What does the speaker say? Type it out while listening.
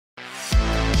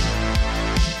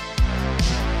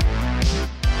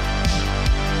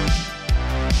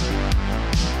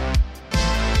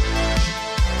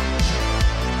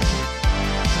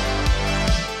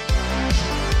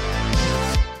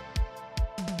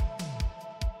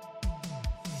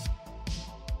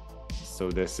So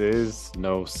this is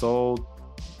No Sold,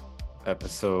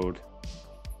 episode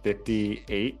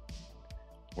 58.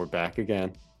 We're back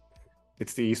again.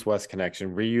 It's the East-West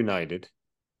Connection reunited.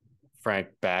 Frank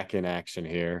back in action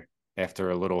here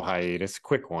after a little hiatus.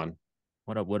 Quick one.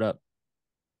 What up? What up?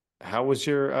 How was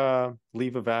your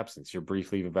leave of absence, your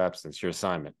brief leave of absence, your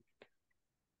assignment?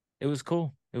 It was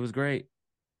cool. It was great.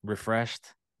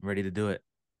 Refreshed, ready to do it.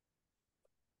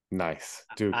 Nice.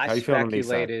 Duke, I how you feeling on the east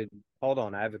side? speculated. Hold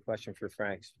on, I have a question for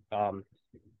Franks.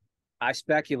 I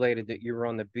speculated that you were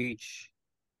on the beach.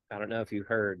 I don't know if you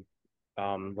heard,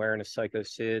 wearing a Psycho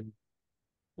Sid,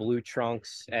 blue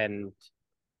trunks, and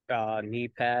knee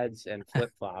pads and flip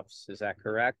flops. Is that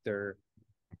correct? Or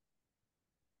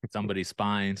Somebody's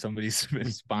spying on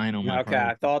my okay, I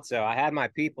phone. thought so. I had my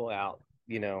people out,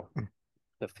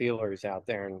 the feelers out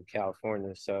there in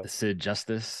California. So, The Sid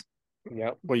Justice.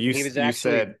 yep, Well, he was you actually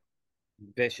said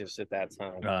vicious at that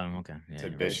time. Okay. Yeah,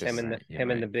 Said you're It was vicious. him and right.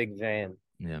 him in the big van.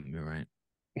 Yeah, you're right.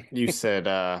 you said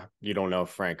you don't know if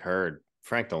Frank heard.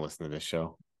 Frank don't listen to this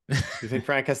show. You think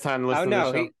Frank has time to listen Oh to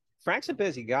no, this Frank's a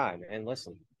busy guy, man.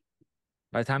 Listen,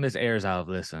 By the time this airs, I'll have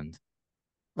listened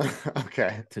show?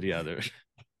 Okay. to the others.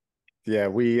 Yeah,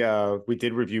 we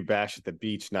did review Bash at the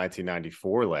Beach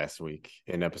 1994 last week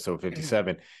in episode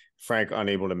 57. Frank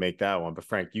unable to make that one, but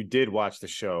Frank, you did watch the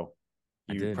show.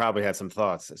 I You did. probably had some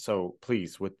thoughts. So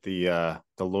please, with the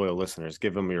loyal listeners,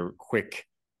 give them your quick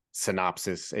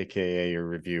synopsis, aka your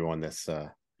review on this.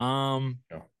 Um,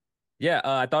 No. yeah,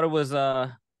 I thought it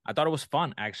was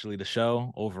fun actually. The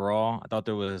show overall, I thought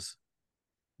there was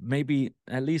maybe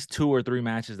at least 2 or 3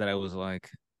 matches that I was like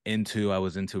into. I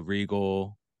was into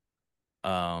Regal,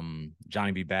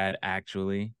 Johnny B. Bad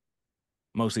actually,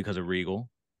 mostly because of Regal.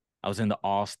 I was into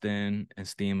Austin and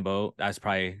Steamboat. That's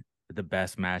probably the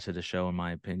best match of the show in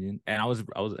my opinion. And I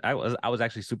was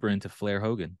actually super into Flair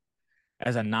Hogan.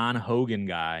 As a non-Hogan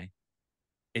guy,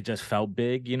 it just felt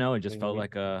big, It just felt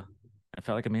like a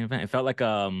main event. It felt like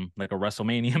a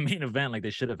WrestleMania main event, like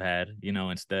they should have had,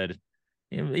 instead.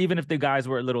 Even if the guys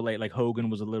were a little late, like Hogan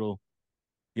was a little,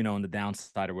 on the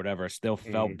downside or whatever, it still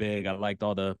felt big. I liked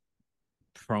all the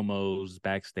promos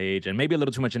backstage and maybe a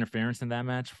little too much interference in that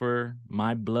match for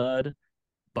my blood,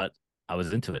 but I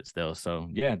was into it still. So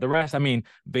yeah, the rest, I mean,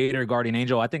 Vader, Guardian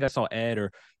Angel. I think I saw Ed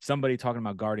or somebody talking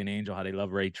about Guardian Angel, how they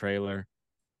love Ray Trailer.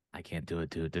 I can't do it,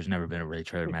 dude. There's never been a Ray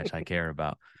Trailer match I care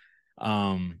about.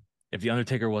 If the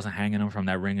Undertaker wasn't hanging him from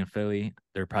that ring in Philly,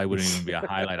 there probably wouldn't even be a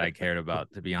highlight I cared about,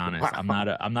 to be honest.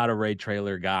 Wow. I'm not a Ray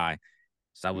Trailer guy.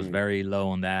 So I was very low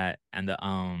on that. And the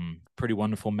Pretty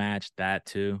Wonderful match, that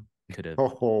too.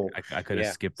 Oh, I could have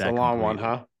yeah, skipped it's a that long one,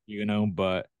 completely, huh?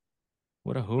 but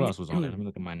who else was on it? Let me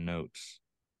look at my notes.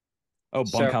 Oh,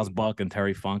 so Bunkhouse Buck and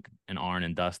Terry Funk and Arn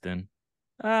and Dustin.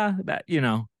 That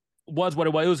was what it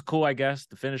was. It was cool, I guess.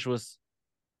 The finish was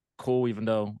cool, even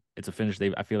though it's a finish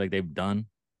I feel like they've done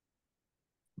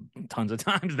tons of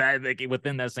times that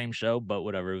within that same show, but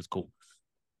whatever, it was cool.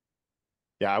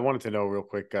 Yeah, I wanted to know real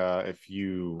quick if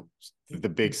the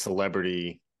big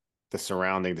celebrity, the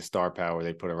surrounding, the star power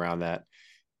they put around that,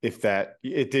 if that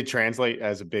it did translate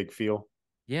as a big feel.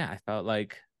 Yeah, I felt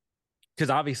like, because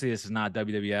obviously this is not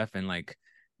WWF and like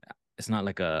it's not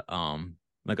like a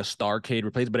Starcade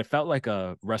replacement, but it felt like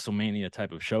a WrestleMania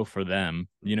type of show for them.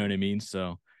 You know what I mean?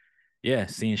 So yeah,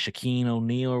 seeing Shaquille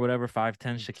O'Neal or whatever, 5'10"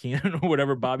 Shaquille or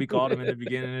whatever Bobby called him in the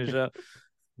beginning of the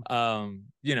show.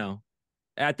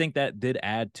 I think that did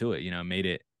add to it, made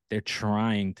it, they're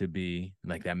trying to be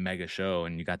like that mega show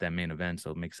and you got that main event.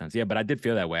 So it makes sense. Yeah, but I did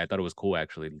feel that way. I thought it was cool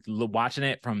actually. Watching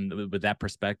it with that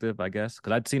perspective, I guess,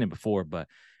 because I'd seen it before, but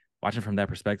watching from that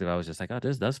perspective, I was just like, oh,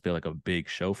 this does feel like a big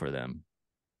show for them.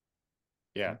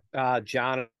 Yeah.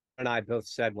 John and I both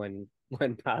said when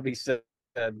Bobby said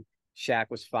Shaq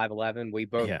was 5'11", we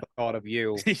both Yeah. thought of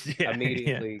you Yeah,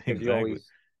 immediately because you exactly. always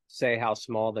say how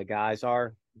small the guys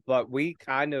are. But we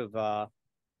kind of,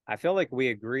 I feel like we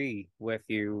agree with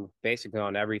you basically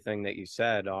on everything that you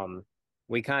said.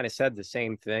 We kind of said the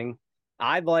same thing.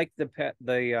 I like the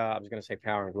I was going to say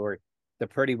Power and Glory, the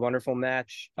Pretty Wonderful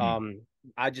match.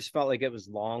 I just felt like it was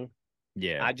long.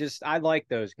 Yeah. I like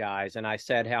those guys, and I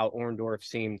said how Orndorff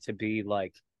seemed to be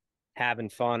like having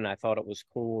fun. I thought it was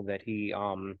cool that He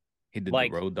did the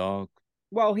like Road Dog.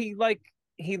 well he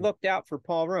looked out for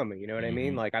Paul Roma, you know what I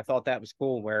mean? Like I thought that was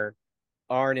cool where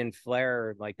Arn and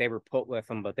Flair, like they were put with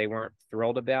him, but they weren't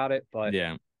thrilled about it. But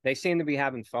Yeah. they seemed to be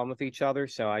having fun with each other,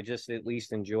 so I just at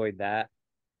least enjoyed that.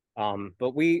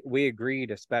 But we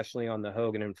agreed, especially on the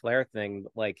Hogan and Flair thing,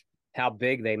 like how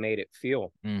big they made it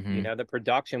feel. The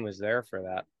production was there for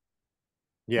that.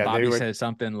 Yeah, they Bobby were said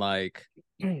something like,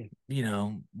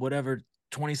 whatever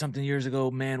 20 something years ago,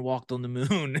 man walked on the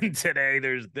moon, and today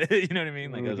there's this, you know what I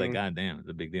mean? Like, I was like, Mhm. God damn, it's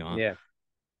a big deal. Huh? Yeah.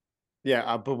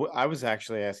 Yeah, but I was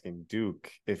actually asking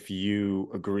Duke if you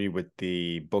agree with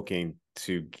the booking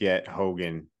to get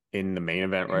Hogan in the main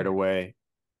event right away,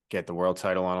 get the world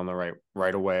title on the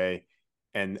right away,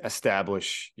 and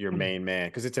establish your main man,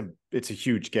 because it's a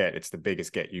huge get. It's the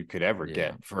biggest get you could ever Yeah.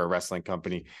 get for a wrestling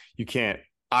company. You can't.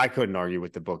 I couldn't argue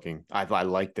with the booking. I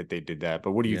like that they did that.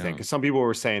 But what do you think? Yeah. Because some people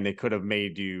were saying they could have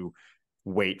made you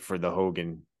wait for the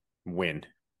Hogan win.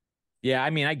 Yeah, I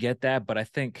mean, I get that, but I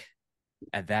think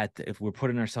at that, if we're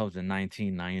putting ourselves in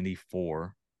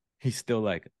 1994, he's still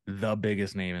like the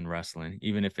biggest name in wrestling,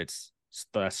 even if it's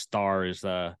the star is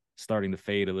starting to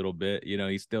fade a little bit. You know,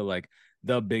 he's still like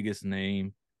the biggest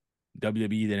name.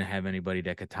 WWE didn't have anybody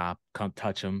that could come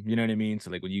touch him. You know what I mean?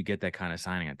 So like when you get that kind of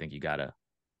signing, I think you gotta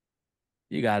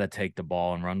take the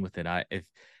ball and run with it. If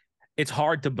it's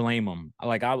hard to blame him.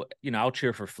 Like I'll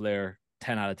cheer for Flair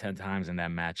 10 out of 10 times in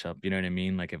that matchup. You know what I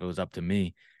mean? Like if it was up to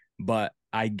me. But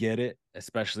I get it,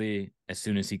 especially as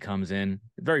soon as he comes in.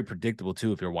 Very predictable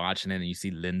too if you're watching it and you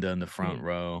see Linda in the front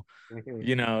row. Mhm.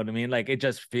 You know what I mean? Like it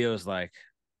just feels like,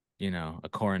 a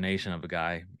coronation of a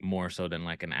guy more so than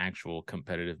like an actual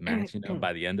competitive match,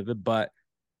 by the end of it. But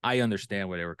I understand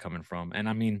where they were coming from. And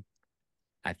I mean,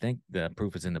 I think the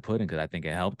proof is in the pudding because I think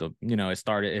it helped them. It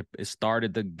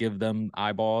started to give them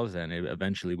eyeballs, and it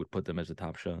eventually would put them as a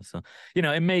top show. So,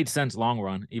 it made sense long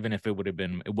run, even if it wouldn't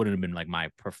have been like my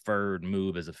preferred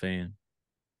move as a fan.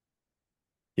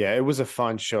 Yeah, it was a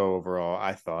fun show overall.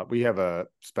 I thought we have a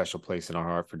special place in our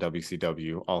heart for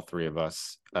WCW, all three of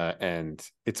us, and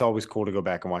it's always cool to go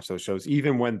back and watch those shows,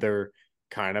 even when they're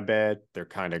kind of bad. They're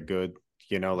kind of good,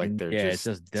 like they're It's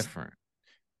just different.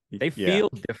 They yeah. feel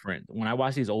different when I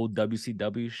watch these old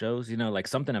WCW shows. Like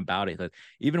something about it. Like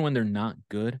even when they're not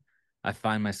good, I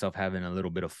find myself having a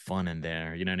little bit of fun in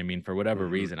there. You know what I mean? For whatever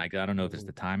Mhm. reason, I don't know if it's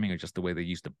the timing or just the way they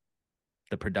used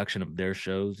the production of their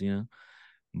shows.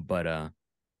 But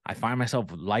I find myself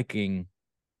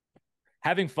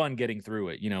having fun getting through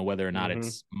it. Whether or not Mhm.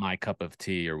 it's my cup of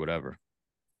tea or whatever.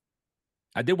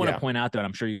 I did want Yeah. to point out that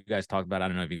I'm sure you guys talked about. I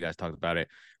don't know if you guys talked about it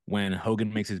when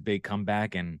Hogan makes his big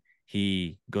comeback and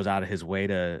he goes out of his way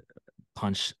to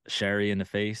punch Sherry in the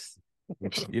face.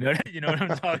 You know what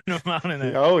I'm talking about.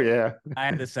 And Oh yeah. I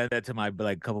had to send that to my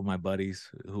couple of my buddies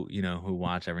who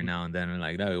watch every now and then, and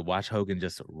like, no, watch Hogan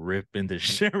just rip into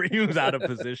Sherry who's out of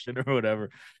position or whatever.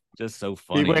 Just so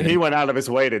funny. He went out of his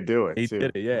way to do it He too.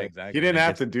 did it, yeah, Like, he exactly. And didn't then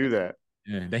have to do that.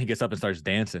 then he gets up and starts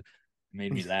dancing. It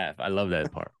made me laugh. I love that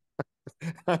part.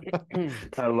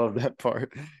 I love that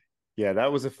part. Yeah,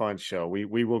 that was a fun show.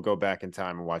 We will go back in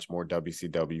time and watch more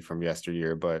WCW from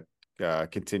yesteryear, but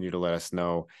continue to let us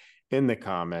know in the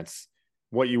comments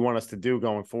what you want us to do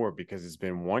going forward, because it's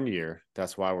been 1 year.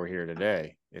 That's why we're here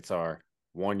today. It's our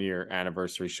 1 year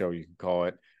anniversary show, you can call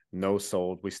it. No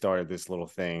Sold. We started this little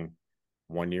thing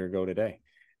 1 year ago today,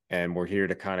 and we're here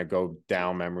to kind of go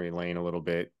down memory lane a little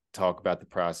bit, talk about the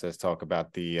process, talk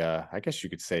about the I guess you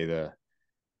could say the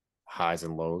highs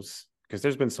and lows, because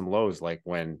there's been some lows, like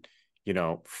when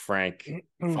Frank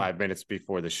 5 minutes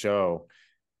before the show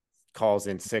calls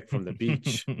in sick from the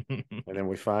beach, and then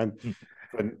we find.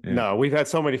 But Yeah. no, we've had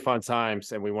so many fun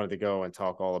times, and we wanted to go and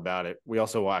talk all about it. We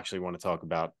also actually want to talk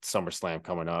about SummerSlam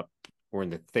coming up. We're in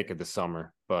the thick of the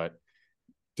summer, but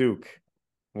Duke,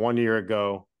 1 year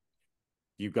ago,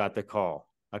 you got the call.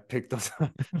 I picked up.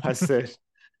 I said,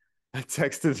 I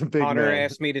texted the big Hunter man.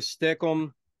 asked me to stick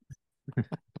them.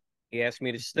 He asked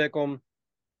me to stick them.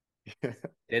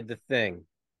 Did the thing.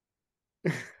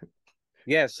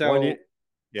 Yeah. 1 year. So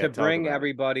Yeah, to talk bring about it.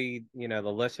 everybody, the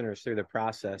listeners through the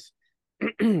process,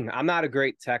 I'm not a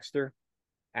great texter.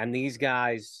 And these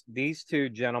two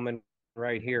gentlemen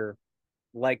right here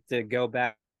like to go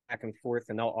back and forth,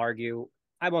 and they'll argue.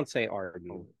 I won't say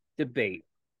argue, debate.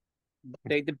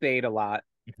 They debate a lot.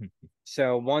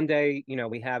 So one day,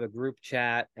 we have a group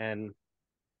chat and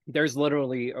there's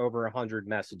literally over 100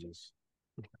 messages.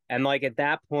 And like at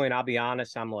that point, I'll be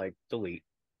honest, I'm like, delete,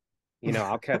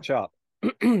 I'll catch up.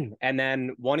 And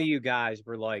then one of you guys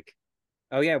were like,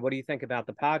 oh yeah, what do you think about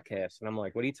the podcast? And I'm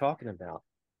like, what are you talking about?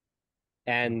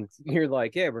 And you're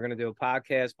like, yeah, we're going to do a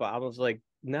podcast. But I was like,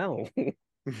 no.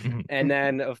 And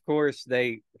then of course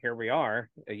here we are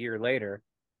a year later,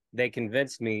 they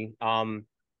convinced me.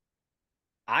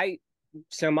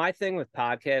 So my thing with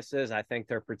podcasts is I think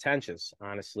they're pretentious,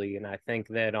 honestly. And I think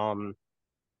that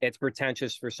it's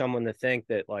pretentious for someone to think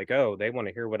that like, oh, they want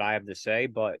to hear what I have to say.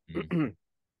 But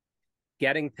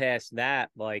getting past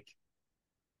that, like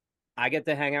I get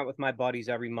to hang out with my buddies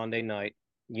every Monday night.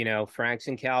 Frank's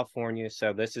in California,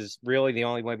 so this is really the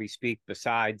only way we speak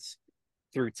besides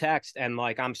through text, and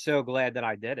like I'm so glad that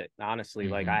I did it. Honestly,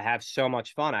 like Mhm. I have so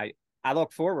much fun. I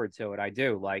look forward to it. I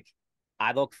do. Like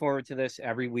I look forward to this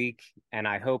every week, and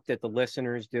I hope that the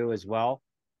listeners do as well.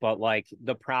 But like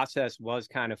the process was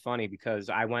kind of funny because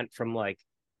I went from like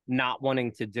not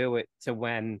wanting to do it to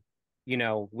when,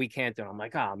 we can't do it. I'm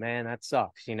like, oh man, that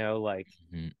sucks. Like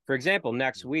Mhm. for example,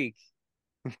 next week,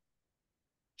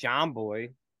 John Boy,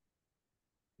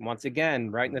 once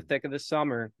again, right in the thick of the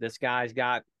summer, this guy's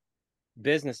got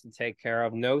business to take care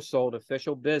of. No sold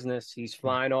official business. He's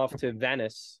flying off to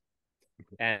Venice,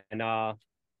 and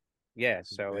yeah,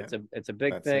 so Yeah, it's a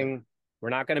big that's it. thing. We're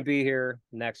not going to be here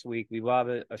next week. We will have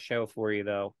a show for you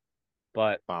though,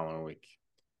 but Following week.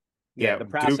 yeah, Yeah, the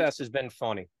Duke. process has been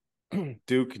funny.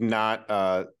 Duke, not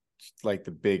like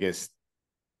the biggest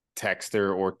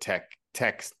texter or tech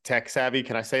savvy.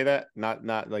 Can I say that?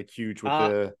 Not like huge with Uh,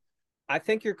 the. I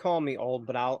think you're calling me old,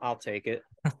 but I'll take it.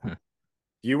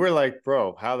 You were like,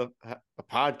 bro, a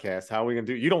podcast? How are we gonna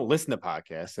do? You don't listen to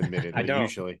podcasts, I admittedly, don't.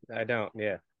 usually. I don't.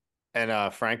 Yeah.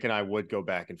 And Frank and I would go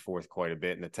back and forth quite a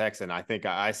bit in the text. And I think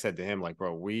I said to him, like,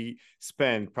 bro, we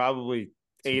spend probably Too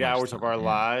 8 hours much of time. our Yeah.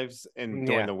 lives during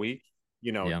Yeah. the week,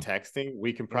 Yeah. texting.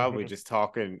 We can probably just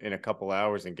talk in a couple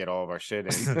hours and get all of our shit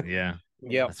in. Yeah.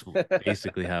 Yep. That's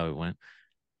basically how it went.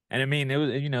 And I mean, it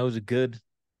was good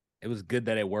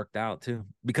that it worked out too.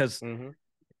 Because hmm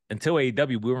until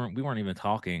AEW, we weren't even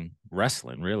talking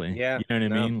wrestling, really. Yeah. You know what I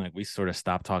No. mean? Like we sort of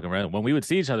stopped talking wrestling. When we would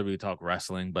see each other, we would talk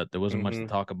wrestling, but there wasn't much to hmm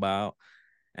talk about.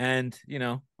 And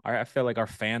I feel like our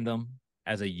fandom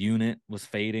as a unit was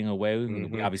fading away.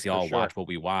 We obviously For all sure. watch what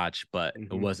we watch, but it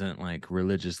hmm wasn't like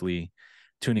religiously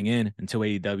tuning in until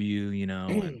AEW,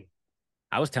 and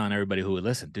I was telling everybody who would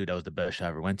listen, dude, that was the best show I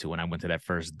ever went to when I went to that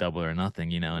first Double or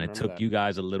Nothing, I and it remember took that. you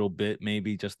guys a little bit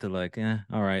maybe just to like,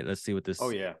 all right, let's see what Oh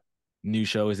this yeah. new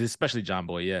show is, especially John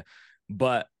Boy, yeah.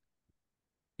 But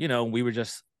we were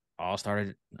just all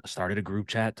started a group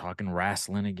chat talking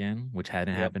wrestling again, which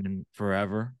hadn't Yep. happened in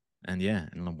forever. And yeah,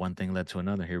 and one thing led to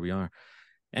another. Here we are.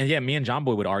 And yeah, me and John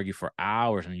Boy would argue for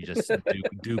hours, and you just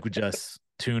Duke would just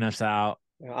tune us out.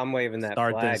 I'm waving that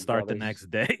Start flag, the brothers.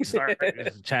 next day. Start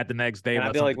chat the next day And I'd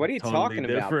about be like, something "What are you totally talking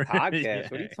about? different. Podcast? Yeah.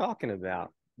 What are you talking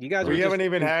about? You guys Right. are We just haven't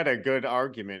even had a good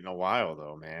argument in a while,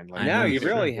 though, man. Like I no, know you it's even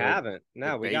a really true. good haven't.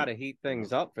 No, we got debate, to heat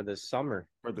things up for this summer.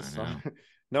 for the I sun. know.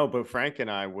 No, but Frank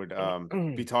and I would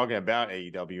be talking about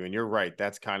AEW, and you're right.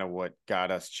 That's kind of what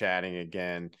got us chatting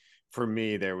again. For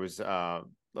me, there was a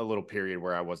little period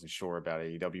where I wasn't sure about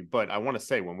AEW, but I want to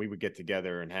say when we would get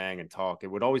together and hang and talk, it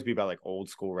would always be about like old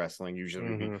school wrestling.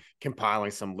 Usually, we'd be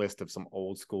compiling some list of some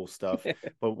old school stuff.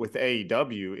 But with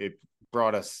AEW, it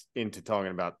brought us into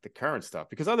talking about the current stuff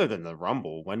because other than the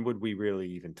Rumble, when would we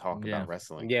really even talk Yeah. about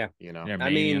wrestling? Yeah. Yeah, I Mania.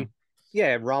 mean,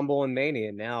 yeah, Rumble and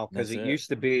Mania now because That's it it. used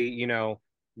to be,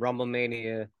 Rumble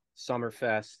Mania,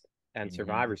 Summerfest, and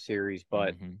Survivor Series,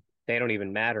 but they don't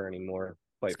even matter anymore,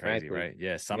 It's quite crazy, frankly. right?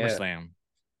 Yeah, Yeah.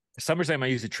 SummerSlam I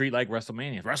used to treat like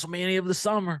WrestleMania. WrestleMania of the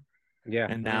summer. Yeah.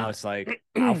 And now it's like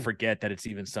I'll forget that it's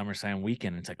even SummerSlam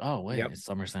weekend. It's like, oh wait, Yep. it's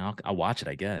SummerSlam. I'll watch it,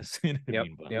 I guess. You know what I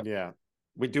mean? But, Yep. Yeah.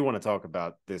 We do want to talk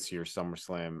about this year's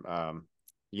SummerSlam,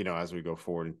 as we go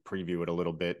forward and preview it a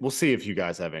little bit. We'll see if you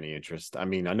guys have any interest. I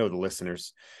mean, I know the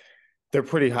listeners, they're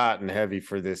pretty hot and heavy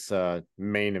for this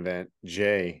main event,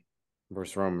 Jay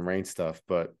versus Roman Reigns stuff.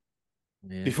 But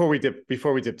yeah. before we dip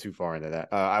too far into that,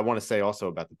 I want to say also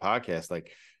about the podcast,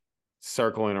 like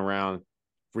circling around,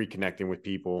 reconnecting with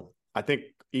people. I think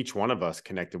each one of us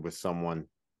connected with someone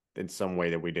in some way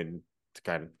that we didn't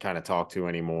kind of talk to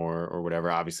anymore or whatever.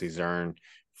 Obviously, Zern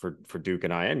for Duke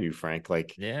and I, and you, Frank.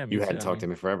 Like, Yeah, me you too. hadn't talked to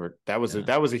me forever. That was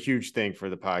a huge thing for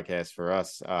the podcast for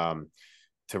us,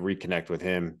 to reconnect with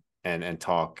him and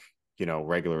talk,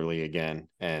 regularly again,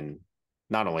 and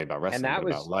not only about And wrestling that but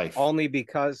was about life. only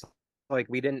because like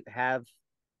we didn't have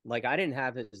I didn't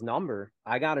have his number.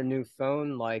 I got a new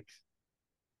phone like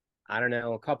I don't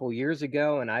know, a couple years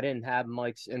ago, and I didn't have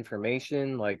Mike's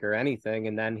information or anything.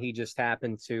 And then he just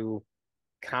happened to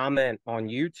comment on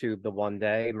YouTube the one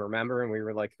day, remember? And we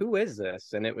were like, "Who is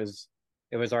this?" And it was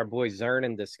our boy Zern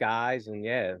in disguise, and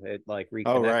yeah, it Oh,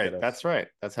 reconnected right. us. That's right.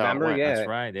 That's how Remember? it went. That's Yeah,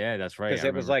 right. Yeah, that's right. because I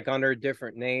it was remember. under a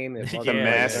different name. It wasn't The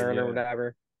mask. Zern or Yeah.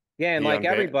 whatever. Yeah, and He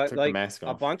everybody, took the mask a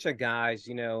off. bunch of guys,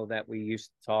 that we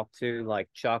used to talk to, like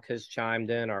Chuck has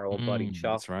chimed in, our old buddy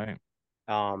Chuck. That's right.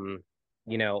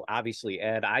 Obviously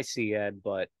Ed, I see Ed,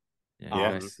 but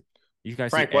Yeah, you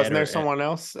guys see Frank, Ed wasn't there or Ed? someone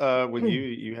else with you?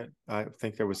 You had, I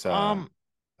think there was a I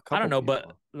couple don't know, people.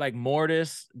 but like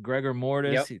Gregor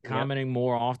Mortis, Yep. commenting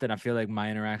more often. I feel like my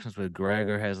interactions with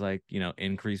Gregor has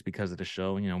increased because of the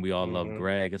show. We all love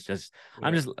Greg. It's just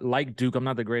I'm just like Duke. I'm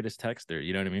not the greatest texter.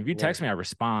 You know what I mean? If you text me, I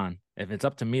respond. if it's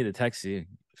up to me to text you,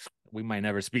 we might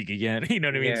never speak again. You know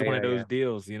what I mean? It's one of those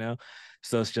deals, you know?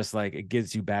 So it's just like it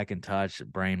gets you back in touch.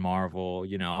 Brain Marvel,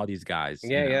 you know, all these guys,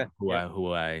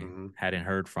 who I hadn't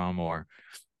heard from or,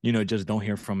 just don't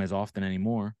hear from as often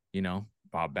anymore,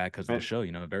 Bob back because of the show,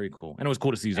 very cool. And it was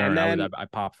cool to see Zern. Then, I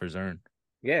popped for Zern.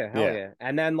 Yeah, hell yeah.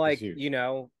 And then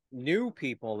new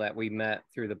people that we met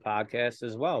through the podcast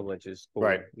as well, which is cool.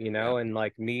 Right. And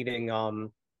like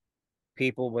meeting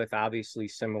people with obviously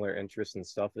similar interests and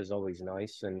stuff is always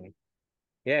nice. And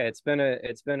yeah, it's been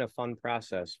a fun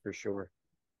process for sure.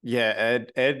 Yeah,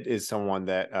 Ed is someone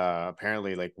that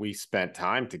apparently like we spent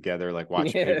time together, like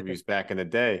watching pay-per-views back in the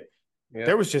day. Yeah.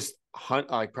 There was just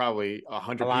probably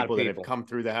 100 people that have come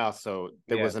through the house, so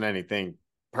there wasn't anything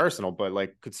personal, but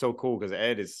like it's so cool because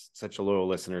Ed is such a loyal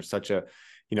listener, such a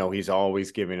he's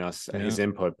always giving us his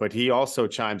input, but he also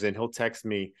chimes in. He'll text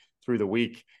me through the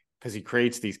week because he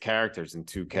creates these characters in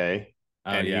 2K.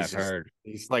 And I've heard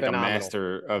he's like phenomenal. A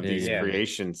master of these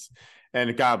creations,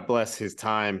 and God bless his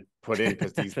time put in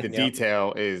because the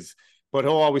detail is. But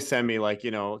he'll always send me like,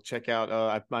 check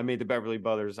out. I made the Beverly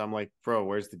Brothers. I'm like, bro,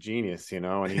 where's the genius?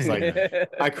 And he's like,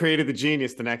 I created the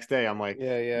genius the next day. I'm like,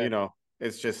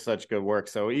 it's just such good work.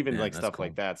 So even like stuff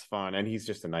like that's fun, and he's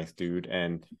just a nice dude.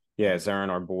 And Zern,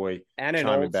 our boy, and an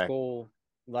old school,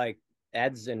 like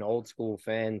Ed's an old school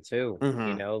fan too.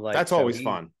 Mm-hmm. Like that's always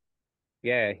fun.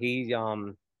 Yeah, he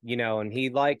and he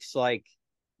likes like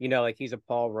he's a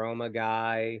Paul Roma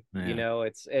guy. Yeah.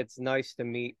 It's nice to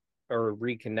meet or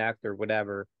reconnect or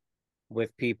whatever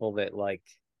with people that like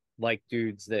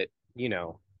dudes that you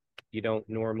don't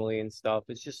normally and stuff.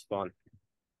 It's just fun.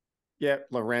 Yeah,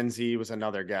 Lorenzi was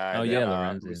another guy. Oh yeah,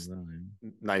 Lorenzi was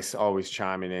nice, always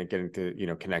chiming in, getting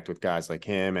to connect with guys like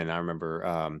him. And I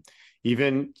remember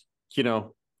even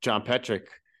John Petrick,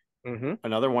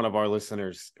 another one of our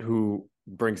listeners who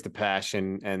brings the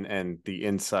passion and the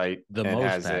insight. The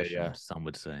most passion, some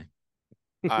would say.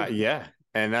 Yeah,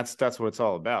 and that's what it's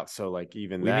all about. So like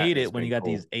even we need it when you got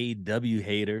these AEW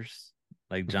haters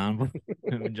like John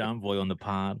Boy on the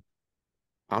pod.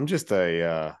 I'm just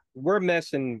we're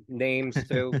missing names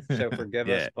too, so forgive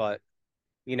us, but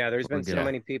there's been so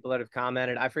many people that have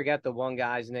commented. I forget the one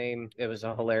guy's name. It was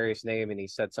a hilarious name, and he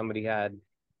said somebody had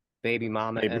baby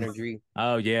mama energy.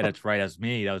 Oh yeah, that's right. That's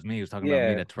me. That was me. He was talking about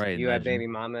me. That's right. You had baby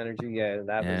mama energy. Yeah,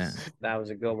 that was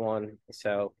a good one.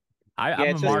 So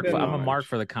I'm a mark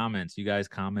for the comments. You guys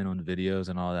comment on the videos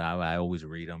and all that. I always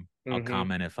read them. I'll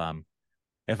comment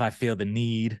if I feel the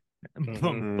need.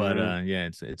 But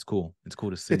it's cool. It's cool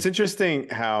to see. It's interesting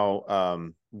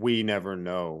how we never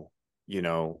know,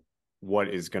 what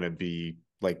is going to be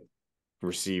like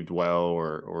received well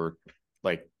or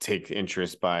like take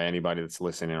interest by anybody that's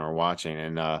listening or watching.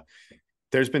 And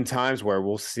there's been times where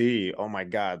we'll see, oh my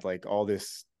God, like all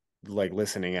this like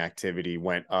listening activity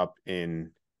went up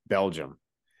in Belgium.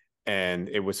 And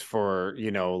it was for,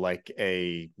 like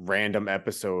a random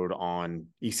episode on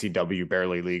ECW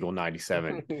Barely Legal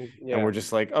 97. And we're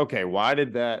just like, okay, why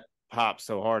did that pop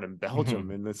so hard in Belgium?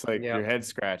 And it's like your head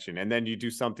scratching. And then you do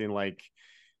something like,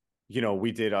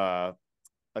 we did a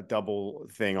double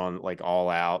thing on like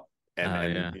All Out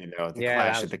and the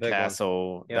Clash at the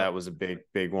Castle. That was a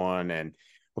big one. And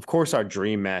of course our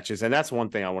dream matches. And that's one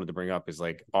thing I wanted to bring up is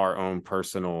like our own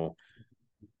personal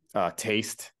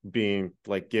taste being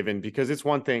like given, because it's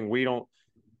one thing we don't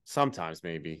sometimes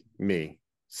maybe me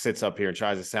sits up here and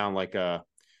tries to sound like a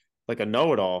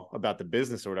know-it-all about the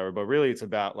business or whatever, but really it's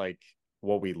about like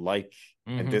what we like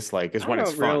and dislike is when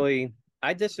it's fun.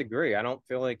 I disagree. I don't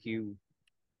feel like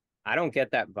I don't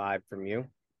get that vibe from you.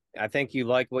 I think you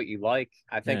like what you like.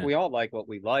 I think we all like what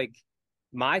we like.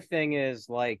 My thing is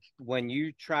like when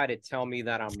you try to tell me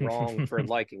that I'm wrong for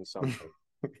liking something.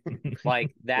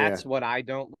 Like that's what I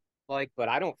don't like, but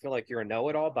I don't feel like you're a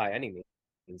know-it-all by any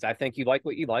means. I think you like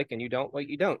what you like and you don't what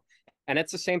you don't. And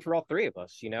it's the same for all three of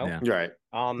us, Right.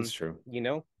 That's true.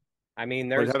 I mean,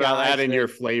 there's about adding your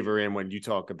flavor in when you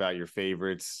talk about your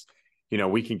favorites,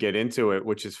 we can get into it,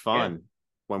 which is fun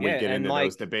when we get into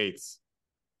those debates.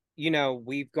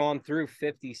 We've gone through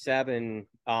 57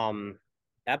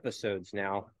 episodes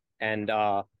now, and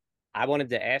I wanted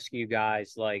to ask you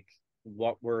guys like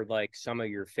what were like some of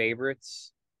your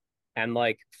favorites. And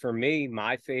like for me,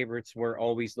 my favorites were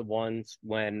always the ones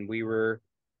when we were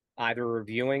either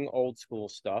reviewing old school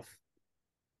stuff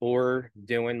or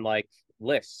doing like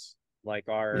lists, like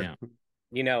our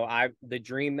the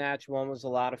dream match one was a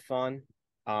lot of fun.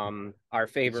 Our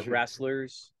favorite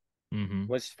wrestlers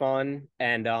was fun.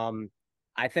 And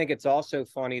I think it's also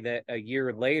funny that a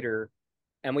year later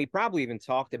and we probably even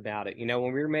talked about it. When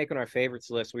we were making our favorites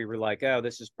list, we were like, "Oh,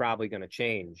 this is probably going to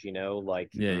change." Like,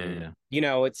 Yeah.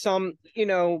 it's some,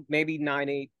 maybe 9,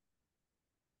 8,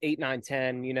 8, 9,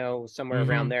 10. Somewhere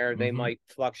around there, they might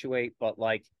fluctuate. But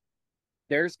like,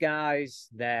 there's guys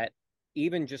that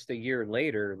even just a year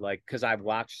later, like, because I've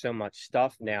watched so much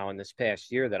stuff now in this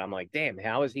past year that I'm like, damn,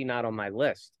 how is he not on my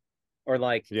list? Or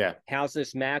like, Yeah, how's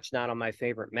this match not on my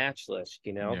favorite match list?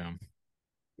 Yeah.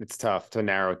 it's tough to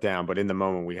narrow it down, but in the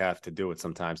moment we have to do it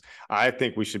sometimes. I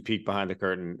think we should peek behind the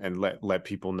curtain and let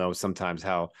people know sometimes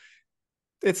how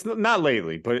it's not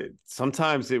lately, but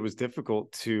sometimes it was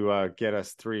difficult to get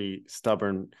us three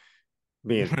stubborn.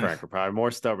 Me and Frank are probably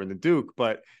more stubborn than Duke,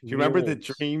 but if you remember the Mules.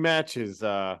 dream matches, we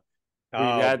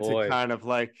Oh had to boy. kind of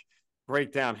like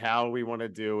break down how we want to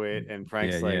do it, and Yeah,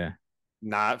 Frank's like yeah.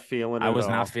 not feeling I it at was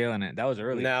not all. feeling it. That was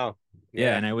early. No. Yeah,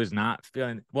 Yeah. and I was not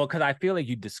feeling well because I feel like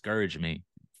you discouraged me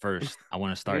first. I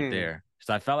want to start Mm. there.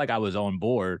 So I felt like I was on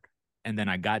board, and then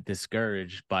I got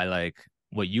discouraged by like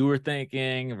what you were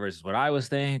thinking versus what I was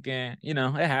thinking. It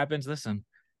happens. Listen,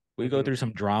 we go Mhm. through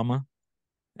some drama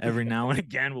every now and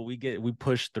again, but we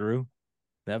push through.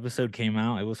 The episode came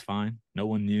out. It was fine. No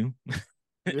one knew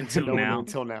until No one knew now.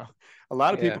 until now. A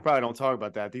lot of Yeah. people probably don't talk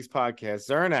about that. These podcasts,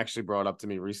 Zern actually brought up to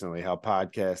me recently how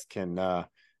podcasts can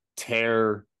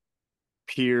tear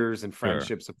peers and Sure.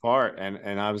 friendships apart,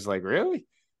 and I was like, really?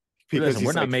 Because Listen, we're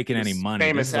he's not like making any money. This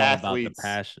famous is all about the athletes.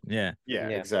 passion. Yeah. Yeah,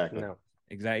 Yeah. exactly. No.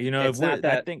 Exactly. If It's we're, not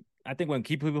that. I think when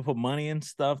people put money in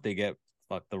stuff, they get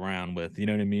fucked around with. You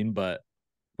know what I mean? But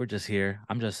we're just here.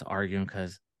 I'm just arguing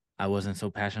because I wasn't so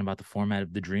passionate about the format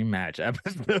of the dream match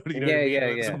episode. You know what I Yeah, mean? yeah,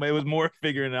 It yeah. was more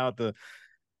figuring out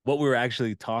what we were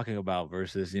actually talking about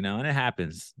versus, and it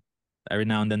happens every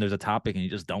now and then. There's a topic and you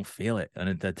just don't feel it,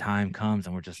 and the time comes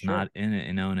and we're just Sure. not in it,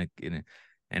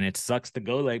 and it sucks to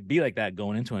be like that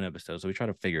going into an episode. So we try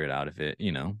to figure it out if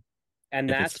And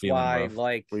if it's that's feeling why, rough.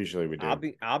 like, Usually we do.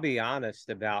 I'll be honest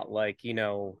about, like,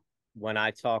 when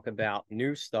I talk about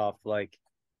new stuff, like,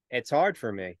 it's hard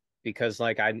for me because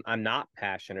like I'm not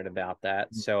passionate about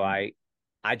that. So Mhm.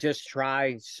 I just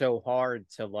try so hard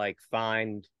to like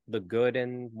find the good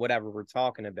in whatever we're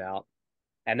talking about.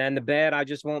 And then the bad I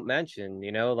just won't mention,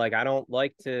 like I don't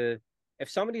like to, if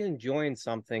somebody's enjoying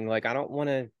something, like I don't want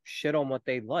to shit on what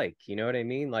they like, you know what I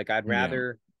mean? Like I'd Yeah.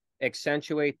 rather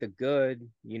accentuate the good,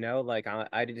 like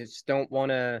I just don't want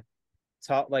to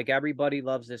talk, like everybody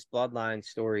loves this bloodline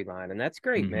storyline and that's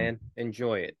great, Hmm. man.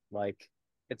 Enjoy it. Like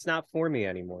it's not for me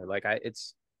anymore. Like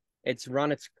it's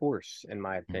run its course in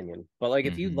my opinion. But like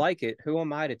if you Hmm. like it, who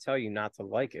am I to tell you not to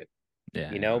like it?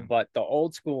 Yeah. But the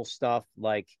old school stuff,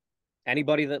 like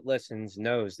anybody that listens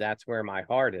knows that's where my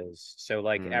heart is. So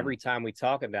like Mm. every time we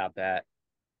talk about that,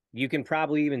 you can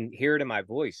probably even hear it in my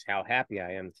voice how happy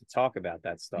I am to talk about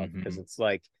that stuff because Hmm. it's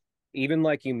like, even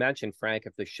like you mentioned, Frank,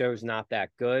 if the show's not that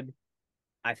good,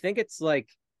 I think it's like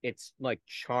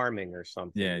charming or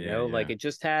something, Yeah. Yeah. like Yeah. it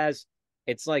just has,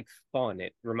 it's like fun.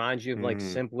 It reminds you of like Mm.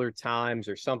 simpler times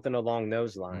or something along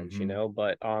those lines, Hmm.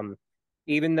 but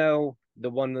even though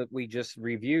the one that we just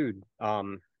reviewed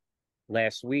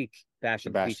last week, Bash The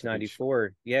at the Bash Beach to the Beach.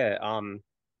 94, yeah,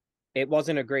 it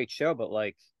wasn't a great show, but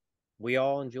like we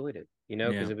all enjoyed it,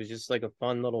 because Yeah. it was just like a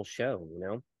fun little show.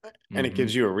 And it Hmm.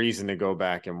 gives you a reason to go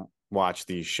back and watch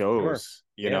these Sure. shows,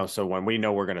 Yeah. so when we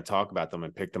know we're going to talk about them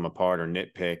and pick them apart or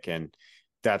nitpick, and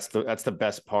that's the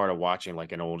best part of watching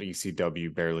like an old ECW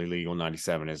Barely Legal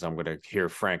 97 is I'm going to hear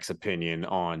Frank's opinion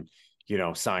on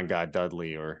Sign God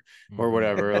Dudley or Hmm.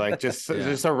 whatever, like just Yeah.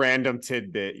 just a random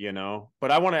tidbit,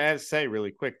 but I want to say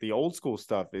really quick, the old school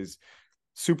stuff is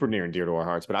super near and dear to our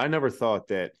hearts, but I never thought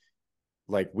that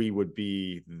like we would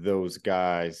be those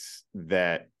guys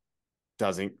that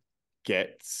doesn't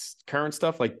get current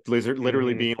stuff, like Blizzard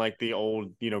literally Hmm. being like the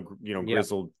old, Yep.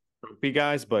 grizzled trophy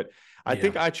guys. But I Yeah.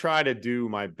 think I try to do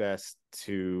my best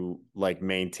to like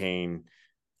maintain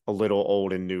a little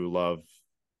old and new love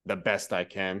the best I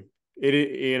can. I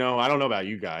don't know about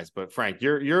you guys, but Frank,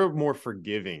 you're more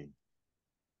forgiving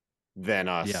than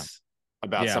Yeah. us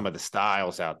about Yeah. some of the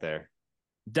styles out there.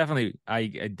 Definitely, I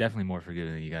definitely more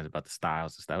forgiving than you guys about the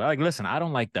styles and stuff. Like, listen, I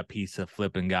don't like the pizza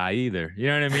flipping guy either. You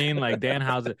know what I mean? Like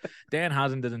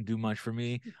Danhausen doesn't do much for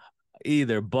me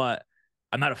either, but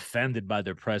I'm not offended by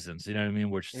their presence. You know what I mean?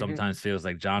 Which Hmm. sometimes feels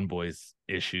like John Boy's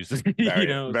issues. Very,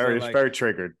 So very, like, very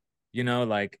triggered.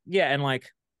 like, yeah, and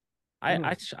like Hmm.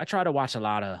 I try to watch a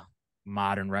lot of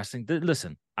modern wrestling.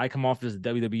 Listen, I come off as a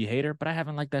WWE hater, but I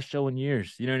haven't liked that show in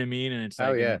years. You know what I mean? And it's Oh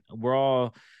like, yeah. and we're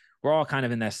all kind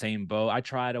of in that same boat.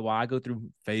 I go through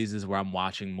phases where I'm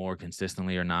watching more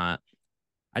consistently or not.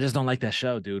 I just don't like that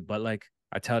show, dude. But like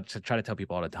try to tell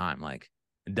people all the time, like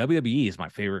WWE is my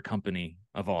favorite company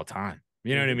of all time.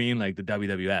 You know what I mean? Like the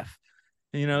WWF,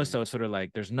 so it's sort of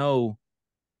like there's no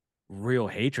real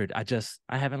hatred.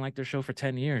 I haven't liked their show for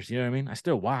 10 years. You know what I mean? I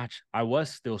still watch. I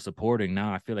was still supporting.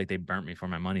 Now I feel like they burnt me for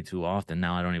my money too often.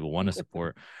 Now I don't even want to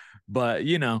support. But,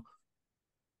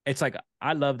 it's like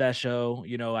I love that show.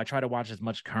 I try to watch as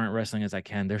much current wrestling as I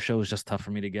can. Their show is just tough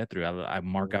for me to get through. I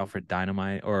mark out for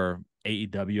Dynamite or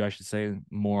AEW, I should say,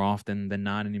 more often than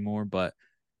not anymore. But,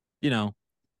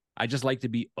 I just like to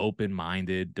be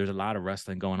open-minded. There's a lot of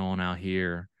wrestling going on out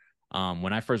here.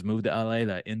 When I first moved to LA,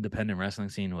 the independent wrestling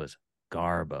scene was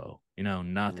garbo,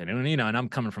 nothing. And I'm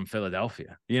coming from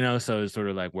Philadelphia, so it's sort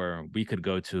of like where we could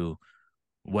go to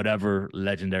whatever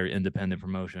legendary independent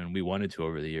promotion we wanted to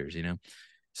over the years,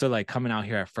 So like coming out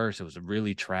here at first, it was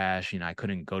really trash. I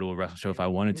couldn't go to a wrestling show if I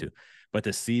wanted to. But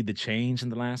to see the change in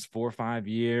the last 4 or 5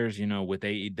 years, with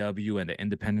AEW and the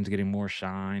independents getting more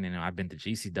shine, and I've been to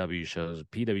GCW shows,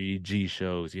 PWG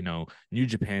shows, New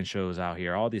Japan shows out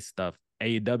here, all this stuff,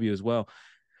 AEW as well.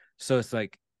 So it's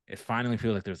like it finally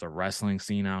feels like there's a wrestling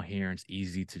scene out here, and it's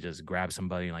easy to just grab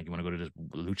somebody. Like, you want to go to this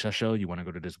lucha show, you want to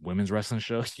go to this women's wrestling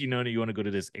show, you want to go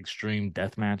to this extreme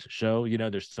deathmatch show.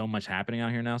 There's so much happening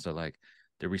out here now. So like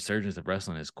the resurgence of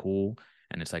wrestling is cool.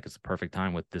 And it's like it's a perfect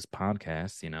time with this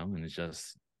podcast, and it's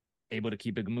just able to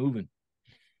keep it moving.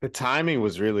 The timing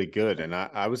was really good. And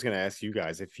I was going to ask you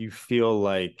guys if you feel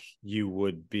like you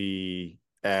would be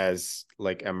as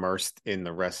like immersed in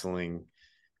the wrestling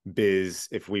biz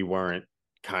if we weren't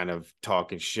kind of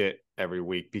talking shit every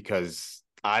week, because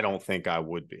I don't think I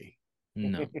would be.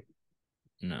 No.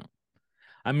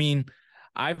 I mean,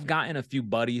 I've gotten a few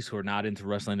buddies who are not into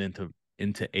wrestling into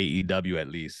AEW, at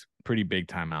least pretty big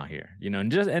time out here,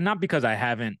 and not because I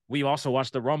haven't. We also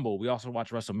watch the Rumble. We also watch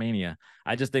WrestleMania.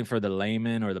 I just think for the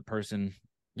layman or the person,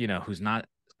 who's not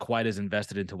quite as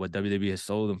invested into what WWE has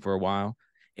sold them for a while,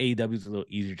 AEW is a little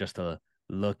easier just to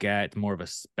look at. It's more of a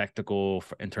spectacle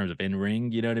in terms of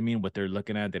in-ring, you know what I mean? What they're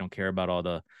looking at. They don't care about all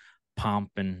the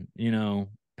pomp and,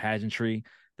 pageantry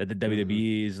that the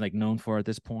WWE is like known for at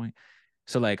this point.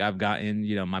 So like I've gotten,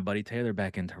 my buddy Taylor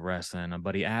back into wrestling. My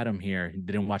buddy Adam here, he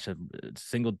didn't watch a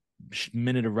single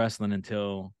minute of wrestling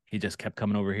until he just kept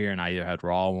coming over here, and I either had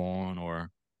Raw on or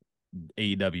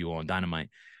AEW on Dynamite,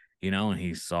 and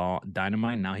he saw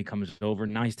Dynamite. Now he comes over.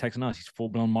 Now he's texting us. He's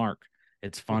full-blown Mark.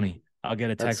 It's funny. I'll get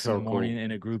a text in the morning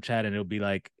in a group chat, and it'll be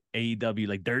like AEW,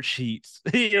 like dirt sheets,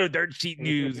 dirt sheet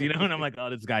news, and I'm like, oh,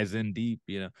 this guy's in deep,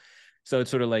 So it's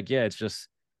sort of like, yeah, it's just,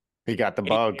 he got the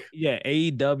bug.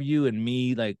 AEW and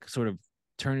me like sort of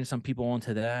turning some people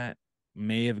onto that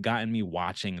may have gotten me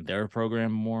watching their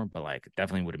program more, but like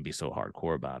definitely wouldn't be so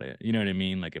hardcore about it. You know what I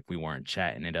mean? Like if we weren't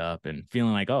chatting it up and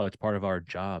feeling like, oh, it's part of our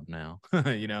job now.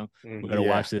 We gotta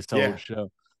watch this whole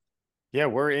show. Yeah,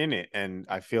 we're in it. And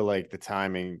I feel like the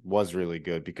timing was really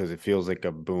good because it feels like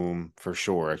a boom for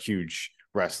sure, a huge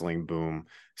wrestling boom,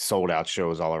 sold out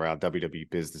shows all around. WWE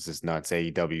business is nuts.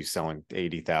 AEW selling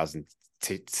 80,000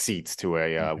 seats to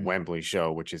a Wembley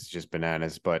show, which is just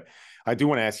bananas. But I do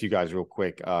want to ask you guys real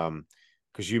quick,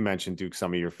 because you mentioned, Duke,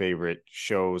 some of your favorite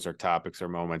shows or topics or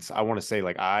moments. I want to say,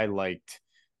 like, I liked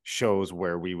shows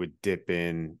where we would dip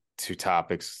in to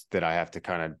topics that I have to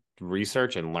kind of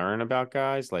research and learn about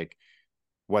guys, like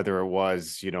whether it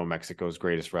was, Mexico's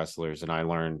greatest wrestlers, and I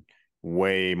learned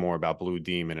way more about Blue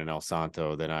Demon and El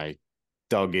Santo than I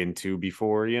dug into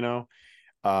before,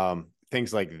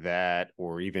 things like that,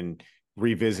 or even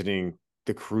revisiting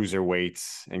the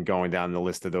cruiserweights and going down the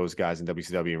list of those guys in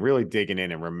WCW and really digging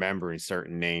in and remembering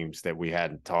certain names that we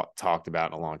hadn't talked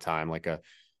about in a long time, like a,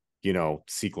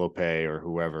 Ciclope or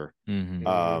whoever.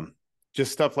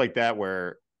 Just stuff like that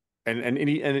where, and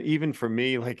even for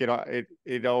me, like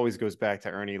it always goes back to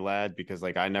Ernie Ladd, because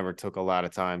like I never took a lot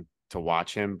of time to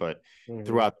watch him, but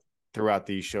throughout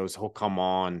these shows, he'll come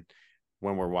on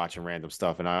when we're watching random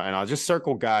stuff, and I'll just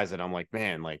circle guys that I'm like,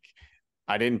 man, like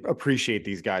I didn't appreciate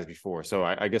these guys before. So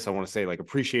I guess I want to say, like,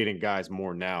 appreciating guys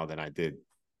more now than I did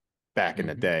back in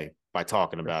the day by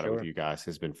talking about it with you guys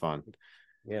has been fun.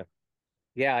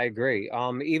 Yeah, I agree.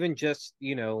 Even just,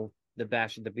 the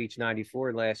Bash at the Beach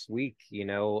 94 last week,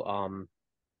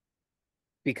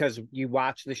 because you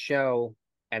watch the show,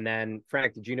 and then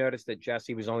Frank, did you notice that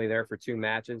Jesse was only there for 2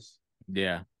 matches?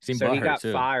 Yeah. So he got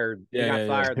fired. He got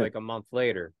fired like a month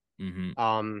later.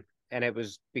 And it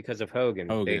was because of Hogan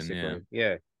basically.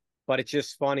 Yeah. But it's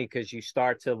just funny because you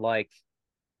start to like,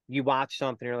 you watch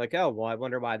something, you're like, oh, well, I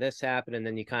wonder why this happened. And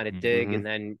then you kind of dig, and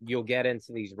then you'll get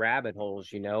into these rabbit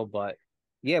holes, but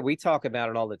yeah, we talk about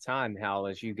it all the time, how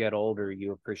as you get older,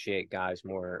 you appreciate guys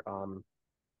more.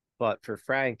 But for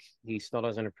Frank, he still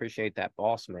doesn't appreciate that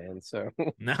boss man. So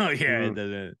no, it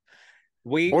doesn't.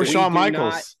 Or we Shawn do not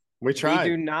Michaels. We we do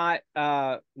tried.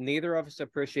 not neither of us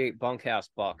appreciate Bunkhouse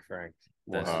Buck, Frank.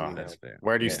 That's You know, that's fair.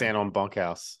 Where do you Yeah. stand on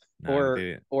Bunkhouse? No,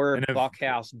 and if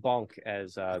Bunkhouse Bunk,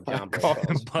 as John Boy Call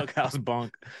calls. Bunkhouse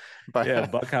Bunk. But Yeah,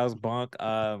 Bunkhouse Bunk.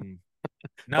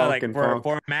 No, Bunk like and for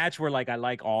Funk. a match where like I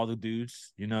like all the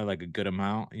dudes, you know, like a good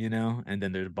amount, you know, and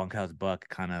then there's Bunkhouse Buck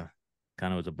kind of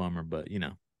was a bummer, but you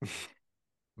know, I'm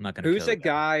not gonna Who's kill a the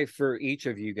guy. guy for each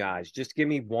of you guys? Just give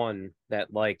me one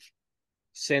that, like,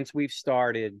 since we've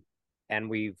started and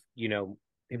we've,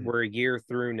 we're a year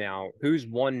through now. Who's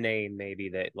one name maybe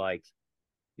that, like,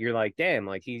 you're like, damn,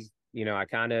 like he's, I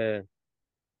kind of,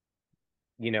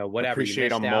 whatever, you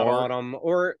Appreciate missed him out on more. him,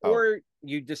 or Oh,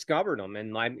 you discovered him,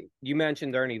 and like you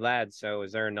mentioned Ernie Ladd. So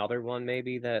is there another one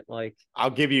maybe that, like? I'll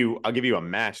give you a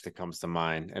match that comes to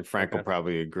mind, and Frank will Okay.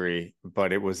 probably agree.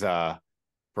 But it was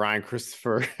Brian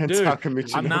Christopher and Dude, Taka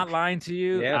I'm not Michinoku. lying to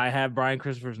you. Yeah. I have Brian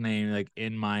Christopher's name like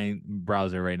in my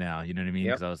browser right now. You know what I mean?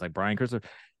 Yep. Because I was like Brian Christopher,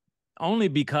 only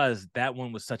because that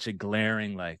one was such a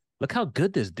glaring like, look how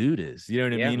good this dude is. You know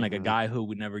what I Yeah. mean? Like a Mhm. guy who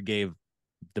we never gave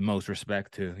the most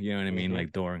respect to. You know what I mean? Mhm.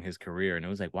 Like during his career, and it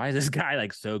was like, why is this guy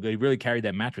like so good? He really carried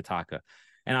that match with Taka,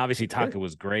 and obviously Taka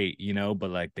was great, you know, but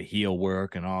like the heel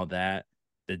work and all that,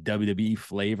 the WWE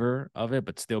flavor of it,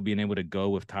 but still being able to go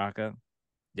with Taka.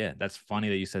 Yeah, that's funny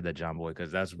that you said that, John Boy,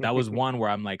 because that was one where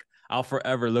I'm like, I'll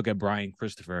forever look at Brian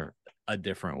Christopher a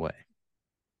different way.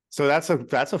 So that's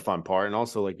a fun part, and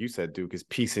also like you said, Duke, is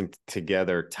piecing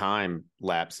together time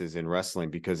lapses in wrestling,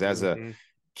 because as a Mhm.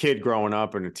 kid growing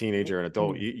up and a teenager and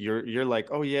adult, you're like,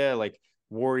 oh yeah, like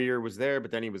Warrior was there,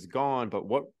 but then he was gone. But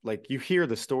what, like, you hear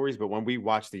the stories, but when we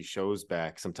watch these shows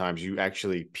back, sometimes you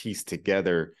actually piece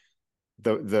together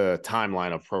the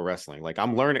timeline of pro wrestling. Like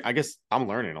I guess I'm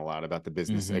learning a lot about the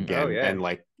business Oh again, yeah. and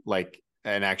like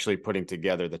and actually putting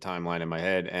together the timeline in my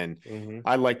head. And Mhm.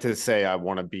 I like to say I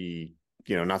want to be,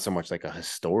 not so much like a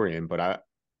historian, but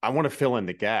I want to fill in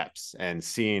the gaps, and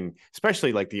seeing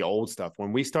especially like the old stuff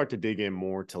when we start to dig in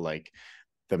more to like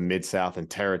the Mid-South and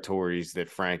territories that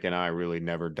Frank and I really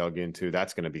never dug into.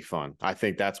 That's going to be fun. I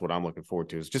think that's what I'm looking forward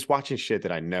to, is just watching shit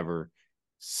that I never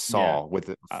Yeah, saw with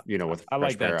I, with I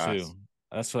fresh like pair that of too. eyes.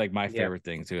 That's like my Yeah. favorite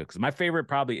thing too, because my favorite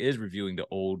probably is reviewing the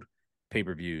old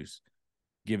pay-per-views,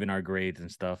 giving our grades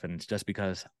and stuff. And it's just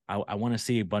because I want to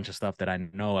see a bunch of stuff that I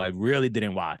know I really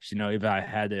didn't watch. You know, if I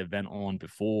had the event on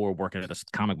before, working at a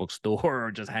comic book store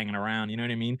or just hanging around, you know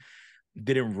what I mean?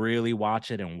 Didn't really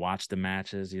watch it and watch the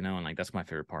matches, you know, and like that's my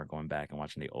favorite part, going back and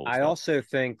watching the old I stuff. also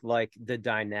think like the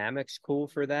dynamics cool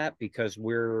for that because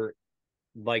we're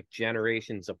like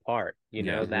generations apart.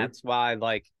 Yeah. That's why,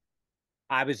 like,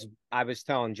 I was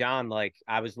telling John, like,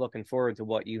 I was looking forward to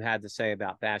what you had to say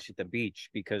about Bash at the Beach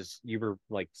because you were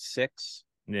like 6,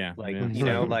 Yeah. like, Yeah.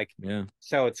 7. like, Yeah.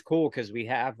 so it's cool because we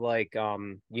have like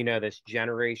this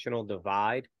generational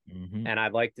divide, Mm-hmm. and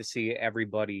I'd like to see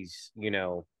everybody's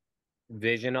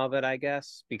vision of it, I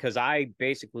guess, because I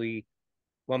basically,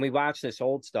 when we watch this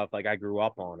old stuff, like, I grew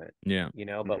up on it, Yeah.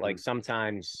 but like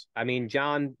sometimes, I mean,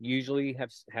 John usually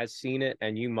has seen it,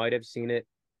 and you might have seen it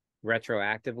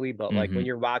retroactively, but like Mm-hmm. when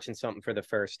you're watching something for the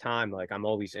first time, like, I'm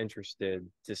always interested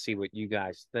to see what you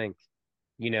guys think,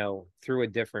 through a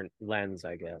different lens,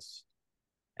 I guess.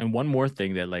 And one more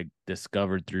thing that like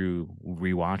discovered through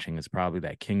rewatching is probably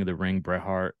that King of the Ring Bret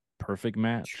Hart perfect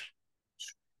match.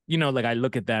 You know, like I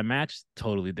look at that match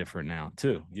totally different now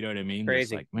too. You know what I mean? Just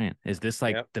Crazy. like, man, is this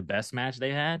like Yep. the best match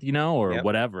they had? You know, or Yep.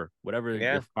 whatever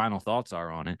Yeah. your final thoughts are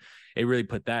on it. It really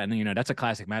put that, and that's a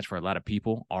classic match for a lot of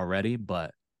people already.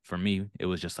 But for me, it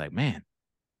was just like, man,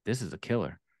 this is a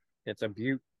killer. It's a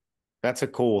beaut. That's a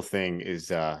cool thing,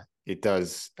 is it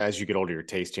does, as you get older, your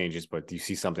taste changes, but you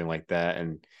see something like that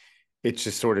and it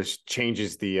just sort of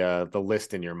changes the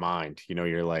list in your mind.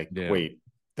 You're like, Yeah. wait,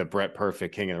 the Brett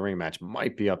Perfect King of the Ring match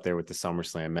might be up there with the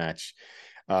SummerSlam match.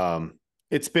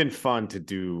 It's been fun to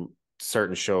do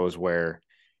certain shows where,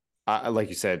 like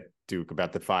you said, Duke,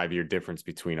 about the 5-year difference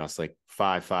between us, like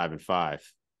 5, 5, and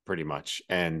 5, pretty much.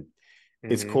 And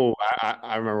it's Mhm. cool.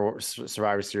 I remember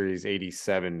Survivor Series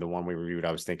 87, the one we reviewed.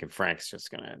 I was thinking Frank's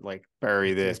just gonna like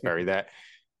bury this, bury that.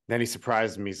 Then he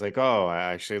surprised me. He's like, "Oh,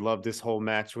 I actually love this whole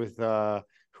match with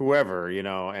whoever,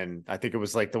 and I think it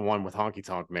was like the one with Honky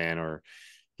Tonk Man, or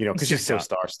because he's Shut so up.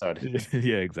 star-studded."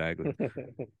 Yeah, exactly.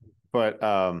 But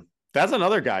that's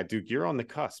another guy, Duke. You're on the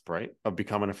cusp, right, of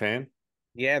becoming a fan.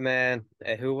 Yeah, man.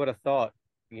 Who would have thought?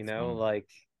 Like,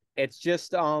 it's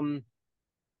just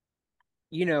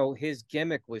his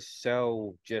gimmick was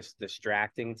so just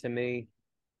distracting to me.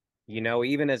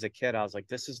 Even as a kid, I was like,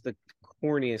 this is the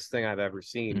corniest thing I've ever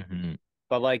seen. Mm-hmm.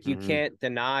 But like, you Mm-hmm. can't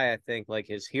deny, I think, like,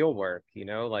 his heel work,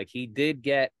 like he did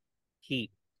get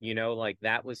heat like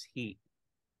that was heat.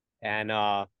 And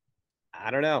I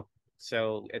don't know.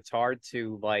 So it's hard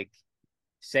to like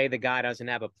say the guy doesn't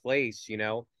have a place.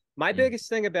 My biggest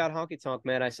thing about Honky Tonk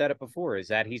Man, I said it before, is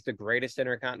that he's the greatest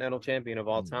Intercontinental Champion of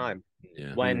all time.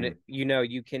 Yeah. When,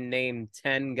 you can name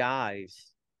 10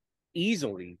 guys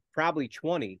easily, probably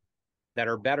 20, that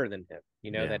are better than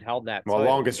him, that held that Well,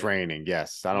 title. longest reigning,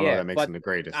 yes. I don't know if that makes him the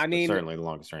greatest, I mean, but certainly the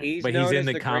longest reigning. But he's in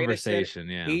the conversation,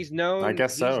 yeah. He's known, I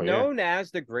guess so, he's known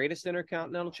as the greatest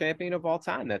Intercontinental Champion of all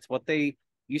time. That's what they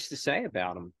used to say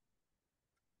about him.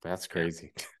 That's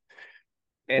crazy.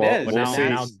 It is. But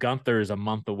now Gunther is a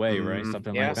month away, right?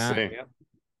 Something like that. Yeah.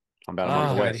 I'm about a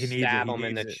month away. He stab him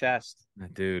in the chest.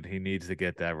 Dude, he needs to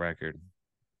get that record.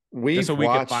 We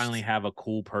can finally have a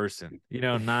cool person.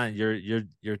 Not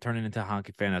you're turning into a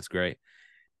hockey fan. That's great.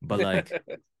 But like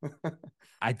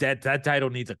that title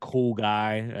needs a cool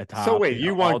guy atop. So wait,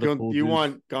 you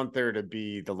want Gunther to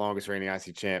be the longest reigning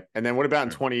IC champ, and then what about in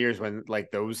 20 years when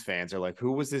like those fans are like,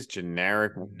 who was this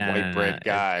generic white bread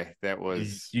guy that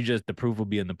was? The proof will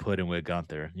be in the pudding with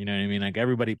Gunther. You know what I mean? Like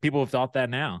people have thought that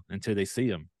now until they see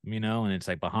him. And it's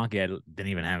like, but Honky didn't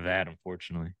even have that,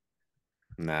 unfortunately.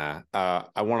 Nah.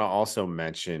 I want to also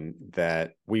mention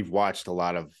that we've watched a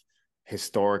lot of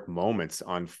historic moments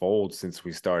unfold since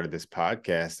we started this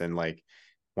podcast, and like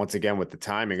once again with the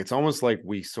timing, it's almost like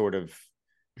we sort of,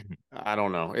 I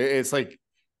don't know, it's like,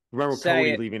 remember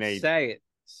Cody leaving manifest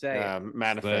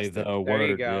there word,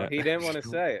 you go. He didn't want to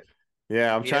say it.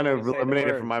 I'm trying to eliminate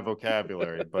it from my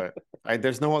vocabulary, but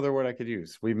there's no other word I could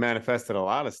use. We've manifested a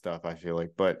lot of stuff, I feel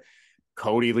like, but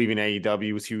Cody leaving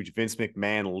AEW was huge. Vince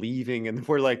McMahon leaving, and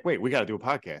we're like, wait, we got to do a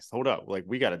podcast. Hold up, like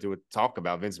we got to talk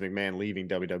about Vince McMahon leaving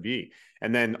WWE,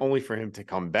 and then only for him to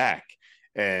come back,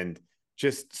 and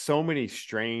just so many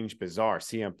strange, bizarre.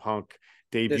 CM Punk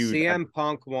debuted. The CM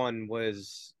Punk one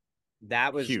was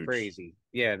huge. crazy.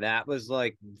 Yeah, that was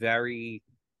like very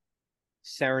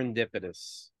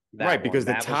serendipitous. Right, because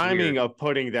the timing of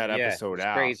putting that episode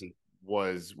out crazy.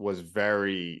 was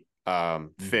very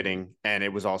fitting, and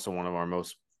it was also one of our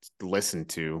most listened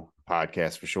to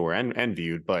podcasts for sure, and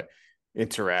viewed, but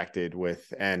interacted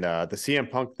with. And the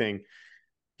CM Punk thing,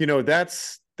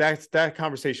 that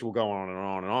conversation will go on and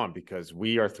on and on, because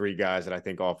we are three guys that I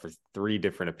think offer three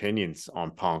different opinions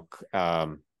on Punk. I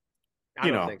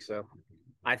don't think so.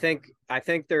 I think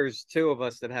there's two of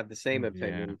us that have the same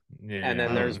opinion, and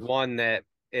then there's one that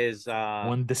is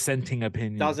one dissenting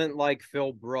opinion, doesn't like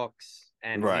Phil Brooks,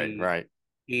 and right.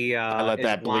 He I let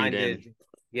that blinded. bleed in.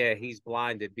 Yeah, he's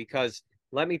blinded, because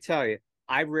let me tell you,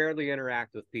 I rarely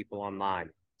interact with people online.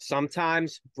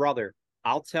 Sometimes, brother,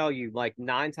 I'll tell you, like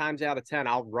 9 times out of 10,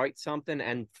 I'll write something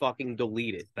and fucking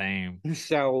delete it. Same.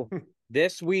 So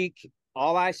this week,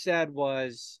 all I said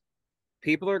was,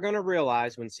 people are going to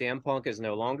realize when CM Punk is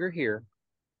no longer here,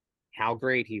 how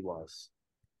great he was.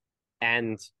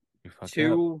 And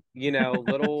two,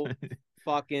 little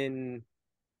fucking,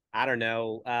 I don't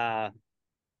know, I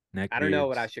don't know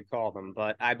what I should call them,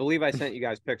 but I believe I sent you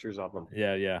guys pictures of them.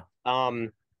 Yeah.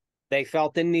 They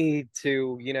felt the need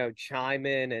to, chime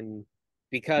in, and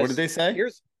because what did they say?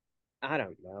 I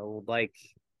don't know, like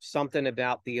something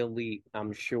about the Elite,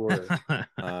 I'm sure.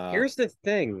 Here's the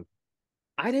thing.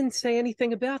 I didn't say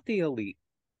anything about the Elite.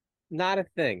 Not a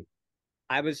thing.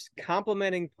 I was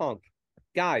complimenting Punk.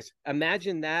 Guys,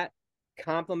 imagine that,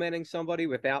 complimenting somebody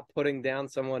without putting down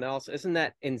someone else. Isn't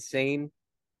that insane?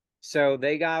 So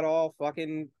they got all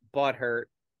fucking butthurt,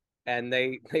 and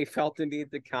they felt the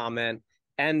need to comment,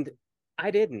 and I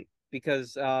didn't,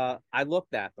 because I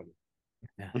looked at them,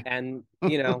 and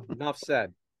enough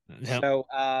said. Yep. So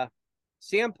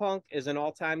CM Punk is an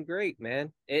all-time great,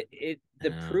 man. The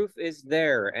proof is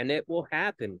there, and it will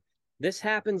happen. This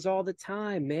happens all the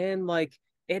time, man. Like,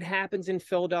 it happens in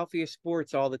Philadelphia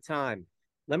sports all the time.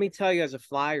 Let me tell you, as a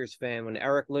Flyers fan, when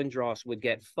Eric Lindros would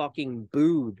get fucking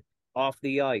booed off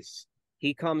the ice,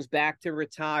 he comes back to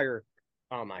retire.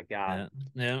 Oh my God.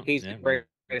 Yeah. He's the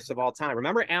greatest of all time.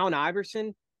 Remember Allen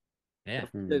Iverson? Yeah.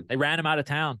 They ran him out of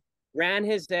town. Ran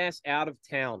his ass out of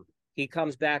town. He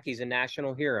comes back. He's a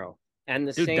national hero. And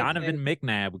the same Donovan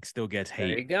McNabb still gets hate.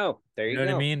 There you go. You know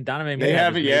what I mean? Donovan they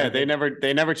have it. Yeah, they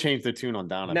never changed their tune on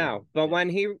Donovan. No, but when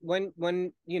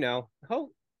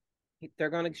they're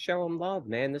going to show him love,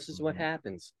 man. This is what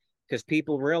happens, because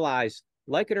people realize,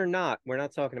 like it or not, we're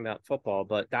not talking about football,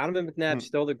 but Donovan McNabb's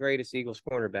still the greatest Eagles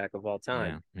cornerback of all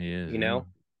time. Yeah, he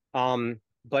is.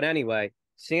 But anyway,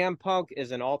 CM Punk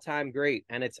is an all-time great,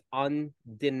 and it's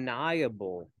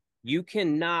undeniable. You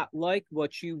cannot like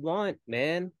what you want,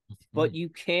 man, but you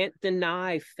can't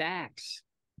deny facts.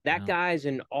 That guy's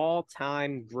an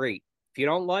all-time great. If you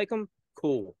don't like him,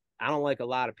 cool. I don't like a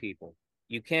lot of people.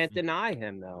 You can't deny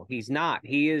him, though. He's not.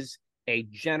 He is a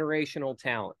generational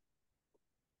talent.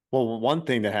 Well, one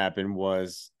thing that happened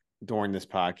was during this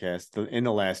podcast in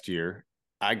the last year,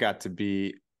 I got to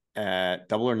be at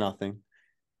Double or Nothing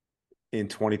in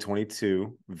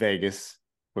 2022, Vegas,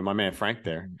 with my man Frank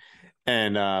there.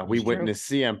 And we witnessed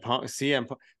CM Punk.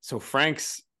 So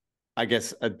Frank's, I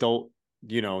guess, adult,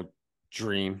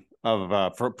 dream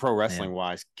of for pro wrestling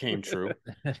wise came true.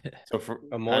 So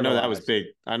I know that was big.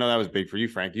 I know that was big for you,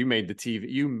 Frank. You made the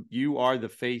TV. You are the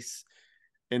face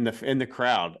in the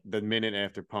crowd the minute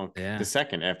after Punk, the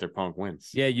second after Punk wins.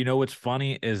 Yeah, you know what's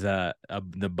funny is the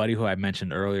buddy who I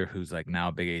mentioned earlier, who's like now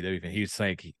a big AEW fan. He's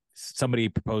like, somebody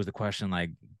proposed the question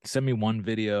like, send me one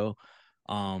video,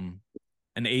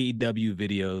 an AEW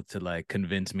video to like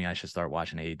convince me I should start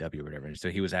watching AEW or whatever. And so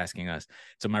he was asking us.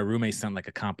 So my roommate sent like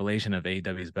a compilation of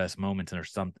AEW's best moments or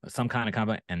some kind of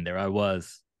compilation, and there I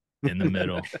was in the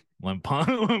middle when Punk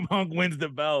wins the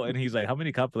belt, and he's like, "How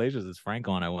many compilations is Frank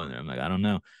on?" I wonder. I'm like, I don't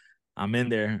know. I'm in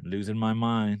there losing my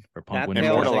mind for Punk winning.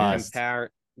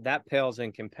 That pales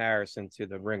in comparison to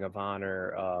the Ring of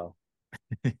Honor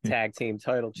tag team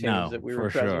title change that we were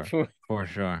present for. For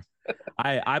sure.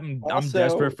 I'm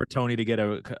desperate for Tony to get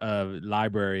a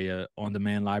library,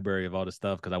 on-demand library of all the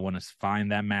stuff, because I want to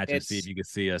find that match and see if you can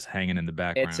see us hanging in the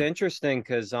background. It's interesting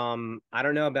because I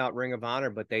don't know about Ring of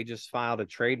Honor, but they just filed a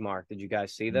trademark. Did you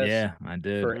guys see this? Yeah, I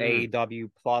did. For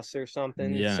AEW Plus or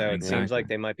something. Yeah, so exactly. It seems like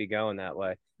they might be going that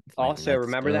way. Also,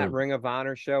 remember that Ring of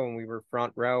Honor show when we were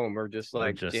front row and we're just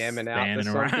like jamming out to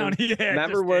something? Yeah,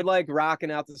 remember we're like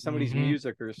rocking out to somebody's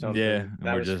music or something. Yeah,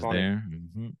 that we're just funny. There.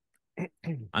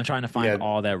 I'm trying to find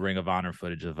all that Ring of Honor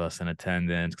footage of us in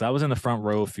attendance, because I was in the front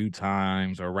row a few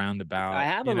times or roundabout. I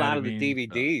have a lot of the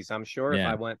DVDs. I'm sure if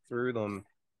I went through them.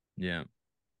 Yeah.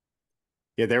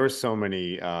 Yeah, there were so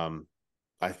many.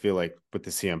 I feel like with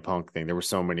the CM Punk thing, there were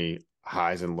so many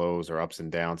highs and lows or ups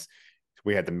and downs.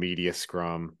 We had the media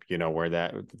scrum,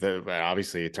 where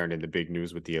obviously it turned into big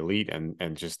news with the Elite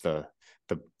and just the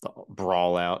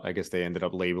brawl out. I guess they ended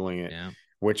up labeling it,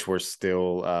 which we're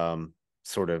still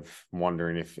sort of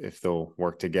wondering if they'll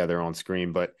work together on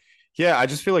screen. But yeah, I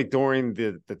just feel like during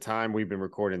the time we've been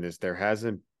recording this, there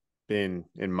hasn't been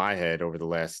in my head over the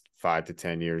last 5 to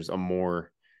 10 years a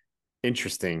more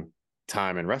interesting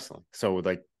time in wrestling. So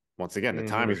like, once again, the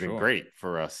time has been great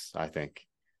for us, I think.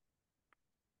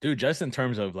 Dude, just in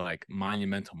terms of like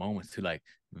monumental moments too, like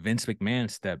Vince McMahon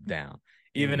stepped down,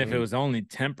 even if it was only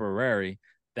temporary,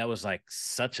 that was like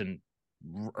such an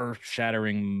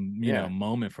earth-shattering,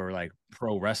 moment for like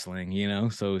pro wrestling,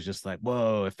 So it was just like,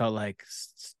 whoa, it felt like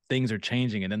things are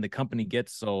changing, and then the company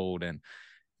gets sold, and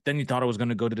then you thought it was going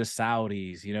to go to the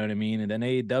Saudis, you know what I mean? And then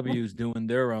AEW's doing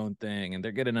their own thing, and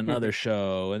they're getting another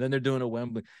show, and then they're doing a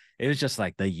Wembley. It was just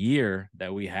like the year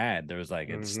that we had. There was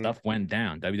like stuff went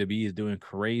down. WWE is doing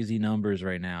crazy numbers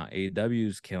right now.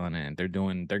 AEW's killing it. They're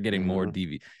getting more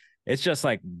DV. It's just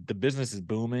like the business is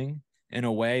booming in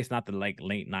a way. It's not the like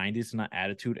late 90s, it's not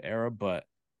Attitude Era, but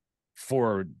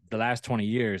for the last 20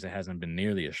 years, it hasn't been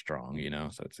nearly as strong,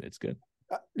 So it's good.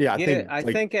 I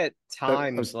think at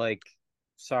times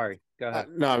sorry, go ahead.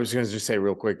 No, I was going to just say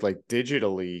real quick, like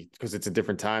digitally, because it's a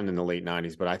different time than the late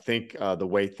 90s, but I think the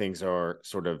way things are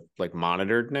sort of like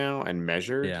monitored now and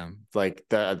measured, like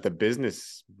the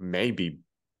business may be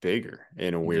bigger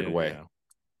in a weird way. Yeah.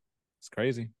 It's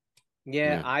crazy.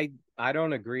 Yeah, I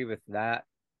don't agree with that,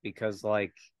 because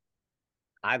like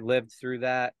I lived through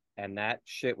that and that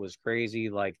shit was crazy.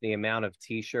 Like the amount of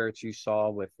t-shirts you saw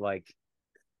with like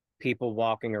people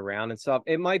walking around and stuff.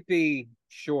 It might be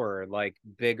like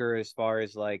bigger as far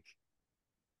as like,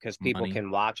 because people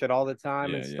can watch it all the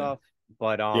time and stuff.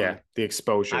 But the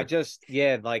exposure. I just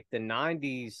like the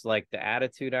 90s, like the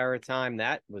Attitude Era time,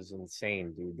 that was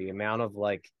insane, dude. The amount of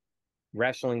like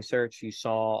wrestling shirts you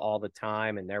saw all the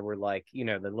time, and there were like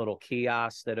the little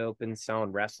kiosks that opened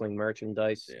selling wrestling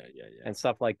merchandise and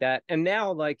stuff like that. And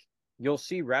now like you'll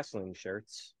see wrestling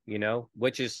shirts,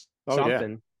 which is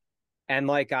something. And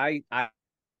like I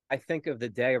think of the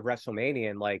day of WrestleMania,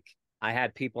 and like I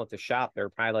had people at the shop. There were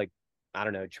probably like, I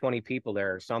don't know, 20 people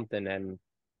there or something, and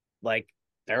like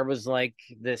there was like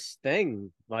this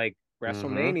thing like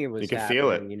WrestleMania was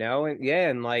happening,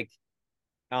 and like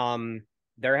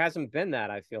there hasn't been that,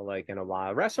 I feel like, in a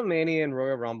while. WrestleMania and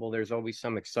Royal Rumble, there's always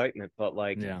some excitement, but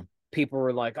like people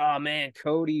were like, oh man,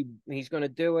 Cody, he's gonna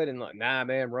do it, and like, nah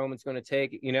man, Roman's gonna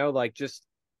take it, like just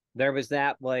there was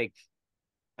that like,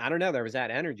 I don't know, there was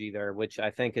that energy there, which I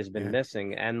think has been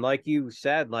missing. And like you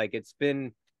said, like it's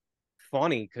been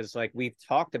funny because like we've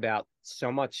talked about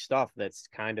so much stuff that's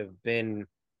kind of been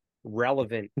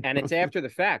relevant, and it's after the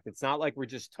fact. It's not like we're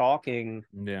just talking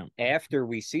Yeah. after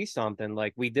we see something.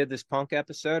 Like we did this Punk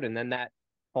episode, and then that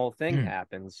whole thing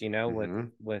happens,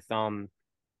 with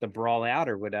the brawl out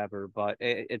or whatever. But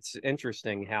it's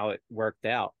interesting how it worked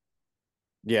out.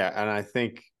 Yeah, and I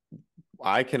think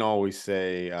I can always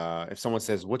say if someone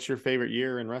says, "What's your favorite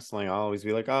year in wrestling?" I'll always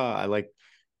be like, "Oh, I like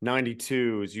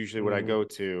 92 is usually what I go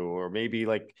to, or maybe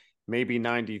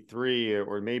 93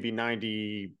 or maybe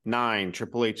 99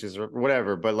 Triple H's or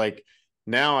whatever." But like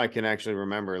now I can actually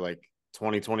remember like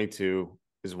 2022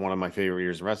 is one of my favorite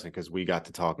years in wrestling because we got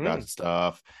to talk about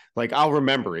stuff. Like I'll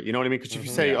remember it. You know what I mean? Because if you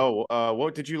say, Yeah. "Oh,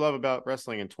 what did you love about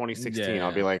wrestling in 2016?"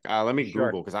 I'll be Yeah. like, let me Sure.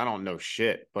 Google because I don't know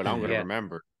shit, but I'm gonna Yeah.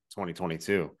 remember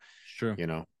 2022. True. You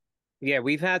know? Yeah,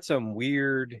 we've had some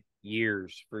weird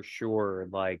years for sure.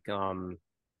 Like the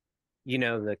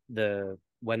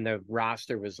when the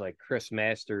roster was like Chris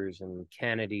Masters and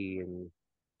Kennedy and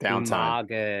Downtime.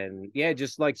 Umaga, and yeah,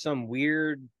 just like some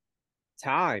weird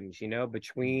times,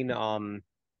 between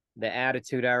the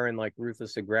Attitude Era and like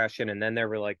Ruthless Aggression, and then there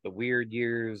were like the weird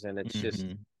years, and it's just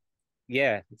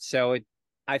yeah. So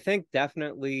I think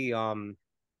definitely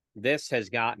this has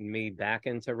gotten me back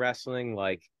into wrestling,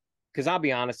 like, because I'll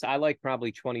be honest, I like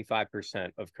probably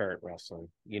 25% of current wrestling.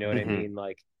 You know what I mean?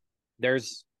 Like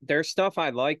there's stuff I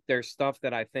like, there's stuff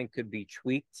that I think could be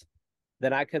tweaked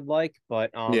that I could like,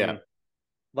 but Yeah.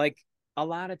 like a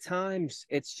lot of times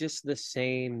it's just the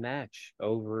same match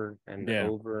over and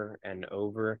over and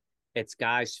over. It's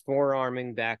guys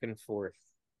forearming back and forth.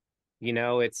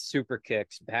 It's super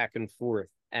kicks back and forth.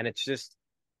 And it's just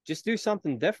do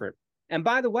something different. And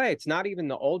by the way, it's not even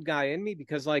the old guy in me,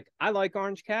 because like I like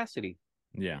Orange Cassidy.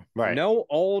 Yeah. Right. No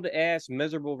old ass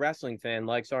miserable wrestling fan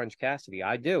likes Orange Cassidy.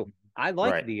 I do. I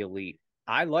like Right. the Elite.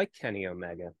 I like Kenny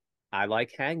Omega. I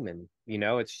like Hangman.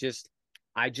 It's just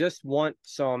I just want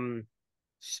some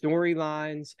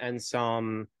storylines and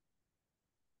some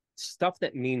stuff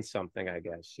that means something, I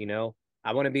guess.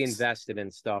 I want to be invested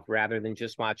in stuff rather than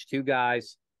just watch two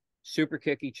guys super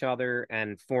kick each other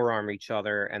and forearm each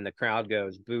other and the crowd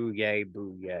goes boo yay,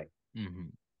 boo yay.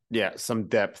 Yeah, some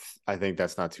depth. I think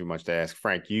that's not too much to ask.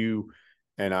 Frank, you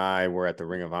and I were at the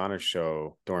Ring of Honor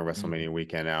show during WrestleMania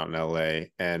weekend out in LA,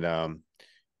 and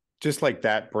just like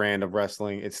that brand of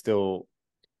wrestling, it still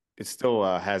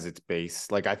has its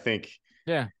base. Like I think,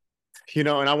 and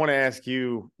I want to ask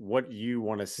you what you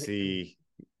want to see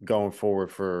going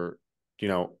forward for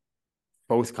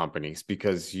both companies,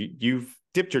 because you've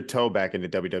dipped your toe back into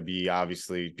WWE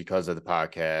obviously because of the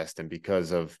podcast and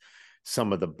because of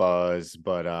some of the buzz,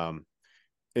 but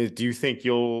do you think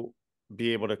you'll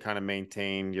be able to kind of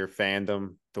maintain your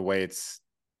fandom the way it's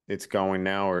going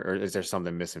now, or is there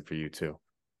something missing for you too?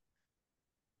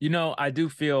 I do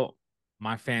feel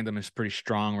my fandom is pretty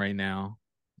strong right now.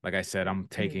 Like I said, I'm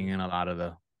taking in a lot of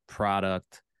the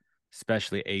product,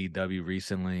 especially AEW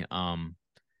recently.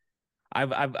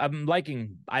 I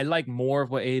like more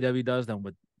of what AEW does than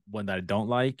what I don't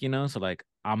like, So like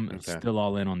I'm still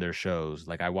all in on their shows.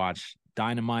 Like I watch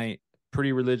Dynamite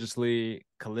pretty religiously.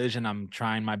 Collision, I'm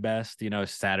trying my best.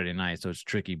 It's Saturday night, so it's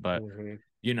tricky, but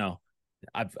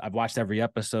I've watched every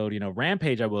episode.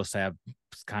 Rampage, I will say I've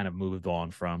kind of moved on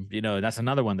from. That's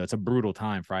another one that's a brutal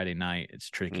time. Friday night, it's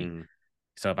tricky.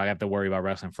 So if I have to worry about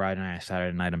wrestling Friday night,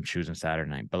 Saturday night, I'm choosing Saturday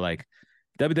night. But like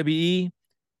WWE,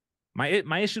 my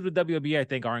issues with WWE, I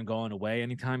think, aren't going away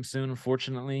anytime soon,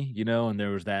 unfortunately. And there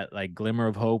was that like glimmer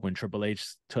of hope when Triple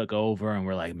H took over, and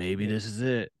we're like, maybe this is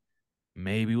it.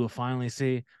 Maybe we'll finally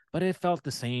see. But it felt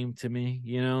the same to me,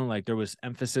 like there was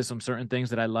emphasis on certain things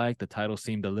that I liked. The title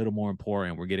seemed a little more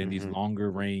important. We're getting these longer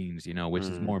reigns, which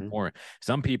is more important.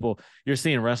 Some people, you're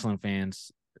seeing wrestling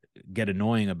fans get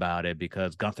annoying about it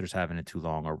because Gunther's having it too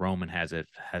long, or Roman has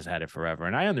had it forever.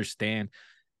 And I understand,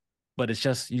 but it's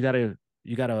just you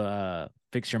gotta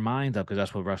fix your mind up, because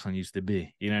that's what wrestling used to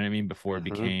be. You know what I mean? Before it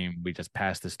became, we just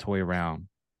pass this toy around,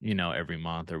 every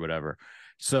month or whatever.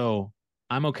 So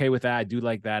I'm okay with that. I do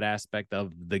like that aspect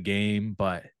of the game,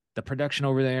 but the production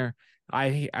over there,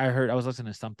 I heard, I was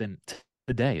listening to something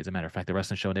today, as a matter of fact, the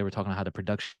wrestling show, and they were talking about how the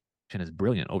production is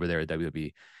brilliant over there at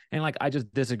WWE. And like, I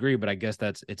just disagree, but I guess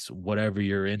it's whatever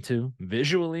you're into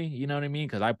visually, you know what I mean?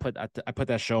 Because I put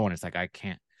that show on, it's like I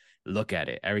can't look at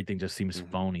it. Everything just seems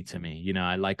phony to me.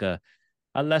 I like a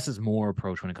less is more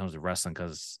approach when it comes to wrestling,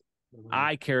 because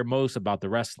I care most about the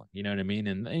wrestling, you know what I mean?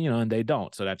 And they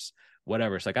don't. So that's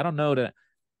whatever. It's like, I don't know that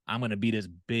I'm going to be this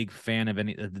big fan of the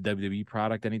WWE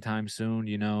product anytime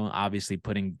soon, obviously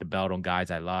putting the belt on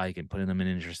guys I like and putting them in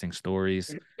interesting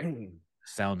stories.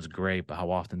 sounds great, but how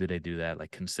often do they do that?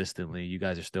 Like consistently, you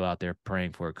guys are still out there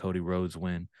praying for a Cody Rhodes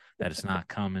win that it's not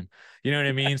coming. You know what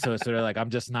I mean? So it's sort of like I'm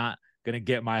just not gonna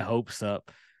get my hopes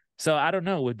up. So I don't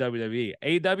know with WWE.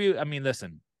 AEW, I mean,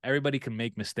 listen, everybody can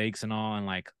make mistakes and all, and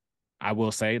like I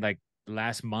will say, like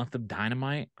last month of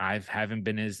Dynamite, I haven't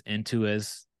been as into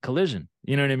as Collision.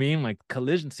 You know what I mean? Like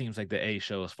Collision seems like the A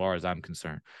show as far as I'm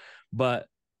concerned, but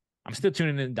I'm still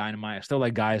tuning in Dynamite. I still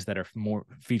like guys that are more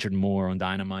featured more on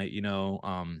Dynamite, you know.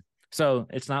 So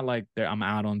it's not like I'm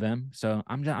out on them. So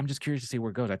I'm just curious to see where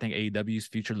it goes. I think AEW's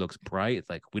future looks bright. It's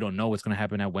like we don't know what's going to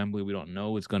happen at Wembley. We don't know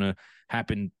what's going to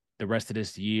happen the rest of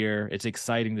this year. It's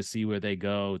exciting to see where they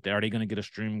go. Are they going to get a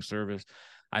streaming service?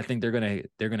 I think they're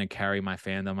gonna carry my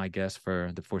fandom, I guess,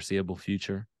 for the foreseeable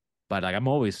future. But like I'm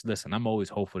always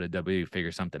hopeful that WWE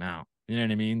figures something out. You know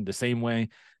what I mean? The same way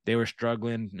they were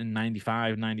struggling in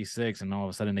 95, 96, and all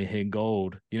of a sudden they hit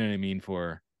gold. You know what I mean?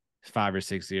 For 5 or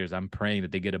 6 years. I'm praying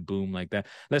that they get a boom like that.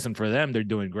 Listen, for them, they're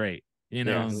doing great. You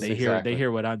know, Yes, they exactly.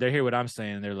 hear what I'm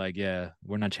saying, and they're like, yeah,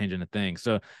 we're not changing a thing.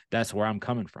 So that's where I'm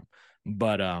coming from.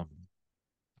 But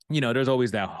you know, there's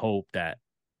always that hope that,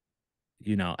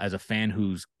 you know, as a fan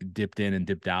who's dipped in and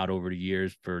dipped out over the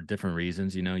years for different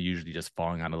reasons, you know, usually just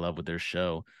falling out of love with their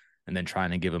show and then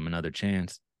trying to give them another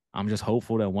chance. I'm just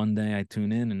hopeful that one day I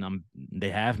tune in and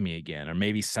they have me again, or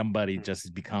maybe somebody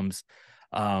just becomes,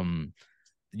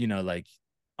 you know, like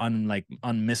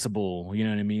unmissable. You know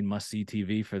what I mean? Must see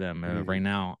TV for them. Right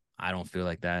now, I don't feel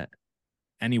like that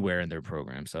anywhere in their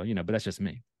program. So, you know, but that's just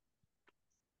me.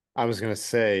 I was gonna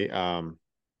say,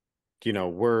 you know,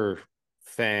 we're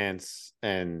fans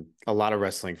and a lot of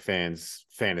wrestling fans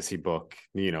fantasy book.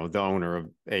 You know, the owner of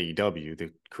AEW,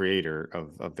 the creator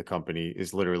of the company,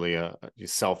 is literally a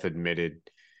self-admitted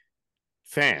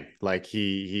fan. Like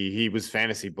he was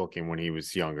fantasy booking when he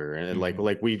was younger, and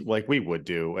like we would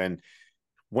do. And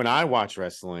when I watch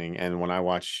wrestling and when I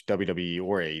watch WWE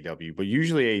or AEW, but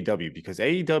usually AEW, because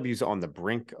AEW is on the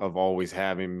brink of always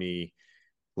having me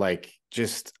like,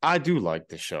 just I do like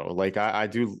the show. Like I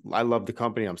love the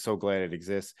company. I'm so glad it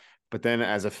exists. But then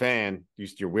as a fan,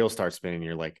 your wheels start spinning.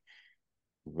 You're like,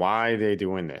 why are they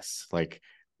doing this? Like,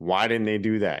 why didn't they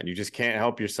do that? And you just can't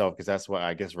help yourself, because that's what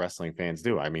I guess wrestling fans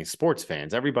do. I mean, sports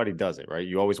fans, everybody does it, right?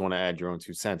 You always want to add your own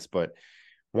 2 cents. But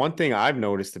one thing I've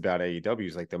noticed about AEW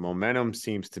is like the momentum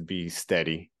seems to be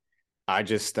steady. I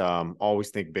just always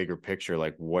think bigger picture,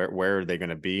 like where are they going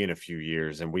to be in a few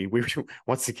years? And we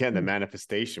once again, the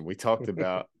manifestation we talked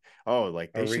about. Oh,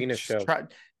 like they should Arena just show. try.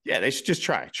 Yeah, they should just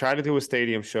try to do a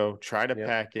stadium show. Try to Yep.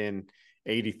 pack in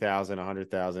 80,000,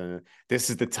 100,000. This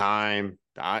is the time.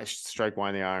 Strike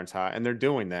while the iron's hot, and they're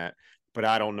doing that. But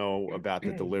I don't know about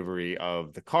the delivery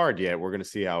of the card yet. We're going to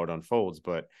see how it unfolds.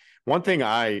 But one thing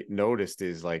I noticed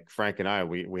is, like, Frank and I,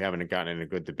 we haven't gotten in a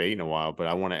good debate in a while. But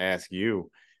I want to ask you,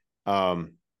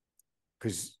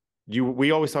 because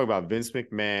we always talk about Vince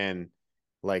McMahon,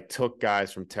 like, took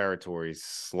guys from territories,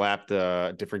 slapped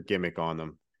a different gimmick on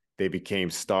them, they became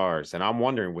stars. And I'm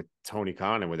wondering with Tony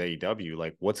Khan and with AEW,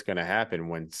 like, what's going to happen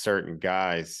when certain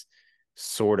guys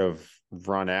sort of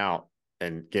run out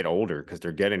and get older, because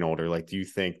they're getting older. Like, do you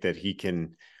think that he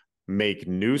can make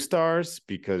new stars?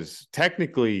 Because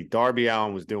technically Darby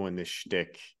Allin was doing this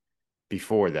shtick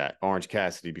before that, Orange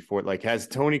Cassidy before. Like, has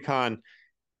Tony Khan,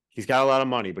 he's got a lot of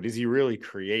money, but is he really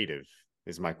creative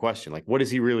is my question. Like, what has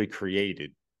he really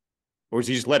created? Or is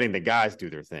he just letting the guys do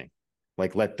their thing?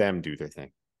 Like, let them do their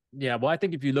thing. Yeah, well, I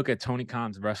think if you look at Tony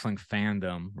Khan's wrestling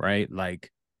fandom, right,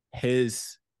 like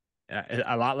his,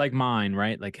 a lot like mine,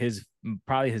 right, like his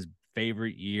probably his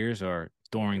favorite years are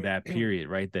during that period,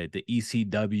 right, the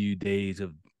ECW days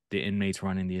of the inmates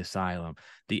running the asylum,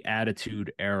 the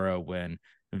Attitude Era when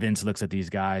Vince looks at these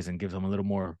guys and gives them a little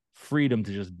more freedom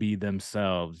to just be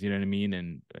themselves. You know what I mean?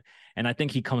 And I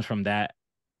think he comes from that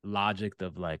logic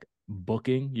of like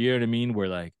booking. You know what I mean? Where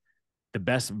like the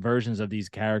best versions of these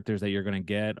characters that you're going to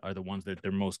get are the ones that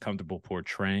they're most comfortable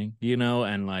portraying, you know,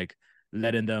 and like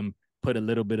letting them put a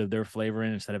little bit of their flavor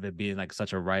in instead of it being like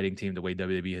such a writing team, the way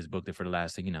WWE has booked it for the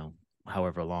last, you know,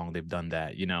 however long they've done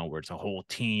that, you know, where it's a whole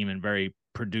team and very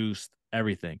produced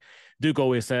everything. Duke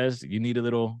always says you need a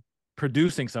little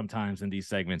producing sometimes in these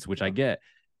segments, which I get.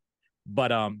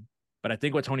 But I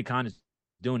think what Tony Khan is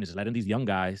doing is letting these young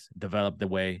guys develop the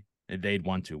way they'd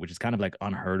want to, which is kind of like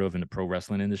unheard of in the pro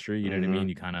wrestling industry. You know what I mean?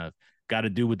 You kind of got to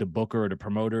do what the booker or the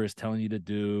promoter is telling you to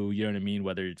do. You know what I mean?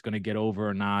 Whether it's going to get over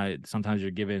or not. Sometimes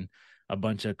you're given a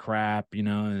bunch of crap, you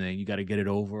know, and then you got to get it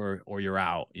over or you're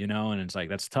out, you know, and it's like,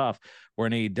 that's tough. Where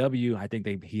in AEW, I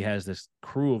think he has this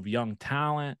crew of young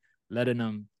talent, letting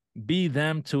them be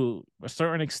them to a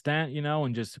certain extent, you know,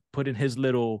 and just put in his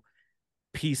little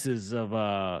pieces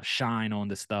of shine on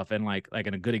the stuff. And like a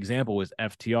good example was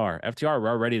FTR. FTR were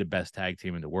already the best tag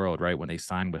team in the world, right? When they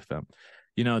signed with them.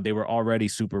 You know, they were already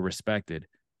super respected.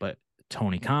 But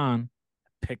Tony Khan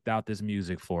picked out this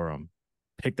music for them,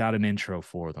 picked out an intro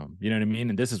for them. You know what I mean?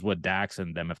 And this is what Dax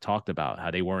and them have talked about,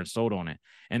 how they weren't sold on it.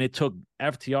 And it took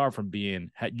FTR from being,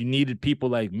 you needed people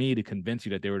like me to convince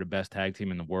you that they were the best tag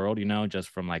team in the world, you know, just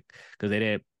from like,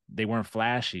 because they weren't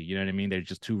flashy, you know what I mean? They're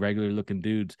just two regular looking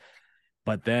dudes.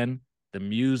 But then the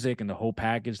music and the whole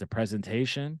package, the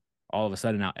presentation, all of a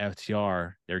sudden now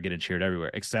FTR, they're getting cheered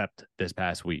everywhere, except this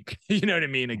past week. You know what I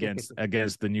mean? Against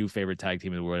the new favorite tag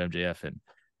team in the world, MJF and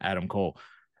Adam Cole.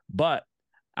 But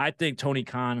I think Tony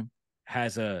Khan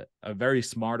has a very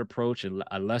smart approach, and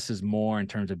a less is more in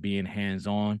terms of being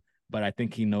hands-on. But I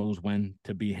think he knows when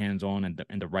to be hands-on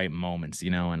in the right moments,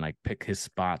 you know, and like pick his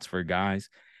spots for guys.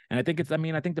 And I think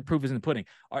I think the proof is in the pudding.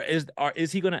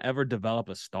 Is he going to ever develop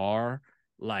a star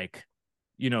like,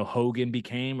 you know, Hogan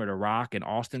became or The Rock and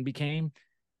Austin became?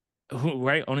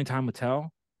 Right? Only time will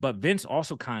tell. But Vince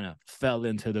also kind of fell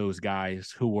into those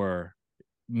guys who were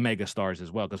mega stars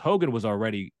as well, because Hogan was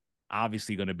already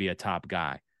obviously going to be a top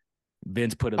guy.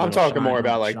 Vince put a little. I'm talking more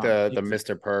about like shine. the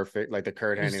Mr. Perfect, like the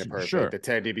Kurt Hennig, the Perfect, sure. the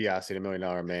Ted DiBiase, the $1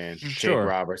 Million Man, sure. Jake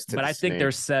Roberts. But I think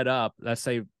they're set up. Let's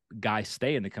say guys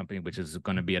stay in the company, which is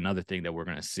going to be another thing that we're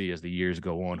going to see as the years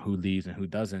go on, who leaves and who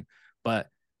doesn't. But,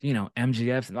 you know,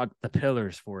 MGF, like the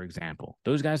Pillars, for example,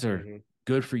 those guys are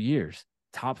good for years.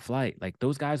 Top flight. Like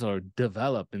those guys are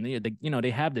developed, and they you know,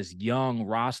 they have this young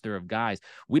roster of guys.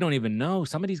 We don't even know.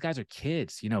 Some of these guys are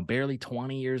kids, you know, barely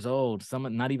 20 years old,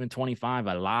 some not even 25.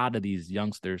 A lot of these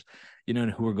youngsters, you know,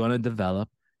 who are going to develop,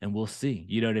 and we'll see,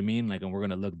 you know what I mean? Like, and we're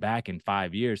going to look back in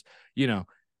 5 years, you know,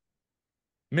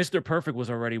 Mr. Perfect was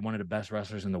already one of the best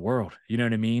wrestlers in the world. You know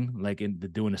what I mean? Like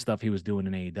doing the stuff he was doing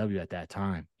in AEW at that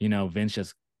time. You know, Vince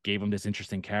just gave him this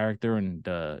interesting character and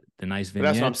the nice vignettes. But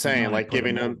that's what I'm saying. You know, like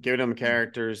giving them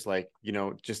characters, like, you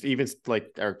know, just even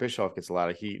like Eric Bischoff gets a lot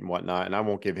of heat and whatnot, and I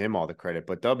won't give him all the credit.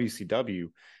 But WCW,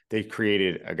 they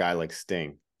created a guy like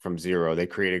Sting from zero. They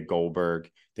created Goldberg.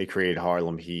 They created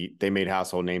Harlem Heat. They made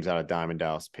household names out of Diamond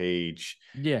Dallas Page.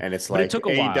 Yeah, and it's but like it took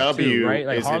a while too, right?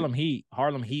 Like Harlem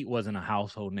Heat wasn't a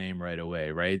household name right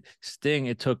away, right? Sting,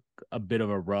 it took a bit of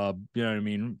a rub, you know what I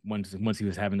mean? Once he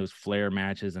was having those Flair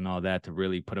matches and all that to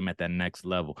really put him at that next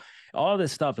level. All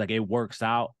this stuff, like, it works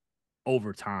out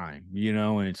over time, you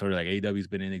know, and it's sort of like AEW's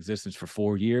been in existence for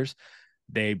 4 years.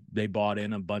 They bought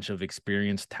in a bunch of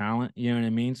experienced talent, you know what I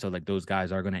mean? So like those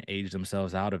guys are going to age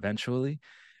themselves out eventually.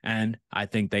 And I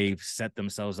think they've set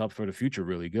themselves up for the future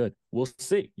really good. We'll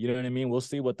see. You know what I mean? We'll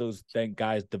see what those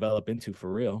guys develop into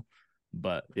for real.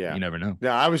 But yeah, you never know.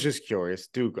 Yeah, I was just curious.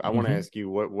 Duke, I want to ask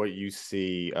you what you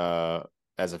see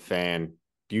as a fan.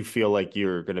 Do you feel like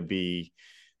you're going to be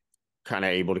kind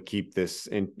of able to keep this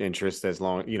interest as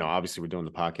long, you know, obviously we're doing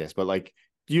the podcast, but like,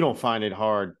 you don't find it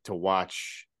hard to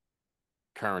watch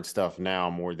current stuff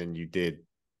now more than you did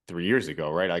 3 years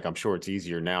ago, right? Like, I'm sure it's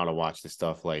easier now to watch the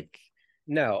stuff like.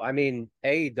 No, I mean,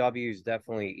 AEW is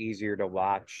definitely easier to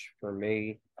watch for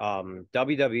me.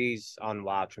 WWE's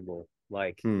unwatchable.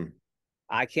 Like,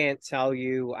 I can't tell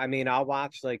you. I mean, I'll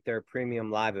watch like their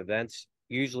premium live events,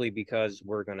 usually because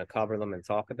we're going to cover them and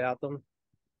talk about them.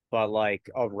 But like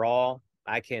a Raw,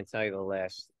 I can't tell you the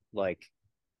last, like,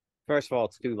 first of all,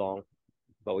 it's too long,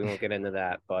 but we won't get into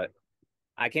that. But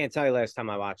I can't tell you last time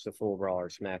I watched the full Raw or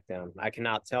SmackDown. I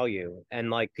cannot tell you.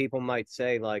 And like, people might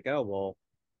say like, oh, well,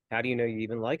 how do you know you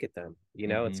even like it then? You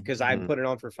know, it's because I put it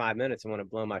on for 5 minutes and want to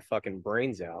blow my fucking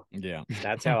brains out. Yeah.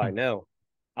 That's how I know.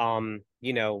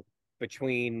 You know,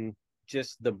 between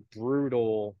just the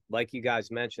brutal, like you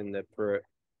guys mentioned,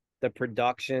 the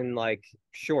production, like,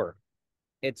 sure,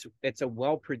 it's a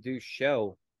well-produced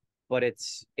show, but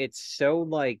it's so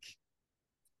like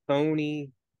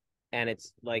phony, and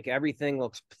it's like everything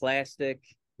looks plastic,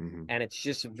 and it's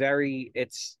just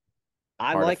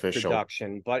I like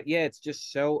production, but yeah, it's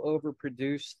just so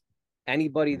overproduced.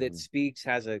 Anybody that speaks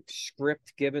has a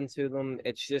script given to them.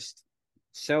 It's just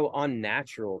so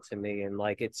unnatural to me, and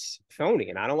like, it's phony,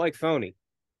 and I don't like phony.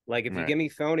 Like, if you give me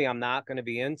phony, I'm not going to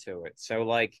be into it. So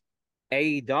like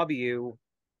AEW,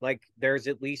 like, there's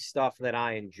at least stuff that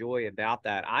I enjoy about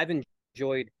that. I've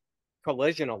enjoyed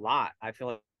Collision a lot. I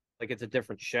feel like it's a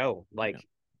different show. Like,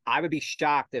 I would be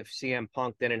shocked if CM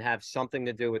Punk didn't have something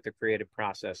to do with the creative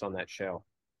process on that show,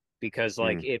 because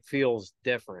like it feels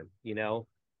different, you know?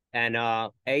 And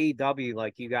AEW,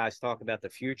 like you guys talk about the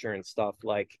future and stuff,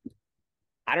 like,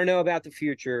 I don't know about the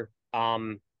future.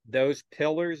 Those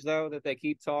pillars though that they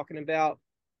keep talking about,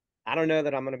 I don't know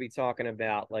that I'm going to be talking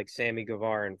about like Sammy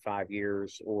Guevara in 5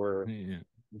 years, or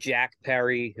Jack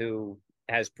Perry, who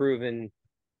has proven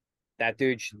that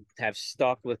dude should have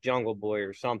stuck with Jungle Boy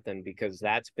or something, because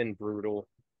that's been brutal.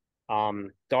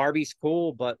 Darby's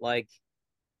cool, but like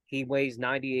he weighs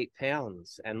 98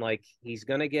 pounds and like he's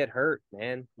gonna get hurt,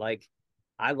 man. Like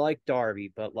I like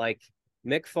Darby, but like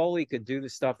Mick Foley could do the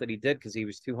stuff that he did because he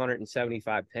was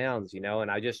 275 pounds,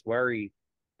 and I just worry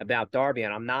about Darby,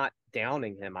 and I'm not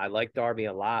downing him. I like Darby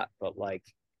a lot, but like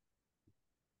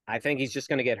I think he's just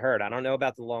gonna get hurt. I don't know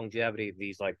about the longevity of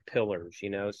these like pillars.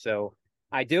 So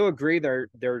I do agree they're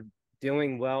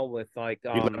doing well with like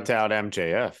You left out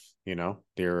MJF,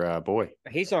 their boy.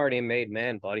 he's already a made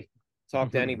man, buddy.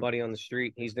 Talk to anybody on the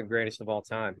street. He's the greatest of all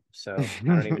time. So I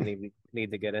don't even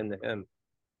need to get into him.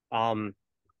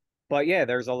 But yeah,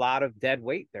 there's a lot of dead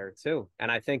weight there too.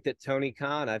 And I think that Tony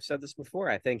Khan, I've said this before,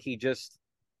 I think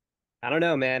I don't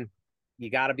know, man. You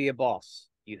got to be a boss.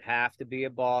 You have to be a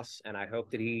boss. And I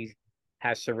hope that he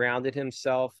has surrounded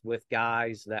himself with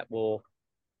guys that will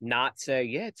not say,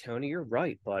 yeah, Tony, you're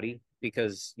right, buddy.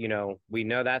 Because, we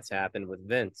know that's happened with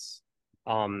Vince.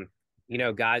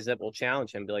 Guys that will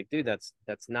challenge him, be like, dude,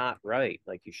 that's not right.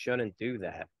 Like, you shouldn't do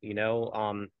that.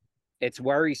 It's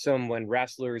worrisome when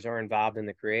wrestlers are involved in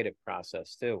the creative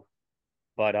process too.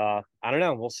 But I don't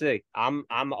know. We'll see. I'm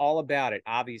all about it.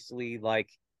 Obviously, like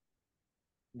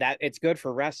that, it's good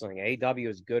for wrestling. AEW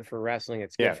is good for wrestling.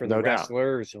 It's good for the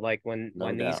wrestlers. Like when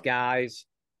these guys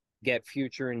get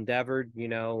future endeavored,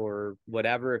 or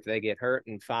whatever, if they get hurt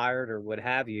and fired or what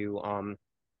have you,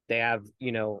 they have,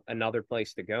 another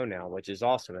place to go now, which is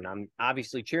awesome. And I'm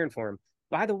obviously cheering for him.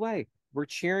 By the way, we're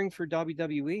cheering for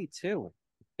WWE too.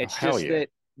 It's just that,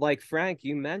 like Frank,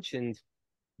 you mentioned,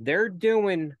 they're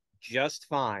doing just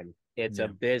fine. It's a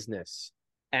business.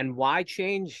 And why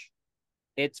change?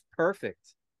 It's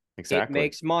perfect. Exactly. It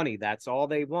makes money. That's all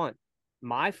they want.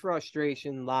 My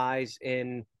frustration lies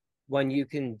in when you've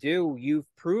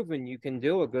proven you can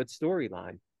do a good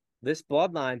storyline. This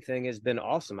bloodline thing has been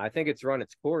awesome. I think it's run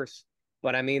its course.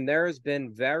 But I mean, there has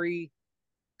been very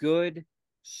good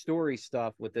story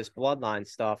stuff with this bloodline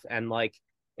stuff. And like,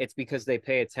 it's because they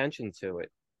pay attention to it.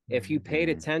 If you paid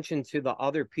attention to the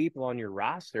other people on your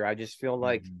roster, I just feel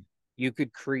like you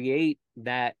could create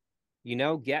that,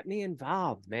 get me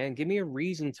involved, man. Give me a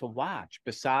reason to watch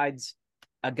besides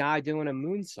a guy doing a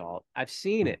moonsault. I've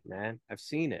seen it, man. I've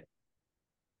seen it.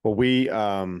 Well, we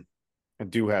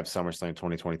do have SummerSlam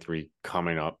 2023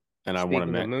 coming up. And I want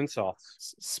to mention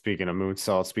moonsaults. Speaking of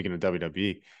moonsaults, speaking of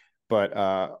WWE,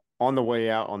 but on the way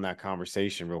out on that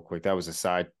conversation, real quick, that was a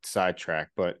sidetrack.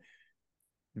 But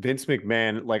Vince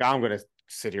McMahon, like I'm gonna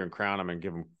sit here and crown him and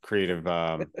give him creative,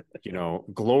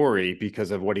 glory because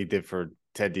of what he did for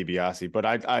Ted DiBiase. But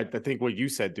I think what you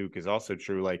said, Duke, is also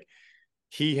true. Like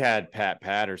he had Pat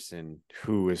Patterson,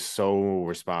 who is so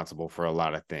responsible for a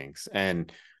lot of things,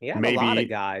 and he had a lot of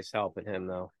guys helping him,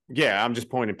 though. Yeah, I'm just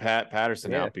pointing Pat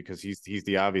Patterson out because he's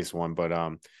the obvious one. But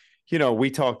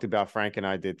we talked about, Frank and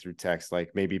I did through text,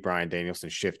 like maybe Bryan Danielson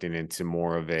shifting into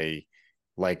more of a,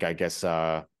 like, I guess,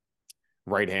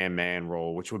 right-hand man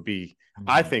role, which would be,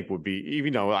 I think would be,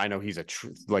 even though I know he's a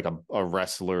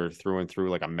wrestler through and through,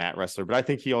 like a mat wrestler, but I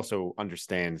think he also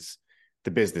understands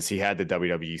the business. He had the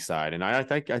WWE side. And I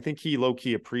think he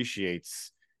low-key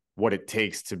appreciates what it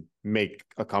takes to make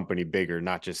a company bigger,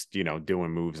 not just,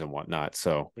 doing moves and whatnot.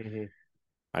 So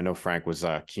I know Frank was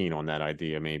keen on that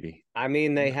idea, maybe. I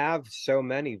mean, they have so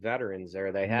many veterans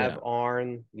there. They have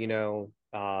Arn,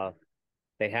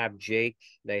 they have Jake,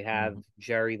 they have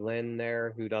Jerry Lynn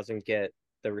there, who doesn't get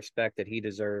the respect that he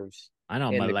deserves. I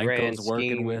know in the grand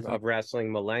working with of wrestling.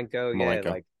 Malenko, yeah,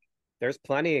 like there's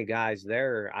plenty of guys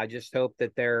there. I just hope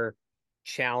that they're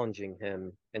challenging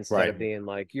him instead of being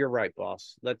like, "You're right,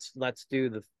 boss. Let's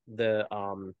do the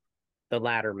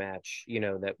ladder match,"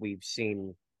 that we've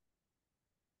seen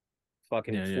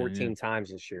fucking 14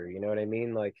 times this year. You know what I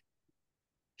mean? Like,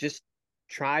 just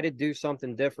try to do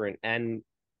something different. And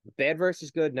bad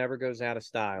versus good never goes out of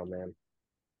style, man.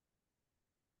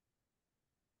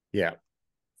 Yeah.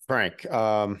 Frank,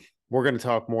 we're going to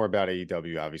talk more about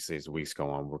AEW, obviously, as the weeks go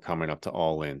on. We're coming up to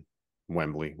All In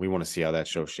Wembley. We want to see how that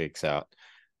show shakes out.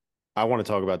 I want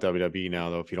to talk about WWE now,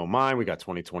 though, if you don't mind. We got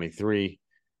 2023,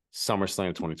 SummerSlam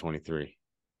 2023.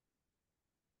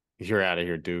 You're out of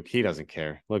here, Duke. He doesn't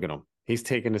care. Look at him. He's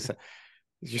taking this.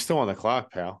 You're still on the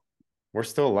clock, pal. We're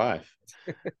still alive.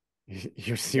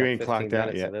 You ain't clocked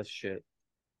out yet. This shit.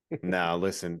 No,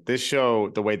 listen, this show,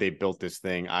 the way they built this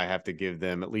thing, I have to give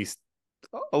them at least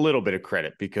a little bit of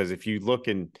credit, because if you look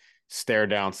and stare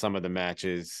down some of the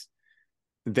matches,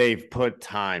 they've put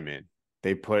time in.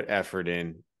 They put effort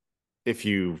in, if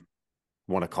you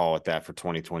want to call it that, for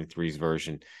 2023's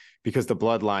version, because the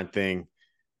Bloodline thing,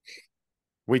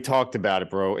 We talked about it,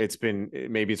 bro.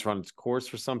 Maybe it's run its course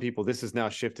for some people. This has now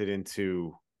shifted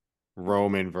into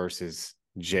Roman versus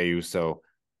Jey Uso.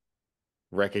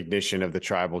 Recognition of the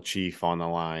tribal chief on the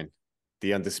line,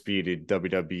 the undisputed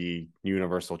WWE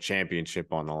Universal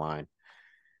Championship on the line.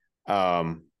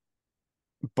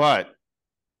 But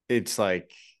it's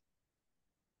like,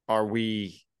 are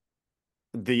we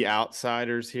the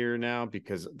outsiders here now?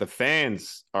 Because the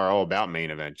fans are all about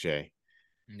main event, Jay.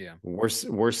 Yeah.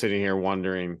 We're sitting here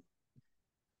wondering.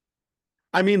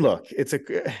 I mean, look, is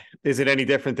it any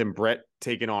different than Brett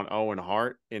taking on Owen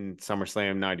Hart in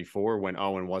SummerSlam 94 when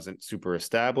Owen wasn't super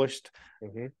established?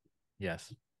 Mm-hmm.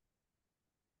 Yes.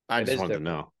 I just wanted to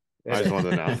know. I just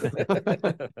wanted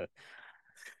to know.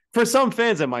 For some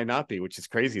fans, it might not be, which is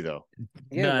crazy, though.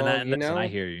 Yeah, no, well, listen, I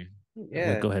hear you.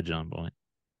 Yeah. Go ahead, John Boy.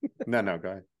 No, go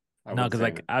ahead. No,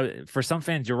 because for some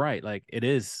fans, you're right. Like it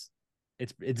is,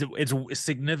 it's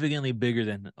significantly bigger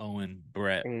than Owen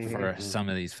Brett for some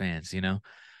of these fans. You know,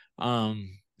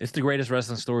 it's the greatest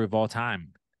wrestling story of all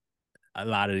time. A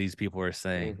lot of these people are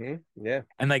saying, yeah,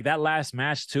 and like that last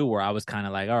match too, where I was kind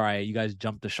of like, all right, you guys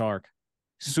jumped the shark,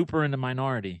 super in the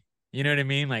minority. You know what I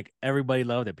mean? Like everybody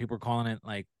loved it. People were calling it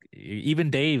like, even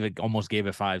Dave almost gave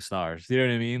it 5 stars. You know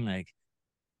what I mean? Like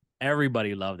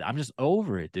everybody loved it. I'm just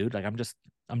over it, dude. Like I'm just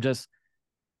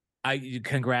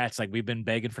congrats. Like we've been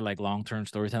begging for like long-term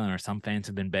storytelling, or some fans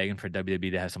have been begging for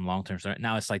WWE to have some long-term story.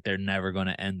 Now it's like they're never going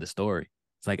to end the story.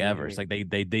 It's like ever. It's like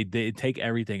they take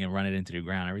everything and run it into the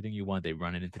ground. Everything you want, they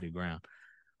run it into the ground.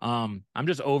 I'm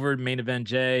just over main event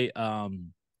Jay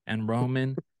and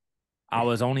Roman. I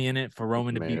was only in it for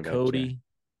Roman to beat Cody. Jay.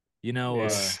 You know,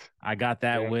 I got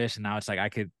that wish, and now it's like I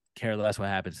could care less what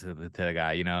happens to the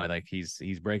guy. You know, like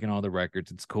he's breaking all the records.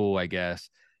 It's cool, I guess.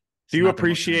 Do you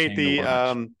appreciate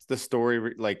the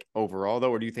story like overall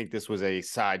though, or do you think this was a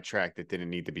sidetrack that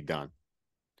didn't need to be done?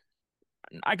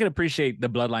 I could appreciate the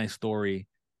Bloodline story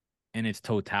in its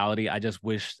totality. I just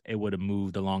wish it would have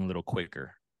moved along a little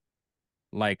quicker.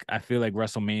 Like I feel like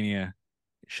WrestleMania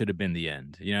should have been the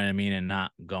end, you know what I mean, and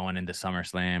not going into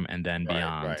SummerSlam and then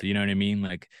beyond. Right. You know what I mean?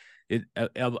 Like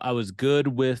I was good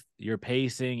with your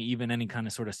pacing, even any kind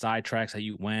of sort of sidetracks that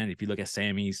you went. If you look at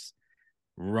Sammy's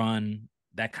run,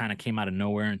 that kind of came out of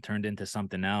nowhere and turned into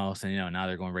something else. And, you know, now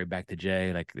they're going right back to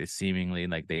Jay, like it's seemingly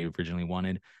like they originally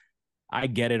wanted. I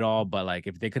get it all, but like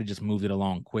if they could have just moved it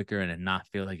along quicker and not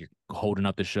feel like you're holding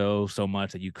up the show so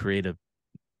much that you create a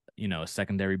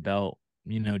secondary belt,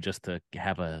 just to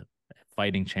have a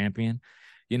fighting champion,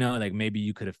 like maybe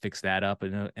you could have fixed that up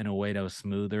in a way that was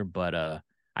smoother. But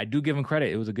I do give him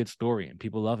credit. It was a good story and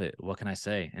people love it. What can I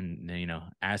say? And,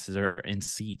 asses are in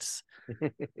seats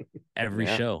every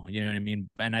show, you know what I mean?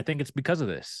 And I think it's because of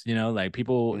this, like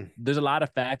people, there's a lot of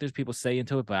factors people say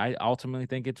into it, but I ultimately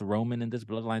think it's Roman and this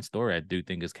Bloodline story I do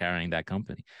think is carrying that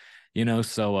company,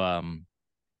 so,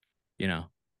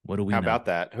 what do we know? How about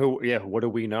that? What do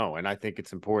we know? And I think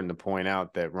it's important to point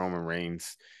out that Roman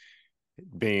Reigns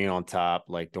being on top,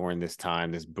 like during this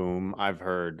time, this boom, I've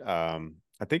heard,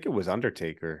 I think it was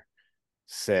Undertaker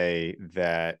say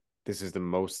that this is the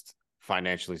most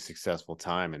financially successful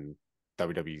time in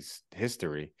WWE's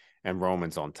history, and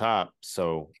Roman's on top.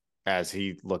 So as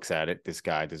he looks at it, this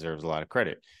guy deserves a lot of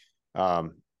credit.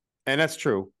 And that's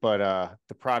true, but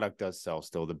the product does sell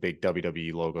still. The big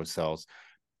WWE logo sells.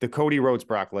 The Cody Rhodes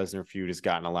Brock Lesnar feud has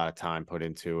gotten a lot of time put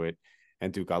into it.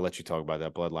 And Duke, I'll let you talk about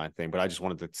that Bloodline thing, but I just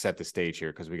wanted to set the stage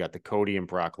here because we got the Cody and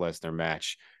Brock Lesnar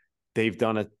match. They've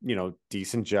done a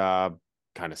decent job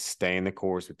kind of staying the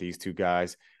course with these two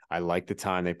guys. I like the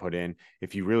time they put in.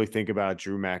 If you really think about it,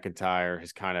 Drew McIntyre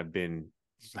has kind of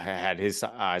had his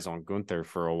eyes on Gunther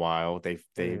for a while. They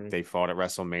fought at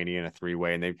WrestleMania in a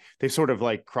 3-way, and they've sort of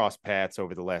like crossed paths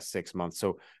over the last 6 months.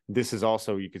 So this is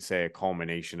also, you could say, a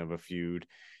culmination of a feud.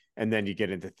 And then you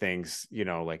get into things,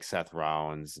 like Seth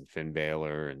Rollins and Finn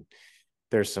Balor, and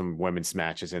there's some women's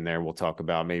matches in there we'll talk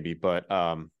about maybe. But,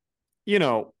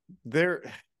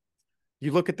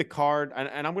 you look at the card,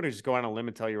 and I'm going to just go on a limb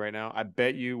and tell you right now, I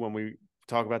bet you when we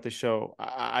talk about this show,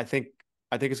 I think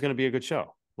it's going to be a good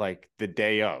show. Like the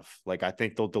day of, like, I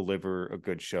think they'll deliver a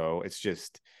good show. It's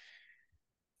just,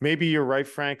 maybe you're right,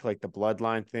 Frank. Like the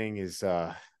Bloodline thing is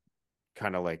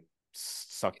kind of like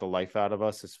suck the life out of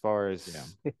us as far as,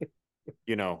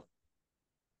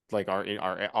 like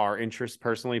our interest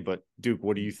personally. But Duke,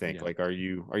 what do you think? Yeah. Like, are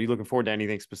you looking forward to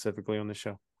anything specifically on the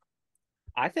show?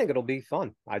 I think it'll be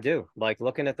fun. I do. Like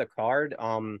looking at the card.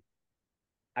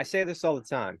 I say this all the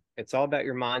time. It's all about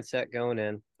your mindset going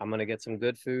in. I'm going to get some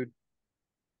good food.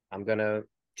 I'm going to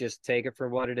just take it for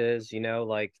what it is.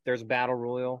 Like there's a battle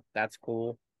royal. That's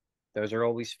cool. Those are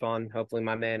always fun. Hopefully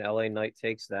my man LA Knight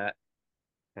takes that.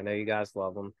 I know you guys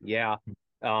love them. Yeah.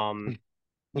 Um,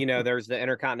 there's the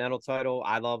Intercontinental title.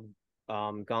 I love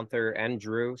Gunther and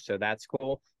Drew, so that's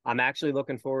cool. I'm actually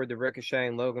looking forward to Ricochet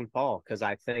and Logan Paul because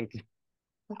I think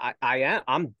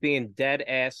I'm being dead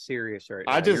ass serious right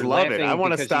I now. just You're love it. I laughing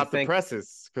want to because you stop the think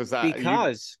presses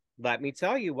because let me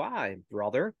tell you why,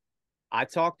 brother. I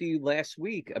talked to you last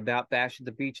week about Bash at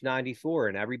the Beach 94,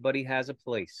 and everybody has a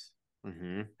place.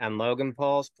 Mm-hmm. And Logan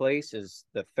Paul's place is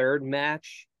the third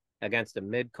match against a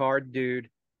mid card dude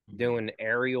doing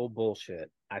aerial bullshit.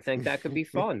 I think that could be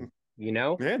fun. Yeah,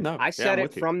 no, I yeah, said I'm it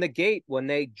with you. from the gate when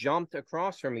they jumped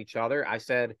across from each other. I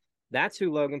said, that's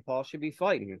who Logan Paul should be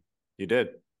fighting. You did.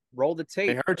 Roll the They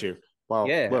tape. heard you. Well,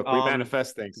 Yeah. look, we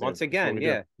manifest things here. Once That's what again, we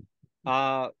do.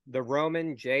 yeah. The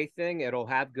Roman J thing, it'll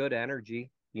have good energy.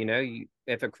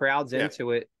 If a crowd's Yeah.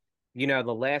 into it, the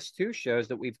last two shows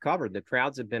that we've covered, the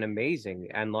crowds have been amazing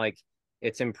and like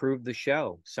it's improved the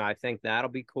show. So I think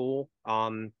that'll be cool.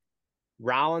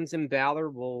 Rollins and Balor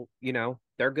will,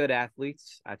 they're good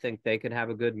athletes. I think they could have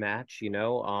a good match.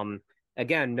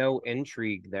 Again, no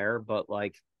intrigue there, but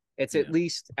like it's at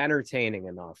least entertaining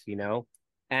enough.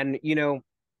 And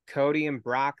Cody and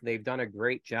Brock, they've done a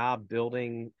great job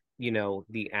building,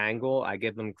 the angle. I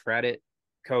give them credit.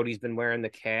 Cody's been wearing the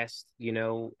cast,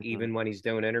 even when he's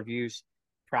doing interviews.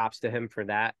 Props to him for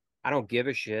that. I don't give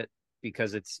a shit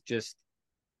because it's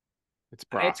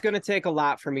Brock. it's going to take a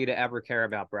lot for me to ever care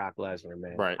about Brock Lesnar,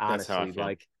 man. Right. That's how I Honestly, feel.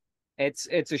 like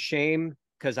it's a shame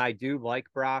because I do like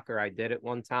Brock, or I did at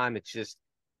one time. It's just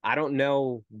I don't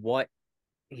know what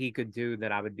he could do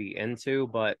that I would be into,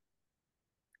 but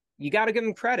you got to give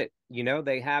him credit.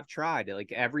 They have tried.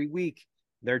 Like every week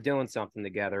they're doing something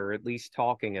together, or at least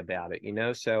talking about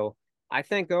it. So I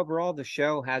think overall the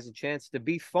show has a chance to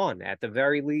be fun, at the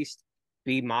very least,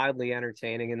 be mildly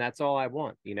entertaining, and that's all I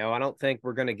want. I don't think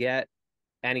we're gonna get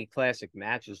any classic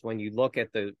matches. When you look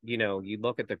at the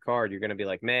card, you're gonna be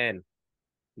like, man,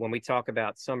 when we talk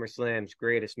about SummerSlam's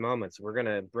greatest moments, we're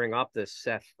gonna bring up this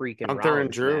Seth freaking Gunther and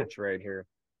Rollins Drew. match right here.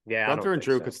 Yeah, I Gunther don't and think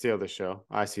Drew so. could steal the show.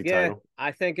 IC Yeah, title.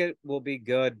 I think it will be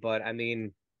good, but I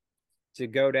mean, to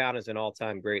go down as an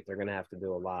all-time great, they're gonna have to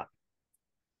do a lot.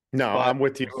 No, But I'm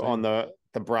with you on the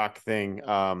Brock thing.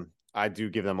 I do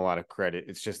give them a lot of credit.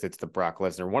 It's the Brock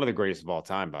Lesnar, one of the greatest of all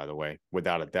time, by the way,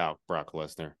 without a doubt. Brock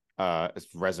Lesnar. His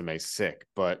resume's sick,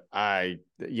 but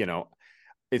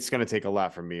it's going to take a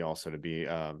lot for me also to be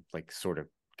like sort of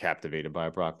captivated by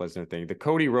a Brock Lesnar thing. The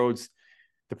Cody Rhodes,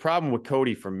 the problem with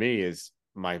Cody for me is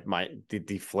the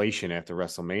deflation after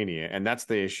WrestleMania, and that's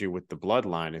the issue with the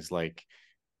bloodline is like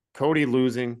Cody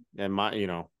losing and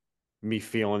me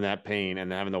feeling that pain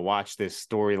and having to watch this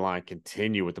storyline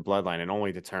continue with the bloodline and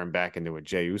only to turn back into a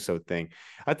Jey Uso thing.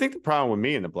 I think the problem with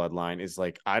me in the bloodline is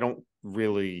like I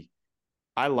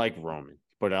like Roman,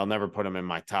 but I'll never put him in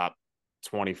my top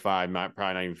 25,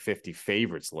 probably not even 50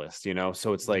 favorites list,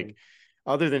 So it's like,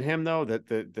 other than him though,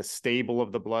 the stable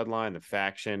of the bloodline, the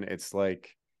faction, it's like,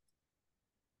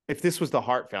 if this was the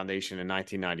Hart Foundation in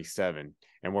 1997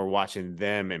 and we're watching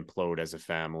them implode as a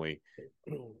family,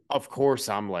 of course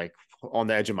I'm like on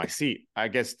the edge of my seat. I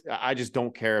guess I just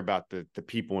don't care about the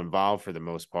people involved for the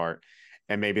most part.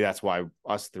 And maybe that's why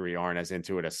us three aren't as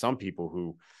into it as some people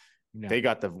who they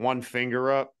got the one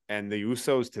finger up, and the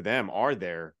Usos to them are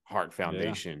their Hart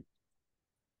Foundation.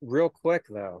 Yeah. Real quick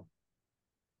though,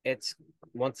 it's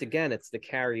once again, it's the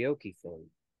karaoke thing.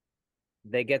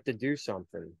 They get to do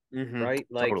something, right?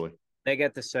 Like totally. They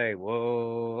get to say,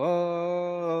 whoa,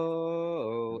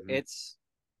 whoa. It's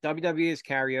WWE is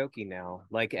karaoke now.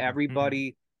 Like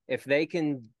everybody, if they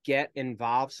can get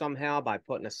involved somehow by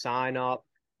putting a sign up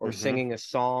or singing a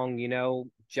song,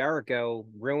 Jericho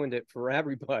ruined it for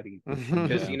everybody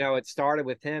because, it started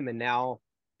with him and now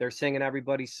they're singing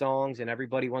everybody's songs and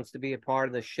everybody wants to be a part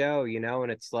of the show,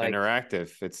 and it's like interactive.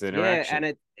 It's interaction. Yeah,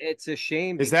 and it's a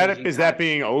shame. Is that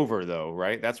being over though,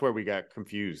 right? That's where we got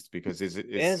confused because is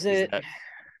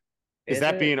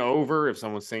that being over if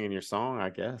someone's singing your song?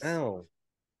 I guess. No,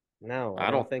 I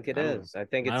don't think it is. I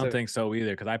don't think so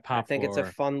either because I think it's a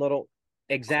fun little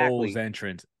Cole's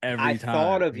entrance every time.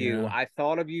 I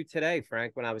thought of you today,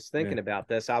 Frank, when I was thinking about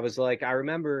this. I was like, I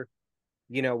remember,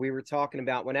 we were talking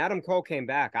about when Adam Cole came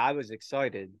back. I was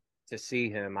excited to see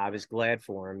him. I was glad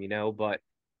for him, but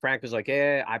Frank was like,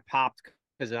 yeah, I popped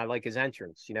because I like his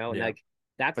entrance, and like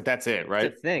that's it,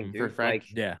 right? The thing, dude. Like,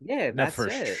 that's for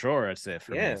it. Sure, it's it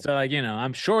for me. So, like,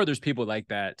 I'm sure there's people like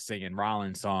that singing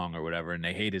Rollins' song or whatever, and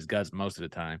they hate his guts most of the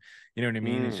time. You know what I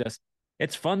mean? It's just,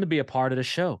 it's fun to be a part of the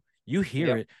show. You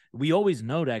hear it. We always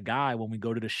know that guy when we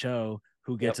go to the show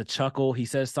who gets a chuckle. He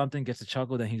says something, gets a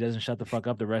chuckle, then he doesn't shut the fuck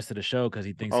up the rest of the show because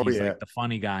he thinks he's like the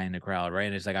funny guy in the crowd, right?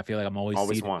 And it's like I feel like I'm always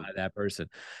seated by that person,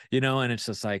 and it's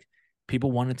just like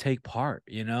people want to take part,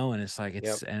 and it's like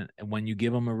and when you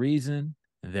give them a reason,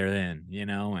 they're in,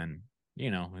 and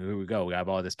here we go. We have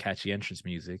all this catchy entrance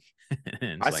music.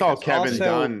 I saw Kevin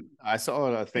Dunn. I saw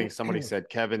a thing somebody said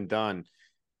Kevin Dunn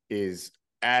is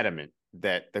adamant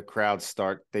that the crowd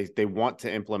they want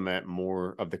to implement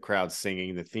more of the crowd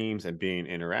singing the themes and being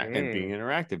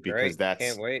interactive because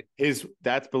can't wait.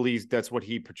 That's what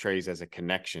he portrays as a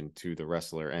connection to the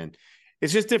wrestler. And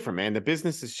it's just different, man. The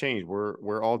business has changed.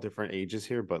 We're all different ages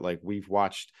here, but like we've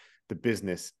watched the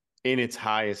business in its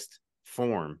highest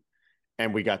form,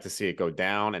 and we got to see it go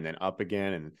down and then up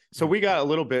again. And so we got a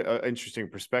little bit of interesting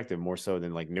perspective, more so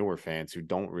than like newer fans who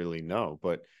don't really know.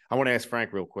 But I want to ask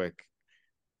Frank real quick.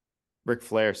 Ric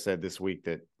Flair said this week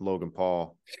that Logan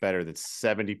Paul is better than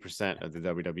 70% of the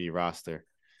WWE roster.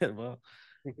 Well,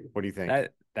 what do you think?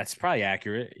 That's probably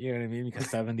accurate. You know what I mean? Because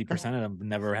 70% of them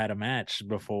never had a match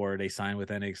before they signed with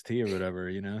NXT or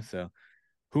whatever, So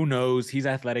who knows? He's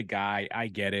an athletic guy. I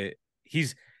get it.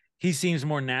 He seems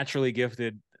more naturally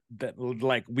gifted. That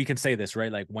like we can say this,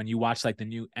 right? Like when you watch like the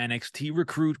new NXT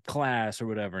recruit class or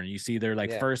whatever, and you see their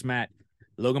first match,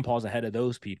 Logan Paul's ahead of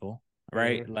those people,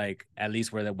 right? Like at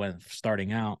least where they went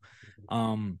starting out.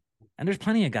 And there's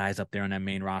plenty of guys up there on that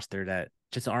main roster that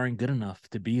just aren't good enough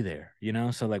to be there,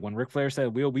 So like when Ric Flair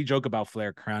said we joke about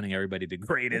Flair crowning everybody the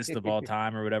greatest of all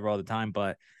time or whatever all the time,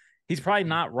 but he's probably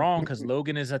not wrong because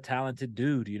Logan is a talented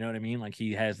dude. You know what I mean? Like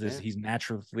he has this, he's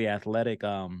naturally athletic.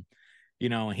 And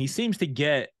he seems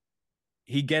to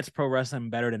he gets pro wrestling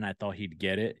better than I thought he'd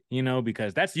get it,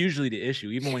 because that's usually the issue.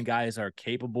 Even when guys are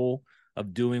capable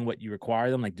of doing what you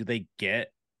require them, like, do they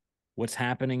get what's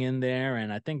happening in there?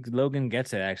 And I think Logan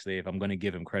gets it, actually, if I'm going to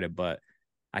give him credit, but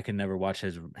I can never watch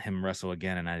him wrestle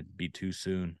again, and I'd be too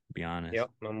soon, to be honest. Yep,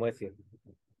 I'm with you.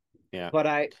 Yeah.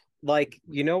 But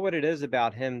you know what it is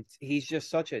about him? He's just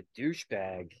such a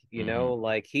douchebag,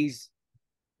 like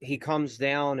he comes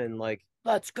down and like,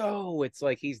 let's go. It's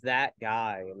like he's that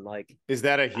guy. And like, is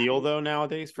that a heel though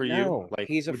nowadays for you? Like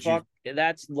he's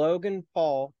that's Logan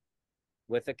Paul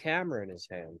with a camera in his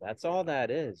hand. That's all that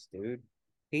is, dude.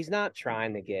 He's not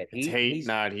trying to get heat. He's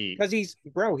not heat. Because he's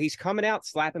coming out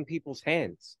slapping people's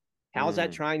hands. How's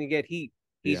that trying to get heat?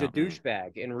 He's a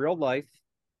douchebag. In real life,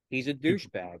 he's a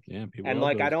douchebag. Yeah, and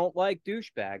like, I don't like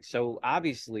douchebags. So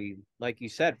obviously, like you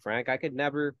said, Frank, I could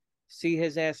never see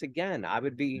his ass again. I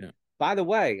would be. Yeah. By the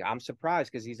way, I'm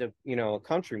surprised because he's a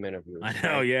countryman of yours. I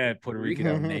know, right? Yeah, Puerto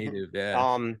Rican native.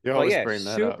 Yeah. But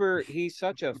yeah, he's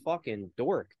such a fucking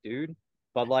dork, dude.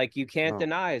 But like, you can't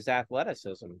deny his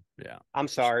athleticism. Yeah. I'm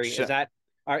sorry. Is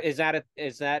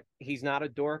that he's not a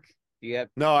dork? Do you have?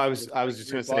 No, I was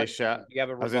just gonna say shout. You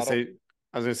have a rebuttal?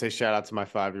 I was gonna say shout out to my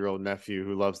 5-year-old nephew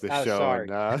who loves this show. Sorry.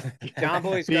 And, John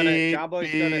Boy's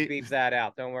gonna beep that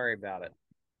out. Don't worry about it.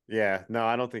 Yeah, no,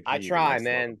 I don't think I try,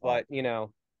 man, but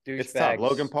it's tough.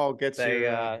 Logan Paul gets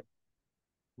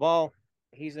well,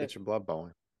 he's get your blood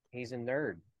boiling. He's a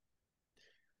nerd.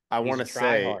 I want to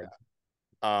say,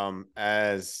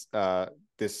 as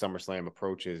this SummerSlam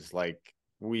approaches, like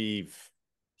we've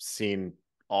seen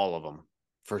all of them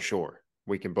for sure.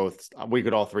 We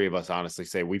could all three of us honestly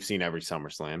say we've seen every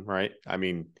SummerSlam, right? I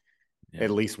mean, at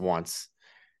least once.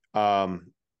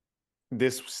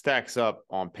 This stacks up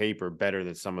on paper better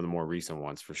than some of the more recent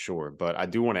ones for sure. But I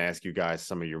do want to ask you guys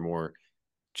some of your more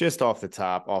just off the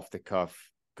top, off the cuff,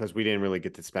 because we didn't really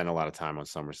get to spend a lot of time on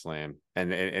SummerSlam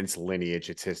and its lineage,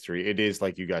 its history. It is,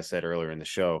 like you guys said earlier in the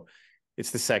show,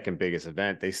 it's the second biggest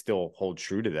event. They still hold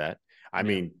true to that. I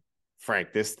mean,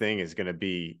 Frank, this thing is going to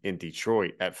be in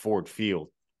Detroit at Ford Field,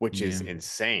 which is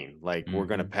insane. Like we're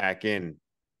going to pack in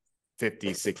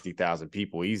 50, 60,000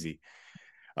 people easy.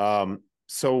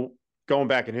 So going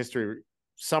back in history,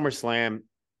 SummerSlam,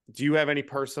 do you have any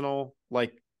personal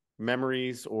like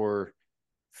memories or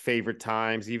favorite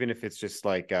times, even if it's just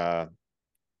like an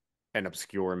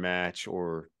obscure match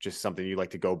or just something you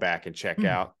like to go back and check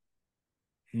out?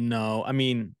 No, I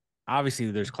mean, obviously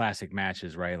there's classic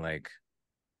matches, right? Like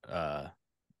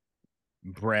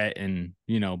Brett and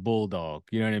Bulldog,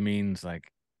 you know what I mean? It's like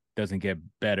doesn't get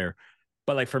better.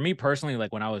 But like for me personally,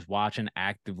 like when I was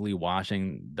actively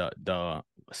watching the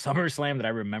SummerSlam that I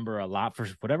remember a lot for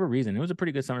whatever reason, it was a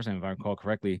pretty good SummerSlam if I recall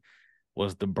correctly,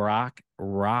 was the Brock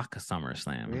Rock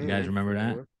SummerSlam. You guys remember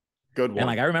that? Good one. And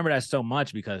like I remember that so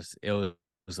much because it was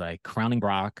like crowning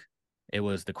Brock. It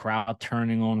was the crowd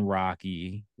turning on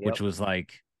Rocky, which was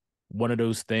like one of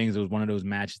those things. It was one of those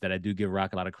matches that I do give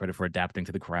Rock a lot of credit for adapting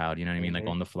to the crowd. You know what I mean? Like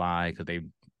on the fly, because they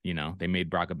made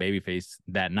Brock a babyface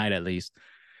that night at least.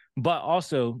 But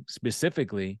also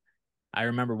specifically, I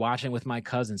remember watching with my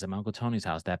cousins at my Uncle Tony's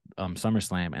house that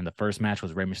SummerSlam, and the first match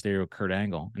was Rey Mysterio, Kurt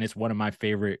Angle, and it's one of my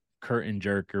favorite curtain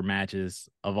jerker matches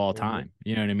of all time.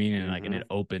 You know what I mean? And like, and it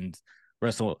opened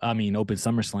opened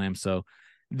SummerSlam. So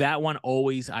that one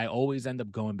I always end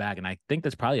up going back, and I think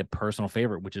that's probably a personal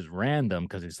favorite, which is random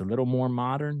because it's a little more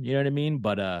modern. You know what I mean?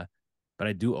 But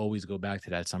I do always go back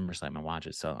to that SummerSlam and watch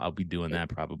it. So I'll be doing that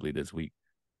probably this week.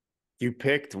 You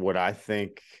picked what I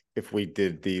think, if we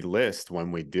did the list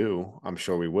when we do, I'm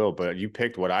sure we will, but you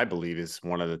picked what I believe is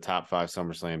one of the top 5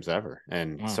 SummerSlams ever.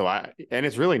 And and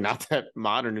it's really not that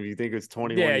modern if you think it's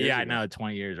 21 years ago. I know,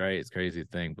 20 years, right? It's a crazy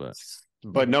thing,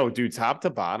 but no, dude, top to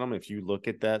bottom, if you look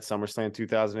at that SummerSlam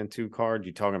 2002 card,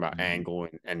 you're talking about Angle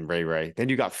and Ray. Then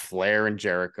you got Flair and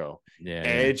Jericho,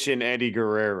 Edge and Eddie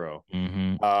Guerrero,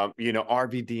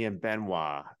 RVD and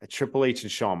Benoit, Triple H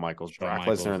and Shawn Michaels, Brock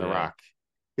Lesnar and The Rock.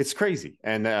 It's crazy.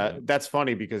 And that's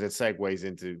funny because it segues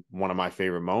into one of my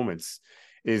favorite moments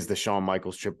is the Shawn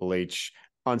Michaels Triple H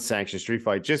unsanctioned street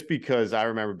fight, just because I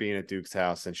remember being at Duke's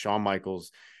house and Shawn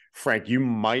Michaels, Frank, you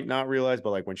might not realize, but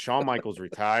like when Shawn Michaels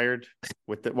retired I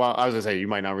was gonna say, you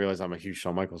might not realize I'm a huge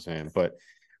Shawn Michaels fan, but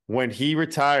when he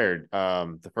retired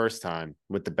the first time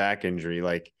with the back injury,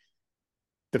 like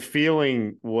the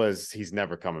feeling was he's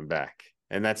never coming back.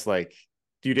 And that's like,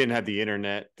 you didn't have the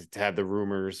internet to have the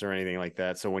rumors or anything like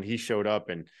that. So when he showed up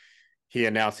and he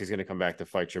announced he's going to come back to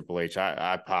fight Triple H,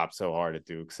 I popped so hard at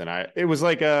Duke's, and it was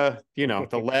like the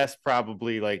last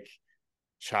probably like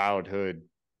childhood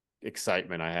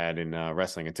excitement I had in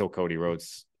wrestling until Cody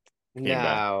Rhodes came back.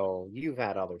 No, you've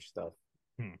had other stuff.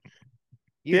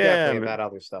 You definitely have had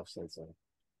other stuff since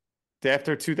then.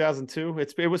 After 2002,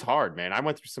 it was hard, man. I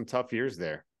went through some tough years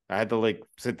there. I had to like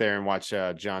sit there and watch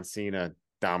John Cena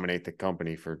dominate the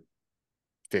company for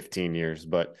 15 years.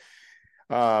 But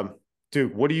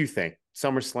dude, what do you think?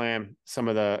 SummerSlam, some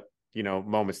of the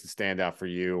moments that stand out for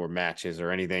you, or matches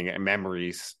or anything, and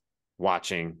memories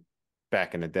watching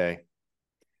back in the day.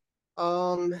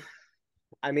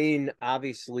 I mean,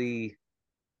 obviously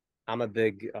I'm a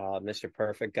big Mr.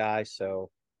 Perfect guy, so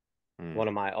one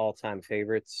of my all-time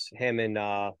favorites, him and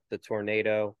the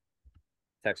Tornado,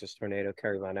 Texas Tornado,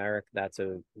 Kerry Von Erich. That's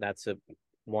a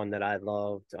one that I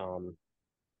loved.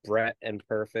 Brett and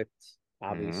Perfect,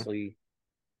 obviously,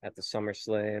 at the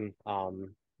SummerSlam.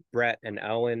 Brett and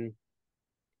Owen.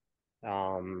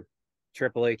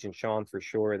 Triple H and Shawn for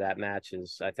sure. That match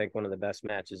is, I think, one of the best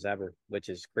matches ever, which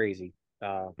is crazy.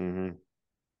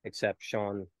 Except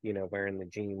Shawn, wearing the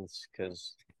jeans,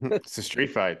 because it's a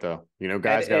street fight, though.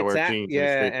 Guys got to wear jeans.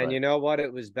 Yeah, and you know what?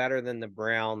 It was better than the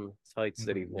brown tights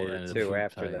that he wore too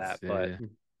after that. But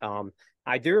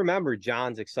I do remember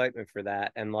John's excitement for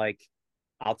that, and like,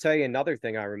 I'll tell you another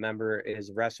thing I remember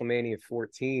is WrestleMania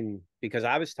 14, because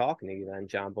I was talking to you then,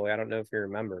 John Boy. I don't know if you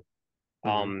remember.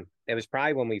 It was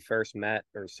probably when we first met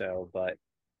or so, but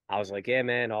I was like, yeah,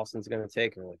 man, Austin's going to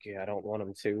take him. Like, yeah, I don't want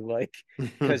him to, like,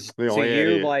 because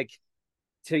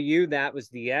to you, that was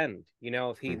the end.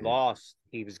 If he lost,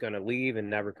 he was going to leave and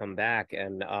never come back.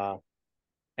 And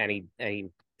he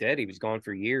did. He was gone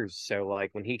for years. So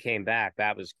like, when he came back,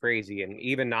 that was crazy. And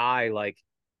even I, like,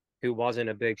 who wasn't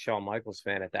a big Shawn Michaels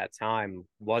fan at that time,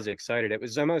 was excited. It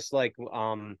was almost like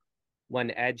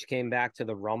when Edge came back to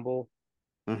the Rumble.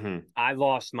 I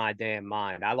lost my damn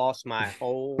mind. I lost my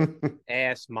whole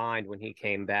ass mind when he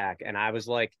came back. And I was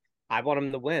like, I want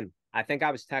him to win. I think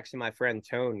I was texting my friend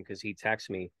Tone, because he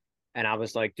texted me. And I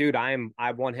was like, dude, I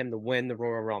want him to win the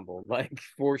Royal Rumble, like,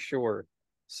 for sure.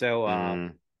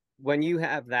 So when you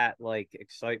have that, like,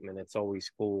 excitement, it's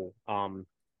always cool.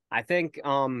 I think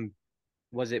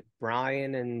was it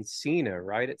Bryan and Cena,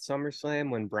 right, at SummerSlam,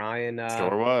 when Bryan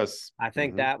sure was. I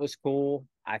think that was cool.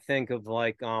 I think of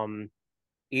like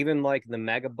even like the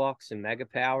Mega Bucks and Mega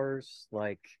Powers,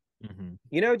 like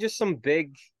just some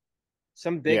big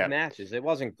matches. It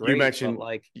wasn't great. You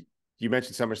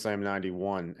mentioned SummerSlam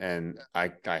 91, and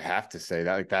I have to say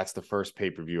that, like, that's the first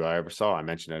pay-per-view I ever saw. I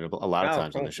mentioned it a lot of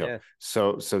times on the show. Yeah.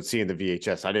 So seeing the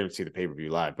VHS, I didn't see the pay-per-view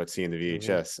live, but seeing the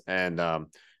VHS, and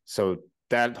so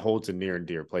that holds a near and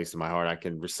dear place in my heart. I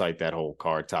can recite that whole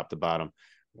card top to bottom.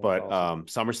 But awesome.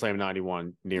 SummerSlam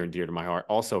 91, near and dear to my heart.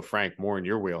 Also, Frank, more in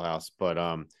your wheelhouse. But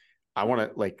I want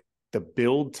to, like, the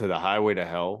build to the Highway to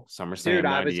Hell, SummerSlam 98. Dude,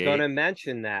 I was going to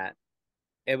mention that.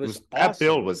 It was awesome. That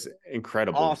build was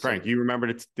incredible. Awesome. Frank, you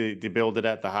remember the build it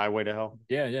at the Highway to Hell?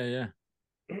 Yeah.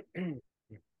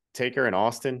 Taker and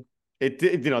Austin.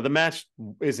 The match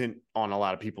isn't on a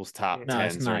lot of people's top 10s. No,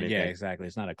 it's not. Or anything. Yeah, exactly.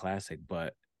 It's not a classic,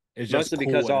 but it's mostly just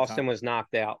because Austin was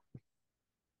knocked out.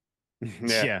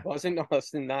 Yeah. Wasn't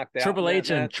Austin knocked out? Triple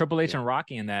H and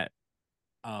Rocky in that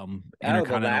Oh, the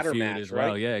Intercontinental ladder feud match, as well.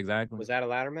 right? Yeah, exactly. Was that a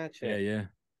ladder match? Yeah.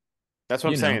 That's what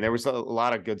I'm You know, saying. There was a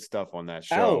lot of good stuff on that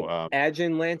Oh, show. Edge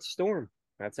and Lance Storm.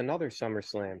 That's another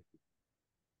SummerSlam.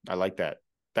 I like that.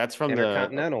 That's from the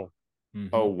Intercontinental. mhm.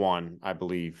 01, I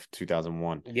believe,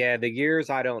 2001. Yeah, the years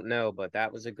I don't know, but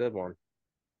that was a good one.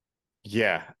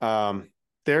 Yeah.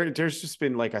 There's just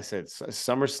been, like I said,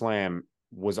 SummerSlam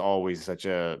was always such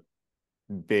a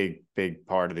big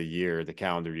part of the year, the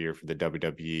calendar year for the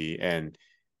WWE. And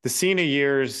the Cena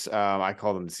years, I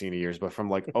call them the Cena years, but from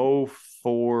like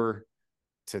 04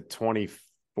 to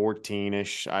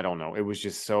 2014-ish, I don't know. It was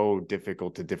just so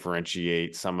difficult to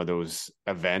differentiate some of those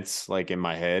events, like in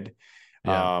my head.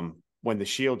 Yeah. When the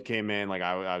Shield came in, like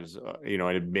I was, an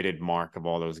admitted mark of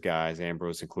all those guys,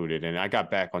 Ambrose included, and I got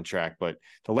back on track. But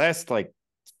the last like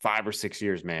 5 or 6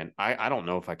 years, man, I don't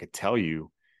know if I could tell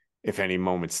you if any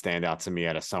moments stand out to me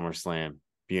at a SummerSlam,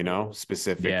 Mhm.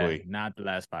 specifically. Yeah, not the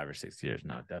last 5 or 6 years.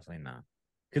 No, definitely not.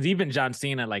 Because even John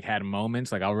Cena like had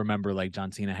moments. Like I'll remember like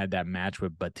John Cena had that match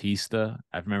with Batista.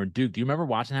 I remember, Duke. Do you remember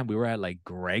watching that? We were at like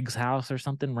Greg's house or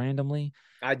something randomly.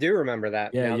 I do remember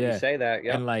that. Yeah, Now that you yeah. say that,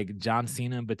 yep. And like John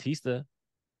Cena and Batista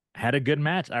had a good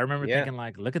match. I remember Yeah. thinking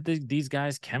like, look at these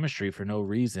guys' chemistry for no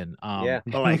reason. Yeah.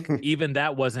 But like even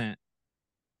that wasn't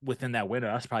within that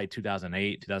window. That's probably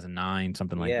 2008, 2009,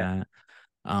 something like Yeah.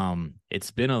 that.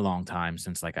 It's been a long time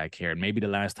since like I cared. Maybe the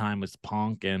last time was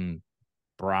Punk and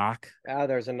Brock. Oh,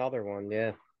 there's another one.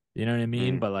 Yeah. You know what I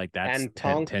mean? Mm. But like that's And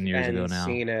 10, Punk 10 years ago and now.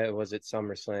 Cena was at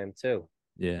SummerSlam too.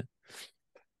 Yeah.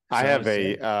 I So have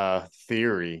it's a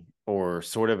theory, or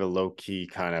sort of a low key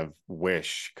kind of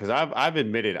wish, because I've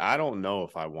admitted I don't know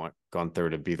if I want Gunther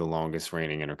to be the longest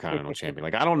reigning Intercontinental Champion.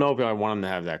 Like I don't know if I want him to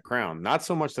have that crown. Not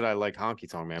so much that I like Honky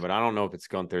Tonk Man, but I don't know if it's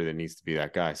Gunther that needs to be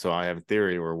that guy. So I have a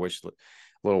theory or a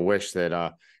little wish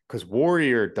that because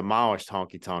Warrior demolished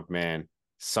Honky Tonk Man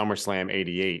SummerSlam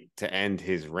 '88 to end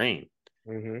his reign,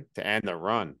 to end the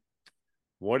run.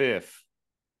 What if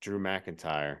Drew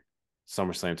McIntyre,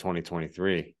 SummerSlam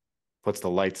 2023, puts the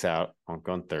lights out on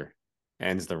Gunther,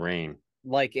 ends the reign?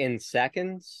 Like in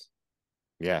seconds?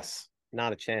 Yes.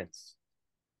 Not a chance.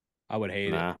 I would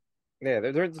hate Nah. Yeah,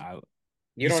 there's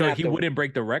you don't so have he to. wouldn't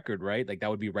break the record, right? Like that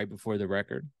would be right before the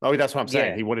record. Oh, that's what I'm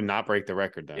saying. Yeah. He would not break the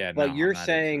record then. Yeah, But no, I'm you're not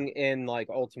saying in like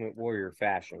Ultimate Warrior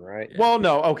fashion, right? Yeah. Well,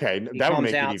 no, okay. He That would comes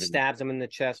make it out, even. stabs him in the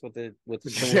chest with the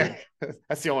Yeah, sword.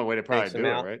 that's the only way to probably Takes him do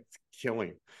it, out. right? It's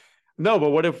killing. No, but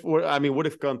what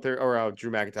if Gunther or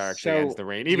Drew McIntyre actually ends So the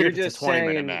reign, even you're if it's a just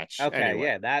 20-minute saying, match? okay,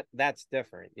 Anyway, yeah, that's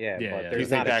different. Yeah, Yeah, but yeah, do you there's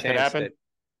think not a that could chance happen? that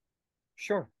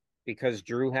sure, because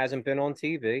Drew hasn't been on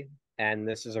TV and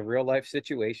this is a real life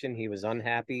situation. He was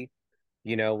unhappy,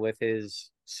 with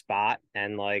his spot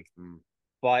and like,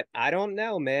 but I don't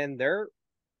know, man. They're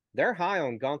high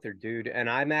on Gunther, dude, and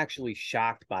I'm actually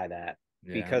shocked by that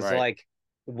Yeah. because Right. like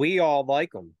we all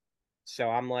like him. So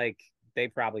I'm like, they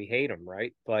probably hate him,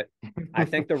 right? But I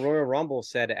think the Royal Rumble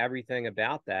said everything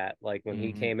about that. Like when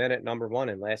he came in at number one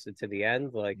and lasted to the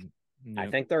end, like I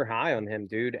Yep. think they're high on him,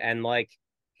 dude. And like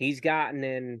he's gotten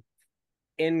in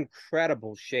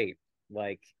incredible shape,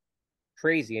 like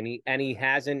crazy, and he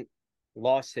hasn't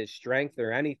lost his strength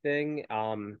or anything.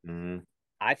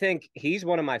 I think he's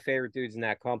one of my favorite dudes in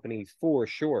that company for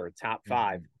sure. Top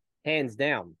 5, hands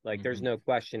down. Like there's no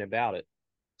question about it.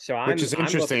 So Which I'm is looking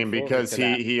interesting forward because to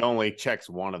that. he only checks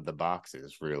one of the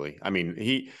boxes, really. I mean,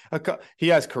 he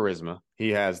has charisma, he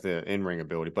has the in-ring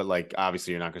ability, but like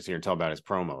obviously you're not going to see and tell about his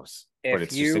promos. But If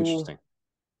it's just you, interesting.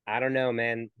 I don't know,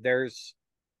 man.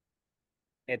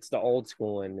 It's the old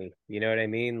school in me. You know what I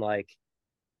mean? Like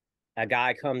a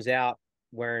guy comes out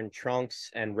wearing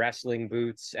trunks and wrestling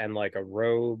boots and like a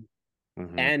robe,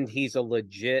 and he's a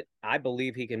legit. I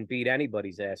believe he can beat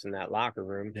anybody's ass in that locker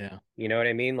room. Yeah. You know what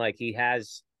I mean? Like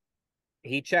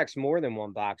he checks more than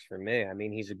one box for me. I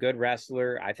mean, he's a good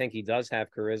wrestler. I think he does have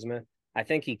charisma. I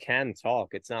think he can talk.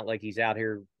 It's not like he's out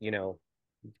here,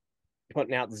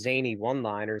 putting out zany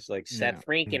one-liners like Seth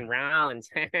freaking Rollins.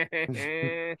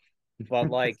 But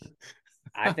like,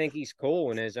 I think he's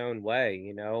cool in his own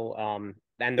way, and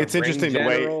the It's ring interesting the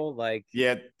way, general, like,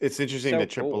 yeah, it's interesting so that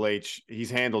Triple cool. H,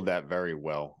 he's handled that very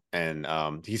well. And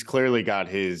he's clearly got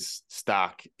his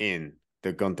stock in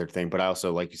the Gunther thing. But I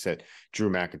also, like you said, Drew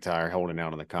McIntyre holding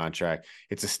out on the contract.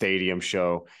 It's a stadium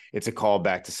show. It's a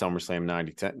callback to SummerSlam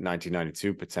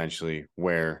 1992, potentially,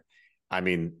 where, I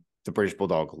mean, the British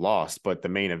Bulldog lost, but the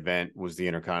main event was the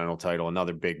Intercontinental title,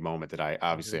 another big moment that I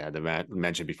obviously had to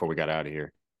mention before we got out of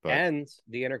here. But And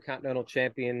the Intercontinental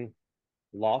Champion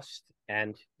lost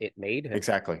and it made him.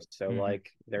 exactly. So like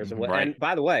there's a way. Right. And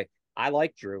by the way, I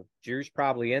like Drew. Drew's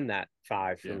probably in that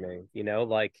 5 for me,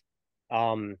 like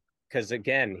because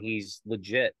again, he's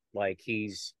legit. Like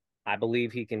I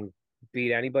believe he can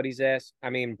beat anybody's ass. I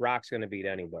mean, Brock's going to beat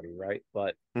anybody, right?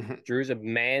 But Drew's a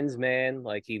man's man.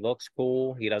 Like, he looks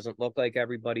cool. He doesn't look like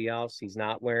everybody else. He's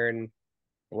not wearing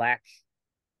black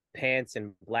pants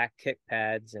and black kick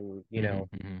pads, and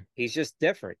he's just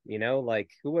different. Like,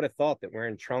 who would have thought that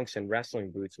wearing trunks and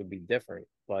wrestling boots would be different?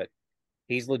 But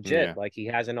he's legit. Yeah. Like, he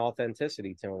has an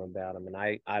authenticity to him about him, and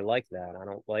I like that. I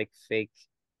don't like fake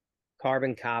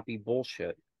carbon copy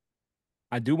bullshit.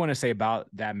 I do want to say about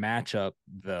that matchup,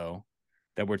 though,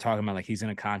 that we're talking about, like, he's in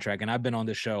a contract. And I've been on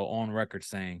the show on record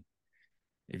saying,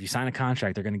 if you sign a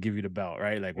contract, they're going to give you the belt,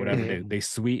 right? Like, whatever they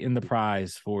sweeten the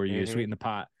prize for you, sweeten the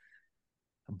pot.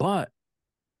 But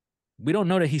we don't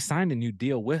know that he signed a new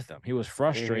deal with them. He was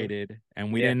frustrated,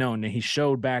 and we didn't know. And then he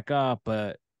showed back up,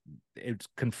 but it's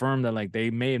confirmed that, like,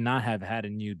 they may not have had a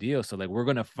new deal. So, like, we're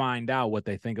going to find out what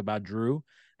they think about Drew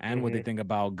and what they think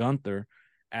about Gunther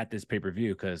at this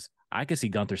pay-per-view, because I could see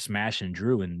Gunther smashing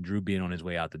Drew and Drew being on his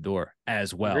way out the door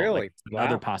as well. Really? Like,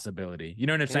 another possibility. You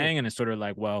know what I'm saying? And it's sort of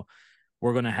like, well,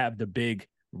 we're going to have the big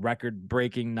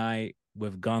record-breaking night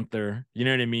with Gunther. You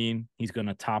know what I mean? He's going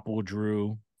to topple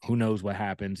Drew. Who knows what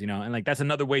happens, And, like, that's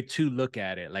another way to look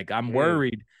at it. Like, I'm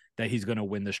worried that he's going to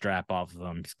win the strap off of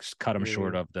him, cut him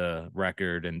short of the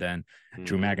record, and then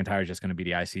Drew McIntyre is just going to be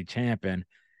the IC champ. And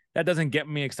that doesn't get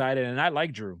me excited. And I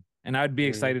like Drew. And I'd be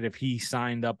excited if he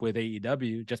signed up with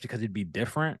AEW just because it'd be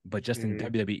different. But just in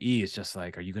WWE, it's just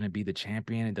like, are you going to be the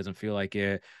champion? It doesn't feel like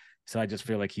it. So I just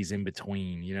feel like he's in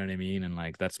between. You know what I mean? And,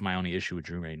 like, that's my only issue with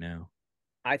Drew right now.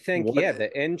 I think, the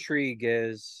intrigue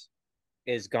is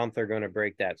Gunther going to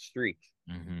break that streak?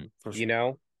 For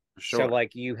sure. So,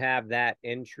 like, you have that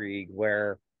intrigue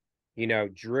where,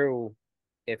 Drew,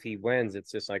 if he wins,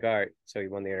 it's just like, all right, so he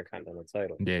won the Intercontinental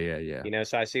title. Yeah.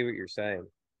 So I see what you're saying.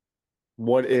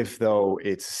 What if, though,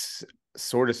 it's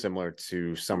sort of similar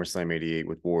to SummerSlam 88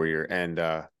 with Warrior, and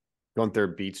Gunther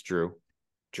beats Drew.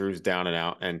 Drew's down and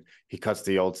out, and he cuts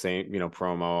the old saying,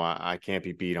 promo, I can't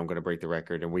be beat, I'm going to break the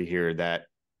record. And we hear that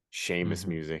Sheamus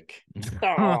music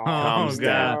comes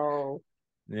down.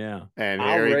 Yeah. And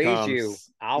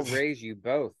I'll raise you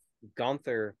both.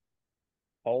 Gunther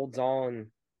holds on.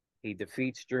 He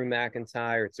defeats Drew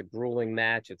McIntyre. It's a grueling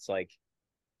match. It's like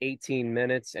 18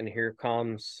 minutes, and here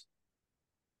comes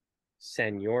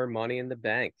Senor Money in the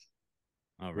Bank.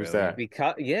 Oh, really? Who's that?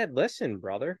 Because listen,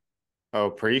 brother. Oh,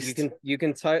 Priest. You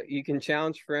can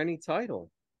challenge for any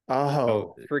title.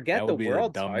 Oh, forget the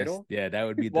world title. Yeah, that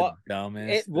would be the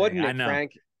dumbest. It wouldn't, I know.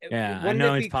 Frank. Yeah, wouldn't I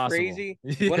know it be it's possible. Crazy?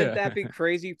 Wouldn't that be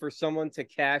crazy for someone to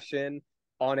cash in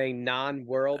on a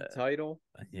non-world title?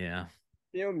 Yeah.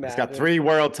 You imagine? He's got 3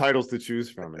 world titles to choose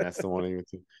from, and that's the one he would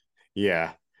do.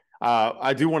 Yeah.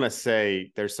 I do want to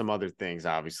say there's some other things,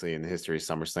 obviously, in the history of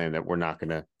SummerSlam that we're not going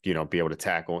to, be able to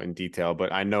tackle in detail.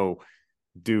 But I know,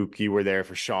 Duke, you were there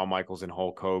for Shawn Michaels and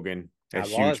Hulk Hogan, a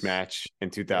huge match in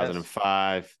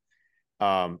 2005.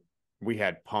 Yes. We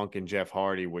had Punk and Jeff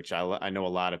Hardy, which I know a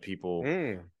lot of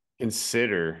people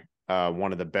consider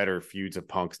one of the better feuds of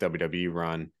Punk's WWE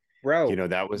run. Bro,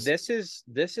 that was this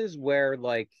is where,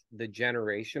 like, the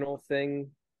generational thing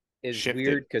is shifted.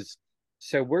 Weird, because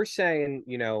so we're saying,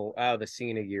 the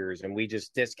Cena years, and we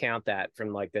just discount that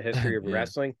from, like, the history of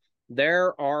wrestling.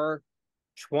 There are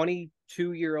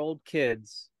 22-year-old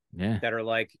kids that are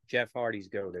like, Jeff Hardy's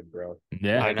goated, bro.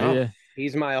 Yeah, like, I know.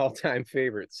 He's my all-time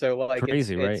favorite. So, like,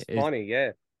 crazy, right? It's funny,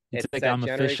 yeah. It's like I'm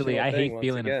officially. I hate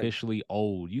feeling officially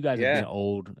old. You guys have been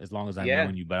old as long as I've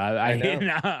known you, but I hate.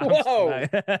 Whoa,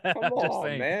 come on,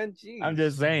 saying, man. Jeez. I'm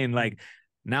just saying, like,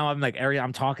 now I'm like,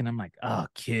 I'm talking. I'm like, oh,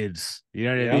 kids. You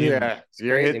know what I mean? Yeah,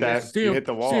 you hit that. You hit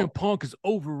the wall. CM Punk is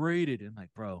overrated. And,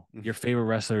 like, bro, your favorite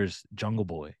wrestler is Jungle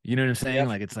Boy. You know what I'm saying? Yep.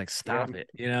 Like, it's like, stop it.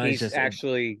 He's it's just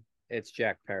it's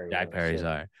Jack Perry. Jack Perry's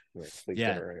all right.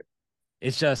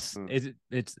 It's just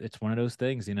it's one of those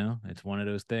things, It's one of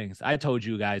those things. I told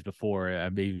you guys before, I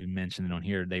maybe mentioned it on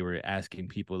here. They were asking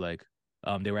people, like,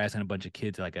 they were asking a bunch of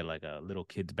kids, like a little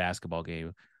kids basketball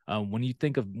game. When you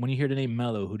hear the name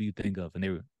Melo, who do you think of?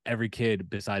 And every kid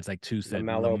besides like 2 said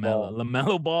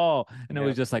LaMelo Ball, and it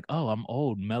was just like, oh, I'm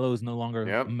old. Melo's no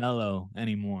longer Melo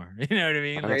anymore. You know what I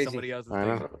mean? Like, somebody else is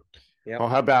thinking. Yep. Well,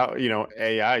 how about,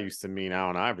 AI used to mean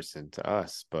Allen Iverson to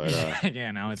us, but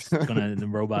now it's the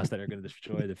robots that are gonna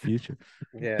destroy the future.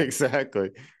 Yeah,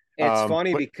 exactly. It's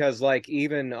funny because, like,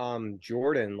 even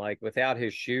Jordan, like, without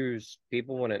his shoes,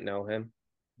 people wouldn't know him.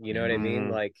 You know what I mean?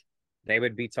 Like, they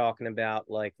would be talking about,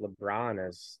 like, LeBron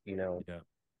as,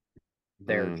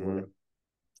 their Jordan.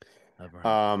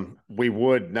 We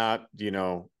would not, be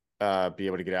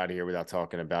able to get out of here without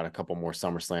talking about a couple more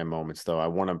SummerSlam moments, though. I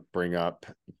want to bring up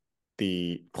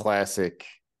the classic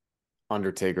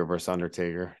Undertaker versus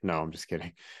Undertaker. No, I'm just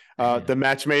kidding. The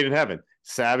match made in heaven.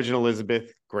 Savage and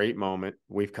Elizabeth, great moment.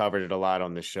 We've covered it a lot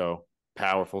on this show.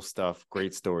 Powerful stuff.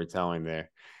 Great storytelling there,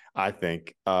 I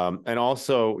think. And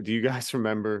also, do you guys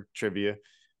remember trivia?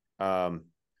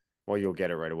 Well, you'll get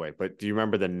it right away. But do you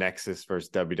remember the Nexus versus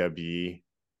WWE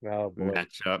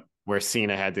matchup where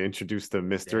Cena had to introduce the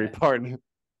mystery partner?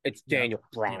 It's Daniel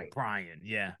Bryan. Bryan,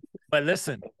 yeah. But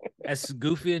listen, as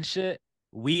goofy and shit,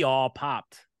 we all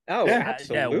popped. Oh, yeah,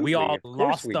 absolutely. Yeah, we all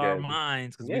lost our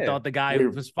minds because we thought the guy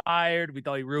was fired. We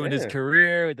thought he ruined his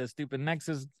career with the stupid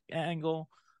Nexus angle.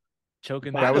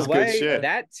 Choking. By the way, good shit.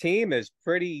 That team is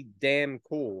pretty damn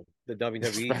cool. The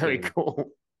WWE very team. Cool.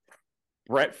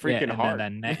 Bret freaking Hart.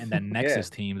 And that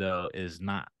Nexus team though is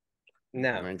not.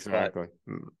 No, exactly.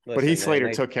 But Heath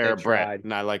Slater took care of Bret,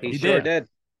 and I like he sure did.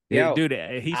 Yeah, dude,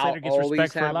 Heath Slater gets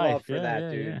respect for life. Love for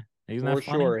that dude. Yeah. He's not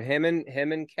funny. Sure. Him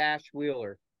and Cash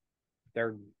Wheeler,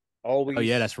 they're always. Oh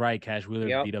yeah, that's right. Cash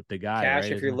Wheeler beat up the guy. Cash,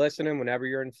 right? if you're listening, whenever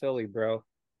you're in Philly, bro,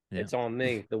 it's on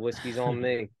me. The whiskey's on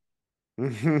me.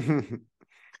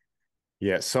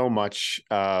 Yeah, so much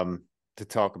to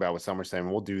talk about with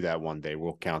SummerSlam. We'll do that one day.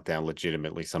 We'll count down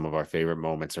legitimately some of our favorite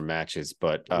moments or matches.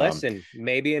 But listen,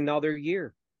 maybe another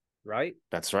year, right?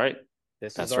 That's right.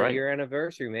 This is our year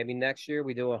anniversary. Maybe next year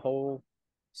we do a whole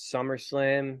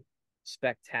SummerSlam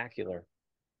spectacular.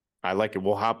 I like it.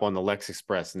 We'll hop on the Lex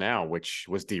Express now, which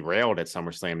was derailed at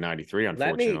SummerSlam 93,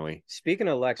 unfortunately. Speaking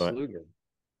of Lex Luger,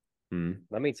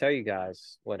 let me tell you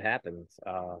guys what happened.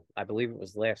 I believe it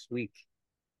was last week.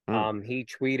 He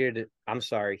tweeted,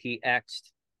 he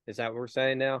X'd. Is that what we're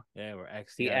saying now? Yeah, we're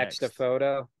X'd. He X'd a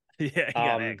photo. Yeah, he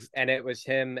got X'd. And it was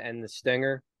him and the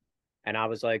Stinger. And I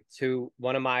was like,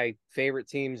 one of my favorite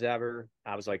teams ever.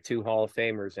 I was like 2 Hall of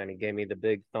Famers, and he gave me the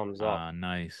big thumbs up.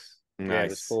 Nice. Yeah, it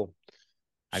was cool.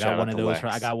 I got one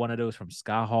of those from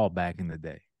Scott Hall back in the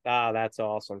day. That's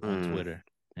awesome. On Twitter.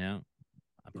 Yeah.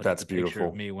 That's beautiful.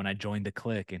 Of me when I joined the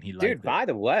clique, and he liked Dude, by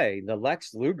the way, the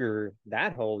Lex Luger,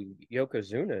 that whole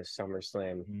Yokozuna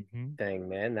SummerSlam thing,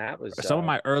 man, that was some of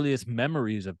my earliest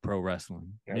memories of pro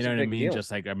wrestling. You know what I mean? Deal.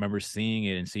 Just like I remember seeing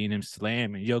it and seeing him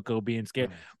slam and Yoko being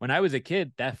scared. When I was a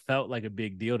kid, that felt like a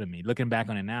big deal to me. Looking back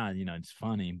on it now, it's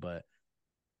funny, but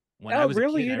when I was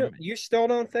really, a kid, you still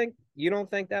don't think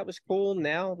that was cool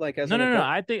now? Like as no.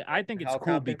 I think it's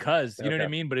cool because you know what I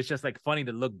mean. But it's just like funny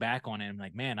to look back on it. I'm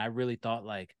like, man, I really thought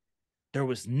like there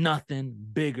was nothing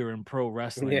bigger in pro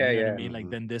wrestling. You know what I mean?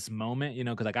 Like than this moment,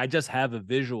 because like I just have a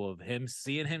visual of him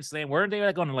seeing him slam. Weren't they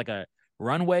like on like a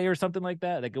runway or something like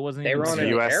that? Like it wasn't. They were on an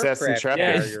USS Intrepid.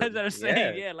 Yeah, that's what I'm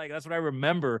saying. Yeah, like that's what I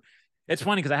remember. It's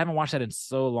funny because I haven't watched that in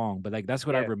so long, but like that's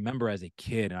what I remember as a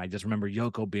kid. And I just remember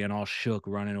Yoko being all shook,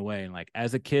 running away. And like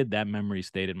as a kid, that memory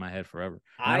stayed in my head forever.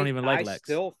 I don't even like Lex.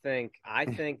 I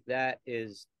think that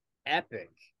is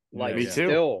epic. Like me too.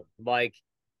 Still, like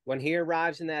when he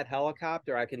arrives in that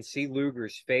helicopter, I can see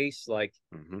Luger's face. Like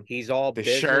he's all the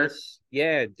business. Shirt.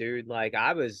 Yeah, dude. Like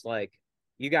I was like,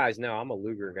 you guys know I'm a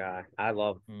Luger guy. I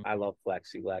love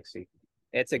Lexi.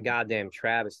 It's a goddamn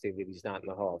travesty that he's not in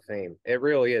the Hall of Fame. It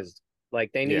really is.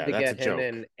 Like they need to get him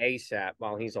in ASAP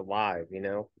while he's alive,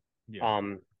 Yeah.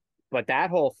 But that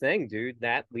whole thing, dude,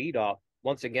 that lead up,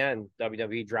 once again,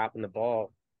 WWE dropping the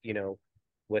ball,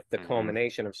 with the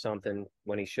culmination of something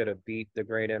when he should have beat the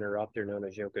great interrupter known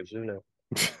as Yokozuna.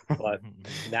 But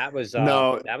that was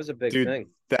that was a big thing.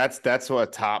 That's what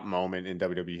a top moment in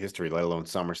WWE history, let alone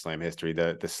SummerSlam history.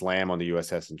 The slam on the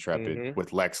USS Intrepid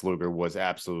with Lex Luger was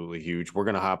absolutely huge. We're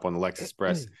gonna hop on the Lex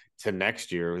Express to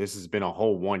next year. This has been a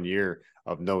whole 1 year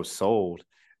of no sold.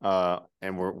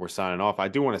 And we're signing off. I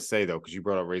do want to say though, because you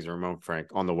brought up Razor Ramon, Frank,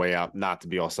 on the way out, not to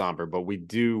be all somber, but we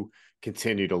do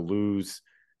continue to lose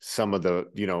some of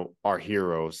the, our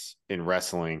heroes in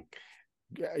wrestling.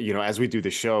 As we do the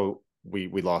show, we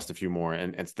lost a few more,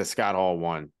 and the Scott Hall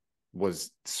one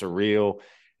was surreal,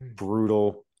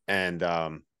 brutal, and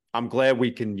I'm glad we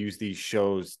can use these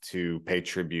shows to pay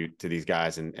tribute to these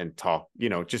guys and talk,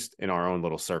 just in our own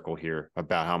little circle here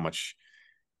about how much,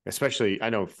 especially I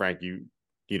know Frank, you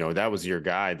that was your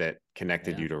guy that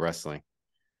connected you to wrestling.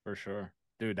 For sure,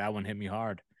 dude, that one hit me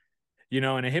hard.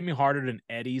 And it hit me harder than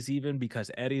Eddie's even because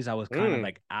Eddie's I was kind of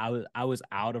like I was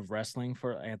out of wrestling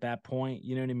at that point,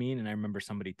 you know what I mean? And I remember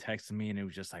somebody texting me and it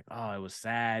was just like, oh, it was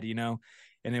sad, and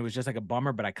it was just like a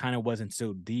bummer, but I kind of wasn't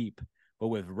so deep. But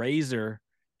with Razor,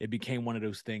 it became one of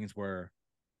those things where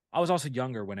I was also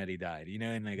younger when Eddie died,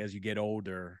 and like as you get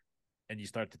older and you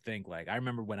start to think like I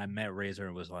remember when I met Razor,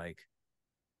 it was like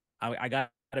I got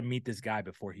to meet this guy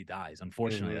before he dies.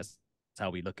 Unfortunately, that's how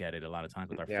we look at it a lot of times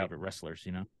with our favorite wrestlers,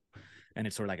 And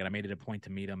it's sort of like, and I made it a point to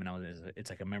meet him, and it's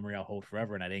like a memory I'll hold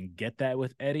forever. And I didn't get that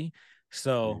with Eddie.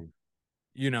 So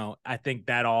I think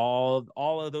that all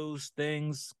of those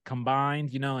things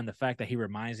combined, and the fact that he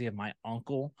reminds me of my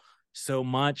uncle so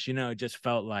much, it just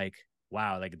felt like,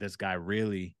 wow, like this guy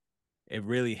it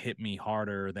really hit me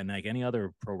harder than like any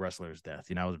other pro wrestler's death.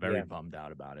 I was very bummed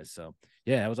out about it. So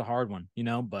yeah, it was a hard one,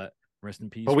 but rest in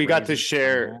peace. But we got to Razor.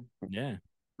 share, Yeah.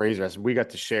 Razor. We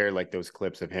got to share like those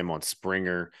clips of him on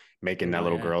Springer making that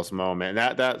little yeah. girl's moment.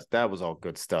 That was all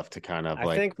good stuff to kind of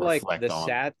I think like reflect the on.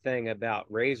 sad thing about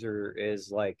Razor is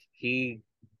like he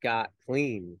got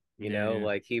clean,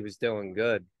 like he was doing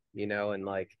good, and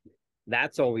like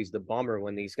that's always the bummer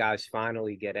when these guys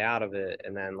finally get out of it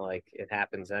and then like it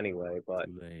happens anyway. But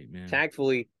Too late, man.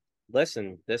 thankfully,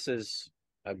 listen, this is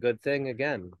a good thing.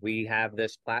 Again, we have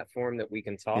this platform that we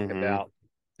can talk about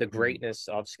the greatness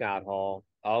of Scott Hall,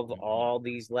 of all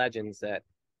these legends that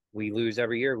we lose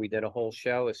every year. We did a whole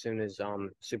show as soon as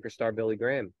superstar Billy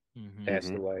Graham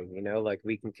passed away. Like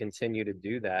we can continue to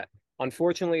do that.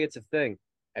 Unfortunately, it's a thing.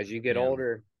 As you get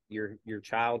older, your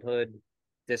childhood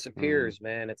disappears,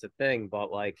 man. It's a thing.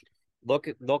 But like look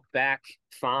back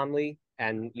fondly,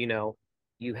 and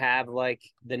you have like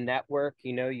the network,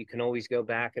 you can always go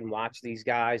back and watch these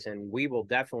guys, and we will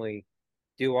definitely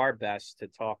do our best to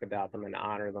talk about them and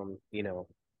honor them,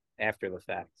 after the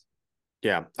fact.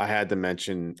 Yeah, I had to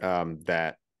mention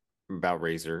that about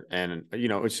Razor, and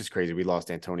it's just crazy. We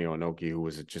lost Antonio Inoki, who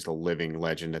was just a living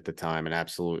legend at the time, an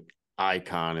absolute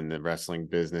icon in the wrestling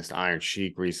business. Iron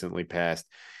Sheik recently passed.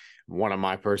 One of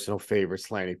my personal favorites,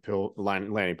 Lanny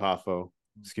Poffo,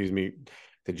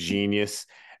 the genius.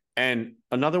 And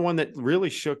another one that really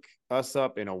shook us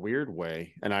up in a weird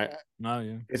way, and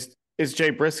it's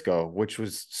Jay Briscoe, which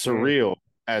was surreal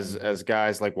as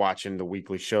guys like watching the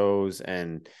weekly shows,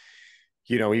 and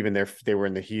even they were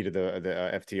in the heat of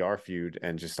the FTR feud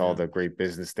and just all the great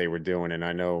business they were doing. And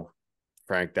I know,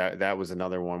 Frank, that was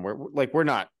another one where like we're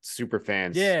not super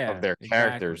fans of their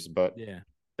characters, but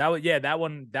that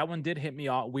one did hit me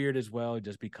all weird as well,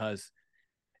 just because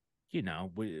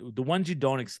the ones you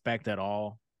don't expect at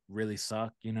all really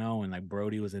suck, and like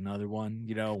Brody was another one,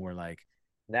 where like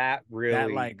that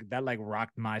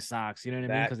rocked my socks, you know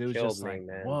what I mean? Because it was just like,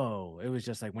 man. Whoa, it was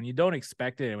just like when you don't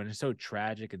expect it and when it's so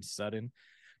tragic and sudden,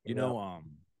 it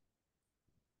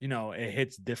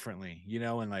hits differently,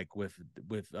 and like with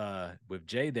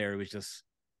Jay there, it was just,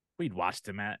 we'd watched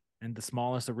him in the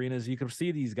smallest arenas you could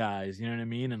see these guys, you know what I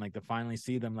mean? And like to finally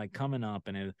see them like coming up,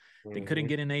 and they couldn't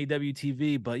get in AEW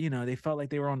TV, but they felt like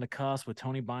they were on the cusp with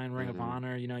Tony buying Ring of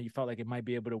Honor. You felt like it might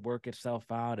be able to work itself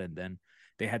out, and then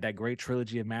they had that great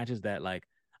trilogy of matches that like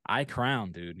I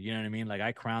crowned, dude. You know what I mean? Like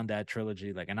I crowned that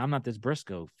trilogy, like, and I'm not this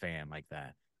Briscoe fan like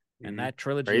that. And that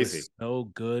trilogy was so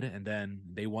good. And then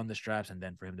they won the straps, and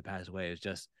then for him to pass away,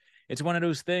 it's one of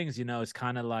those things, it's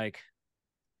kind of like,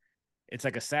 it's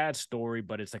like a sad story,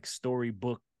 but it's like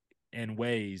storybook in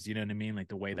ways, you know what I mean? Like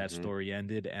the way that story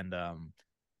ended. And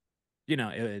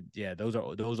those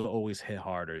will always hit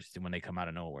harder when they come out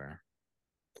of nowhere.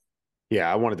 Yeah,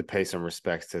 I wanted to pay some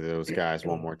respects to those guys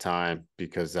one more time,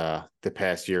 because the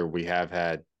past year we have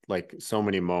had like so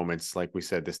many moments. Like we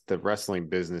said, the wrestling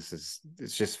business is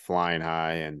just flying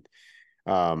high, and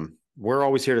we're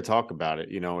always here to talk about it.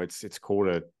 It's cool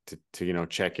to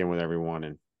check in with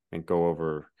everyone and go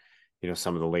over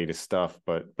some of the latest stuff.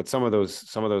 But some of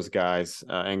those guys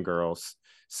and girls,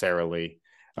 Sarah Lee,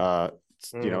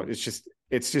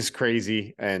 it's just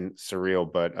crazy and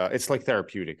surreal, but it's like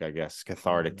therapeutic, I guess,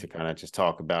 cathartic to kind of just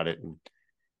talk about it and,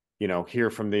 hear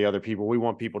from the other people. We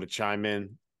want people to chime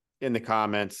in the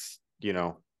comments.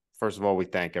 First of all, we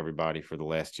thank everybody for the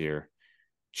last year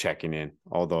checking in,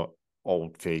 all the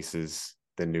old faces,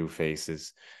 the new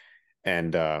faces.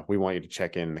 And we want you to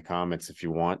check in the comments if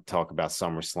you want, talk about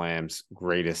SummerSlam's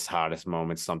greatest, hottest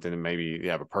moments, something that maybe you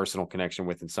have a personal connection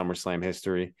with in SummerSlam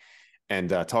history. And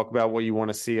talk about what you want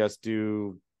to see us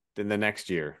do in the next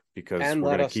year, because we're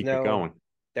going to keep it going.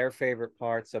 Their favorite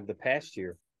parts of the past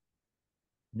year.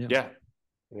 Yeah.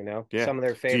 Some of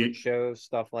their favorite shows,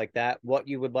 stuff like that. What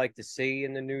you would like to see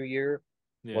in the new year,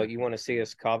 what you want to see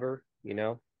us cover.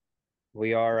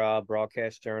 We are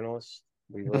broadcast journalists.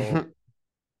 We will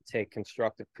take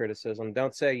constructive criticism.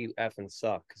 Don't say you effing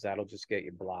suck, because that'll just get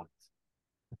you blocked.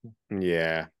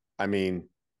 Yeah. I mean,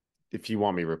 if you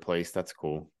want me replaced, that's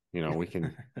cool.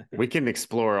 We can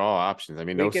explore all options. I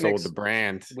mean, No Sold the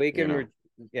brand. We can,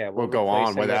 we'll go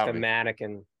on without a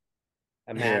mannequin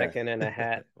and a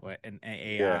hat, an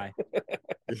AI.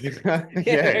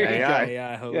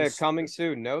 AI host. Yeah, coming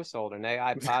soon. No Sold, an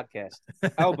AI podcast.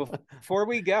 Oh, before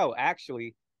we go,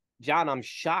 actually, John, I'm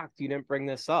shocked you didn't bring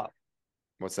this up.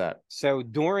 What's that? So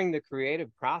during the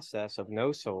creative process of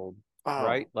No Sold,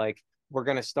 right? Like we're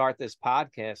going to start this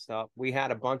podcast up, we had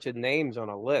a bunch of names on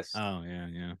a list. Oh yeah,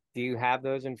 yeah. Do you have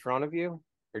those in front of you,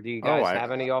 or do you guys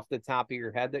have any off the top of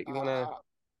your head that you want to?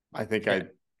 I think Yeah.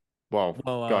 Well,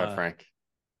 go ahead, Frank.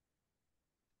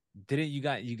 Didn't you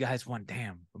guys want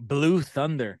Blue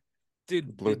Thunder?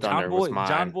 Dude, Blue Thunder was mine.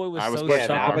 John Boy was so Yeah,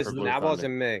 stuck on that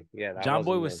wasn't me. Yeah, John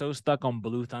Boy was so stuck on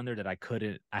Blue Thunder that I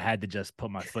had to just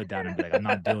put my foot down and be like, I'm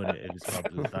not doing it. It was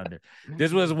called Blue Thunder.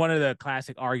 This was one of the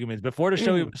classic arguments. Before the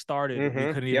show even started, we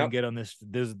couldn't even get on this.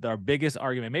 This is our biggest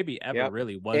argument, maybe ever,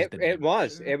 really, was the name. It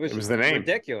was the name.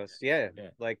 Ridiculous. Yeah,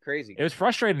 like crazy. It was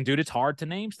frustrating, dude. It's hard to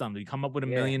name something. You come up with a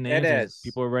million names. It is.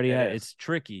 People already had it's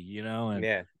tricky, you know.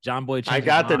 And John Boy I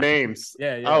got the names.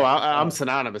 Yeah. Oh, I'm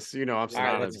synonymous. You know, I'm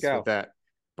synonymous with that.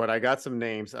 But I got some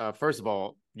names. First of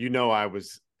all, I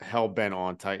was hell bent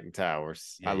on Titan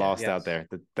Towers. I lost out there.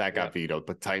 That got vetoed,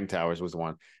 but Titan Towers was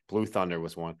one. Blue Thunder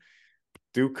was one.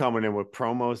 Duke coming in with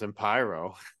promos and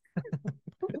pyro.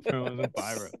 Promos and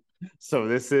pyro. So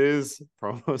this is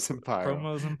promos and pyro.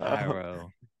 Promos and pyro.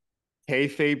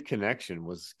 Kayfabe Connection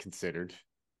was considered.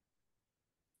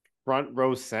 Front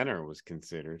Row Center was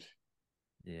considered.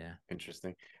 Yeah.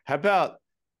 Interesting. How about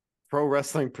Pro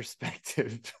Wrestling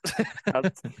Perspective?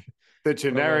 The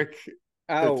generic.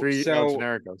 Oh, the three so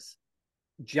genericos.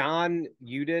 John,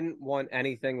 you didn't want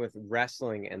anything with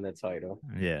wrestling in the title.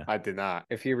 Yeah, I did not.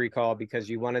 If you recall, because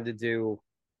you wanted to do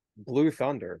Blue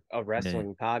Thunder, a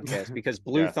wrestling podcast, because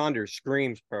Blue Thunder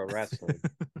screams pro wrestling.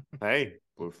 Hey,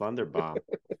 Blue Thunder bomb.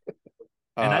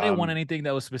 And I didn't want anything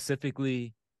that was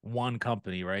specifically one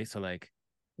company, right? So like,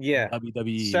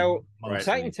 WWE. So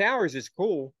Titan Towers is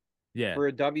cool. Yeah, for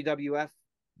a WWF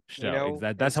show.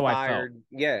 That's how I felt.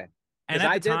 Yeah. And at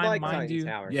I the time, did like mind Titan you,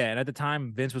 Towers. and at the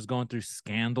time, Vince was going through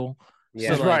scandal.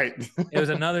 Yeah, so, right. It was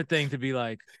another thing to be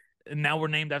like, now we're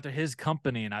named after his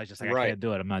company, and I was just like, I can't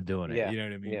do it. I'm not doing it. Yeah. You know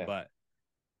what I mean? Yeah. But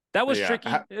that was tricky.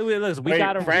 Listen,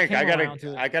 Frank,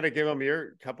 I gotta give him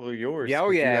your couple of yours.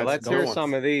 Yeah, let's hear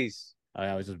some of these.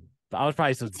 I was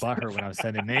probably just butthurt when I was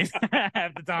sending names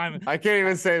at the time. I can't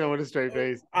even say them with a straight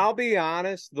face. I'll be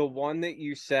honest, the one that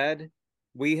you said,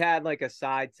 we had like a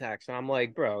side text, and I'm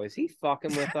like, bro, is he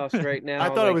fucking with us right now? I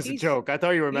thought it was a joke. I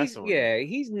thought you were messing with him.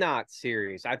 He's not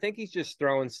serious. I think he's just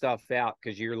throwing stuff out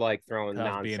because you're like throwing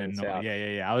nonsense out.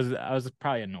 Yeah. I was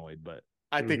probably annoyed, but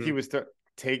I think he was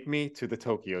take me to the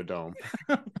Tokyo Dome.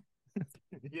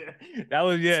 That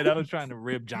was trying to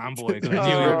rib John Boy because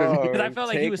I felt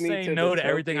like he was saying no to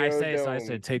everything I say, so I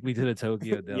said, "Take me to the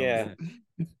Tokyo Dome." Yeah.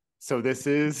 So this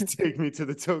is Take Me to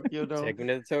the Tokyo Dome. Take me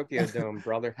to the Tokyo Dome,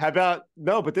 brother. How about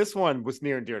but this one was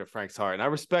near and dear to Frank's heart, and I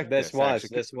respect this.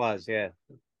 This was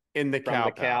in the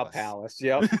Cow Palace.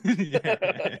 Yep.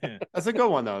 That's a good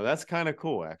one though. That's kind of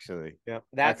cool, actually. Yep.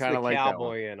 That's the like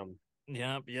cowboy in him.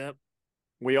 Yep.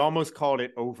 We almost called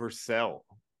it Oversell.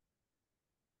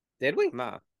 Did we?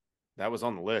 Nah, that was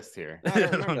on the list here. I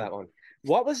don't remember that one.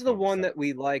 What was the one that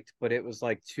we liked, but it was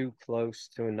like too close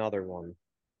to another one?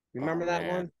 You remember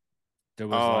that one? There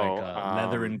was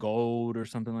leather and gold or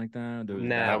something like that.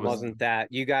 It wasn't that.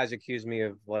 You guys accused me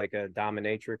of like a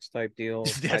dominatrix type deal.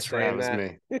 That's right.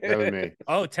 That was me.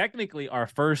 Oh, technically, our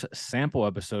first sample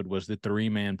episode was the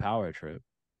 3-man power trip.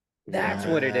 That's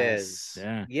what it is.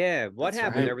 Yeah. What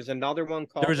happened? Right. There was another one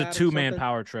called. There was a 2-man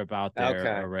power trip out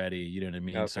there already. You know what I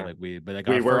mean? Okay. So like we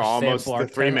were almost the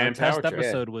 3-man power trip.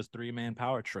 Episode was 3-man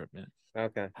power trip. Man.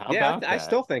 Okay. I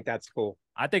still think that's cool.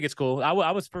 I think it's cool.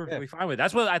 I was perfectly fine with it.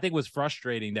 That's what I think was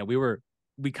frustrating, that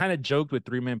we kind of joked with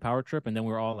 3-man power trip, and then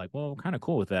we were all like, well, we're kind of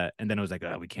cool with that. And then it was like,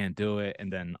 oh, we can't do it.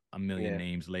 And then a million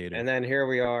names later. And then here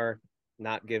we are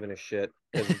not giving a shit.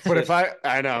 But if I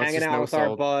know, hanging out with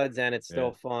our buds, and it's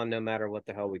still fun no matter what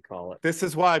the hell we call it. This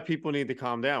is why people need to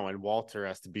calm down when Walter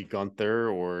has to be Gunther,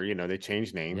 or they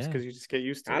change names because you just get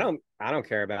used to it. I don't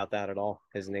care about that at all.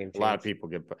 His name changed. A lot of people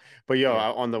get, but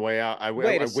on the way out,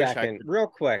 wait a second, real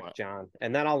quick, John,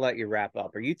 and then I'll let you wrap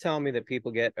up. Are you telling me that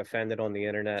people get offended on the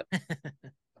internet?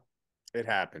 It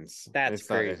happens. That's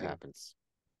crazy. It happens.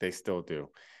 They still do.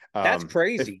 That's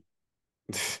crazy.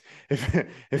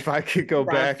 If I could go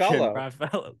back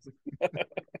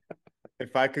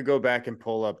if I could go back and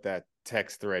pull up that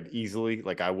text thread easily,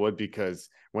 like I would, because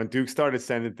when Duke started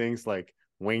sending things like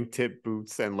wingtip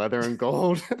boots and leather and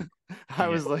gold, I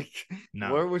was like,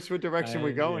 which direction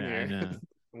we going here?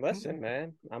 Listen,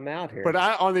 man, I'm out here. But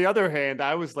on the other hand,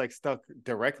 I was like stuck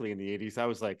directly in the 80s. I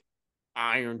was like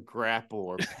Iron Grapple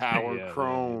or Power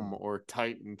Chrome or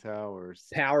Titan Towers.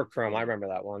 Power Chrome, I remember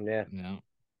that one. Yeah.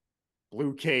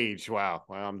 Blue Cage. Wow.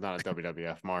 Well, I'm not a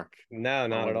WWF mark. No,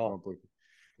 not at all.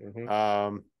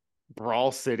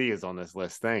 Brawl City is on this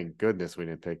list. Thank goodness we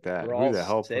didn't pick that.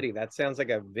 Brawl City. That sounds like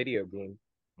a video game.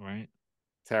 Right.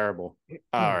 Terrible.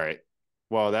 All right.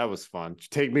 Well, that was fun.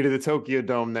 Take me to the Tokyo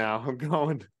Dome now. I'm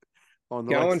going on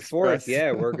the Going Lex forth, Express.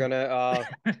 yeah, we're gonna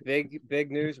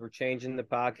big news. We're changing the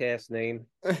podcast name.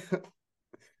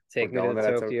 Take me to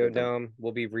the Tokyo Dome.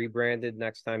 We'll be rebranded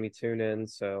next time you tune in.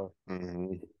 So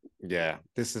yeah,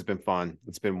 this has been fun.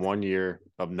 It's been 1 year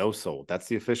of No Soul. That's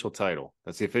the official title.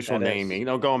 That's the official name. Ain't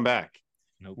no going back.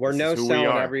 Nope. We're no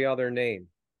selling every other name.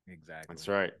 Exactly. That's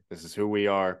right. This is who we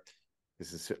are.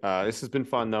 This has been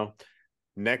fun though.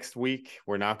 Next week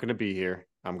we're not going to be here.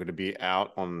 I'm going to be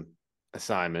out on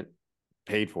assignment,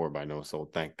 paid for by No Soul.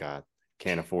 Thank God.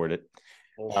 Can't afford it.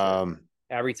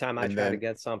 Every time I try to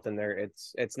get something there,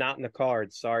 it's not in the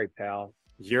cards. Sorry, pal.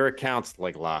 Your account's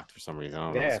like locked for some reason. I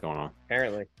don't know what's going on.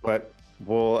 Apparently. But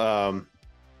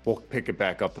we'll pick it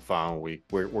back up the following week.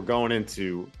 We're going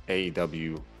into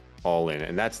AEW All In,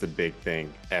 and that's the big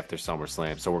thing after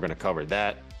SummerSlam. So we're going to cover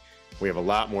that. We have a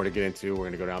lot more to get into. We're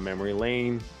going to go down memory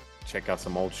lane, check out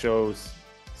some old shows,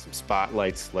 some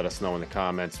spotlights. Let us know in the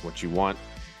comments what you want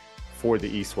for the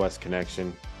East-West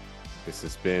connection. This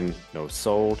has been No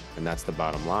Sold, and that's the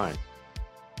bottom line.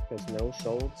 Because No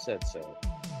Sold said so.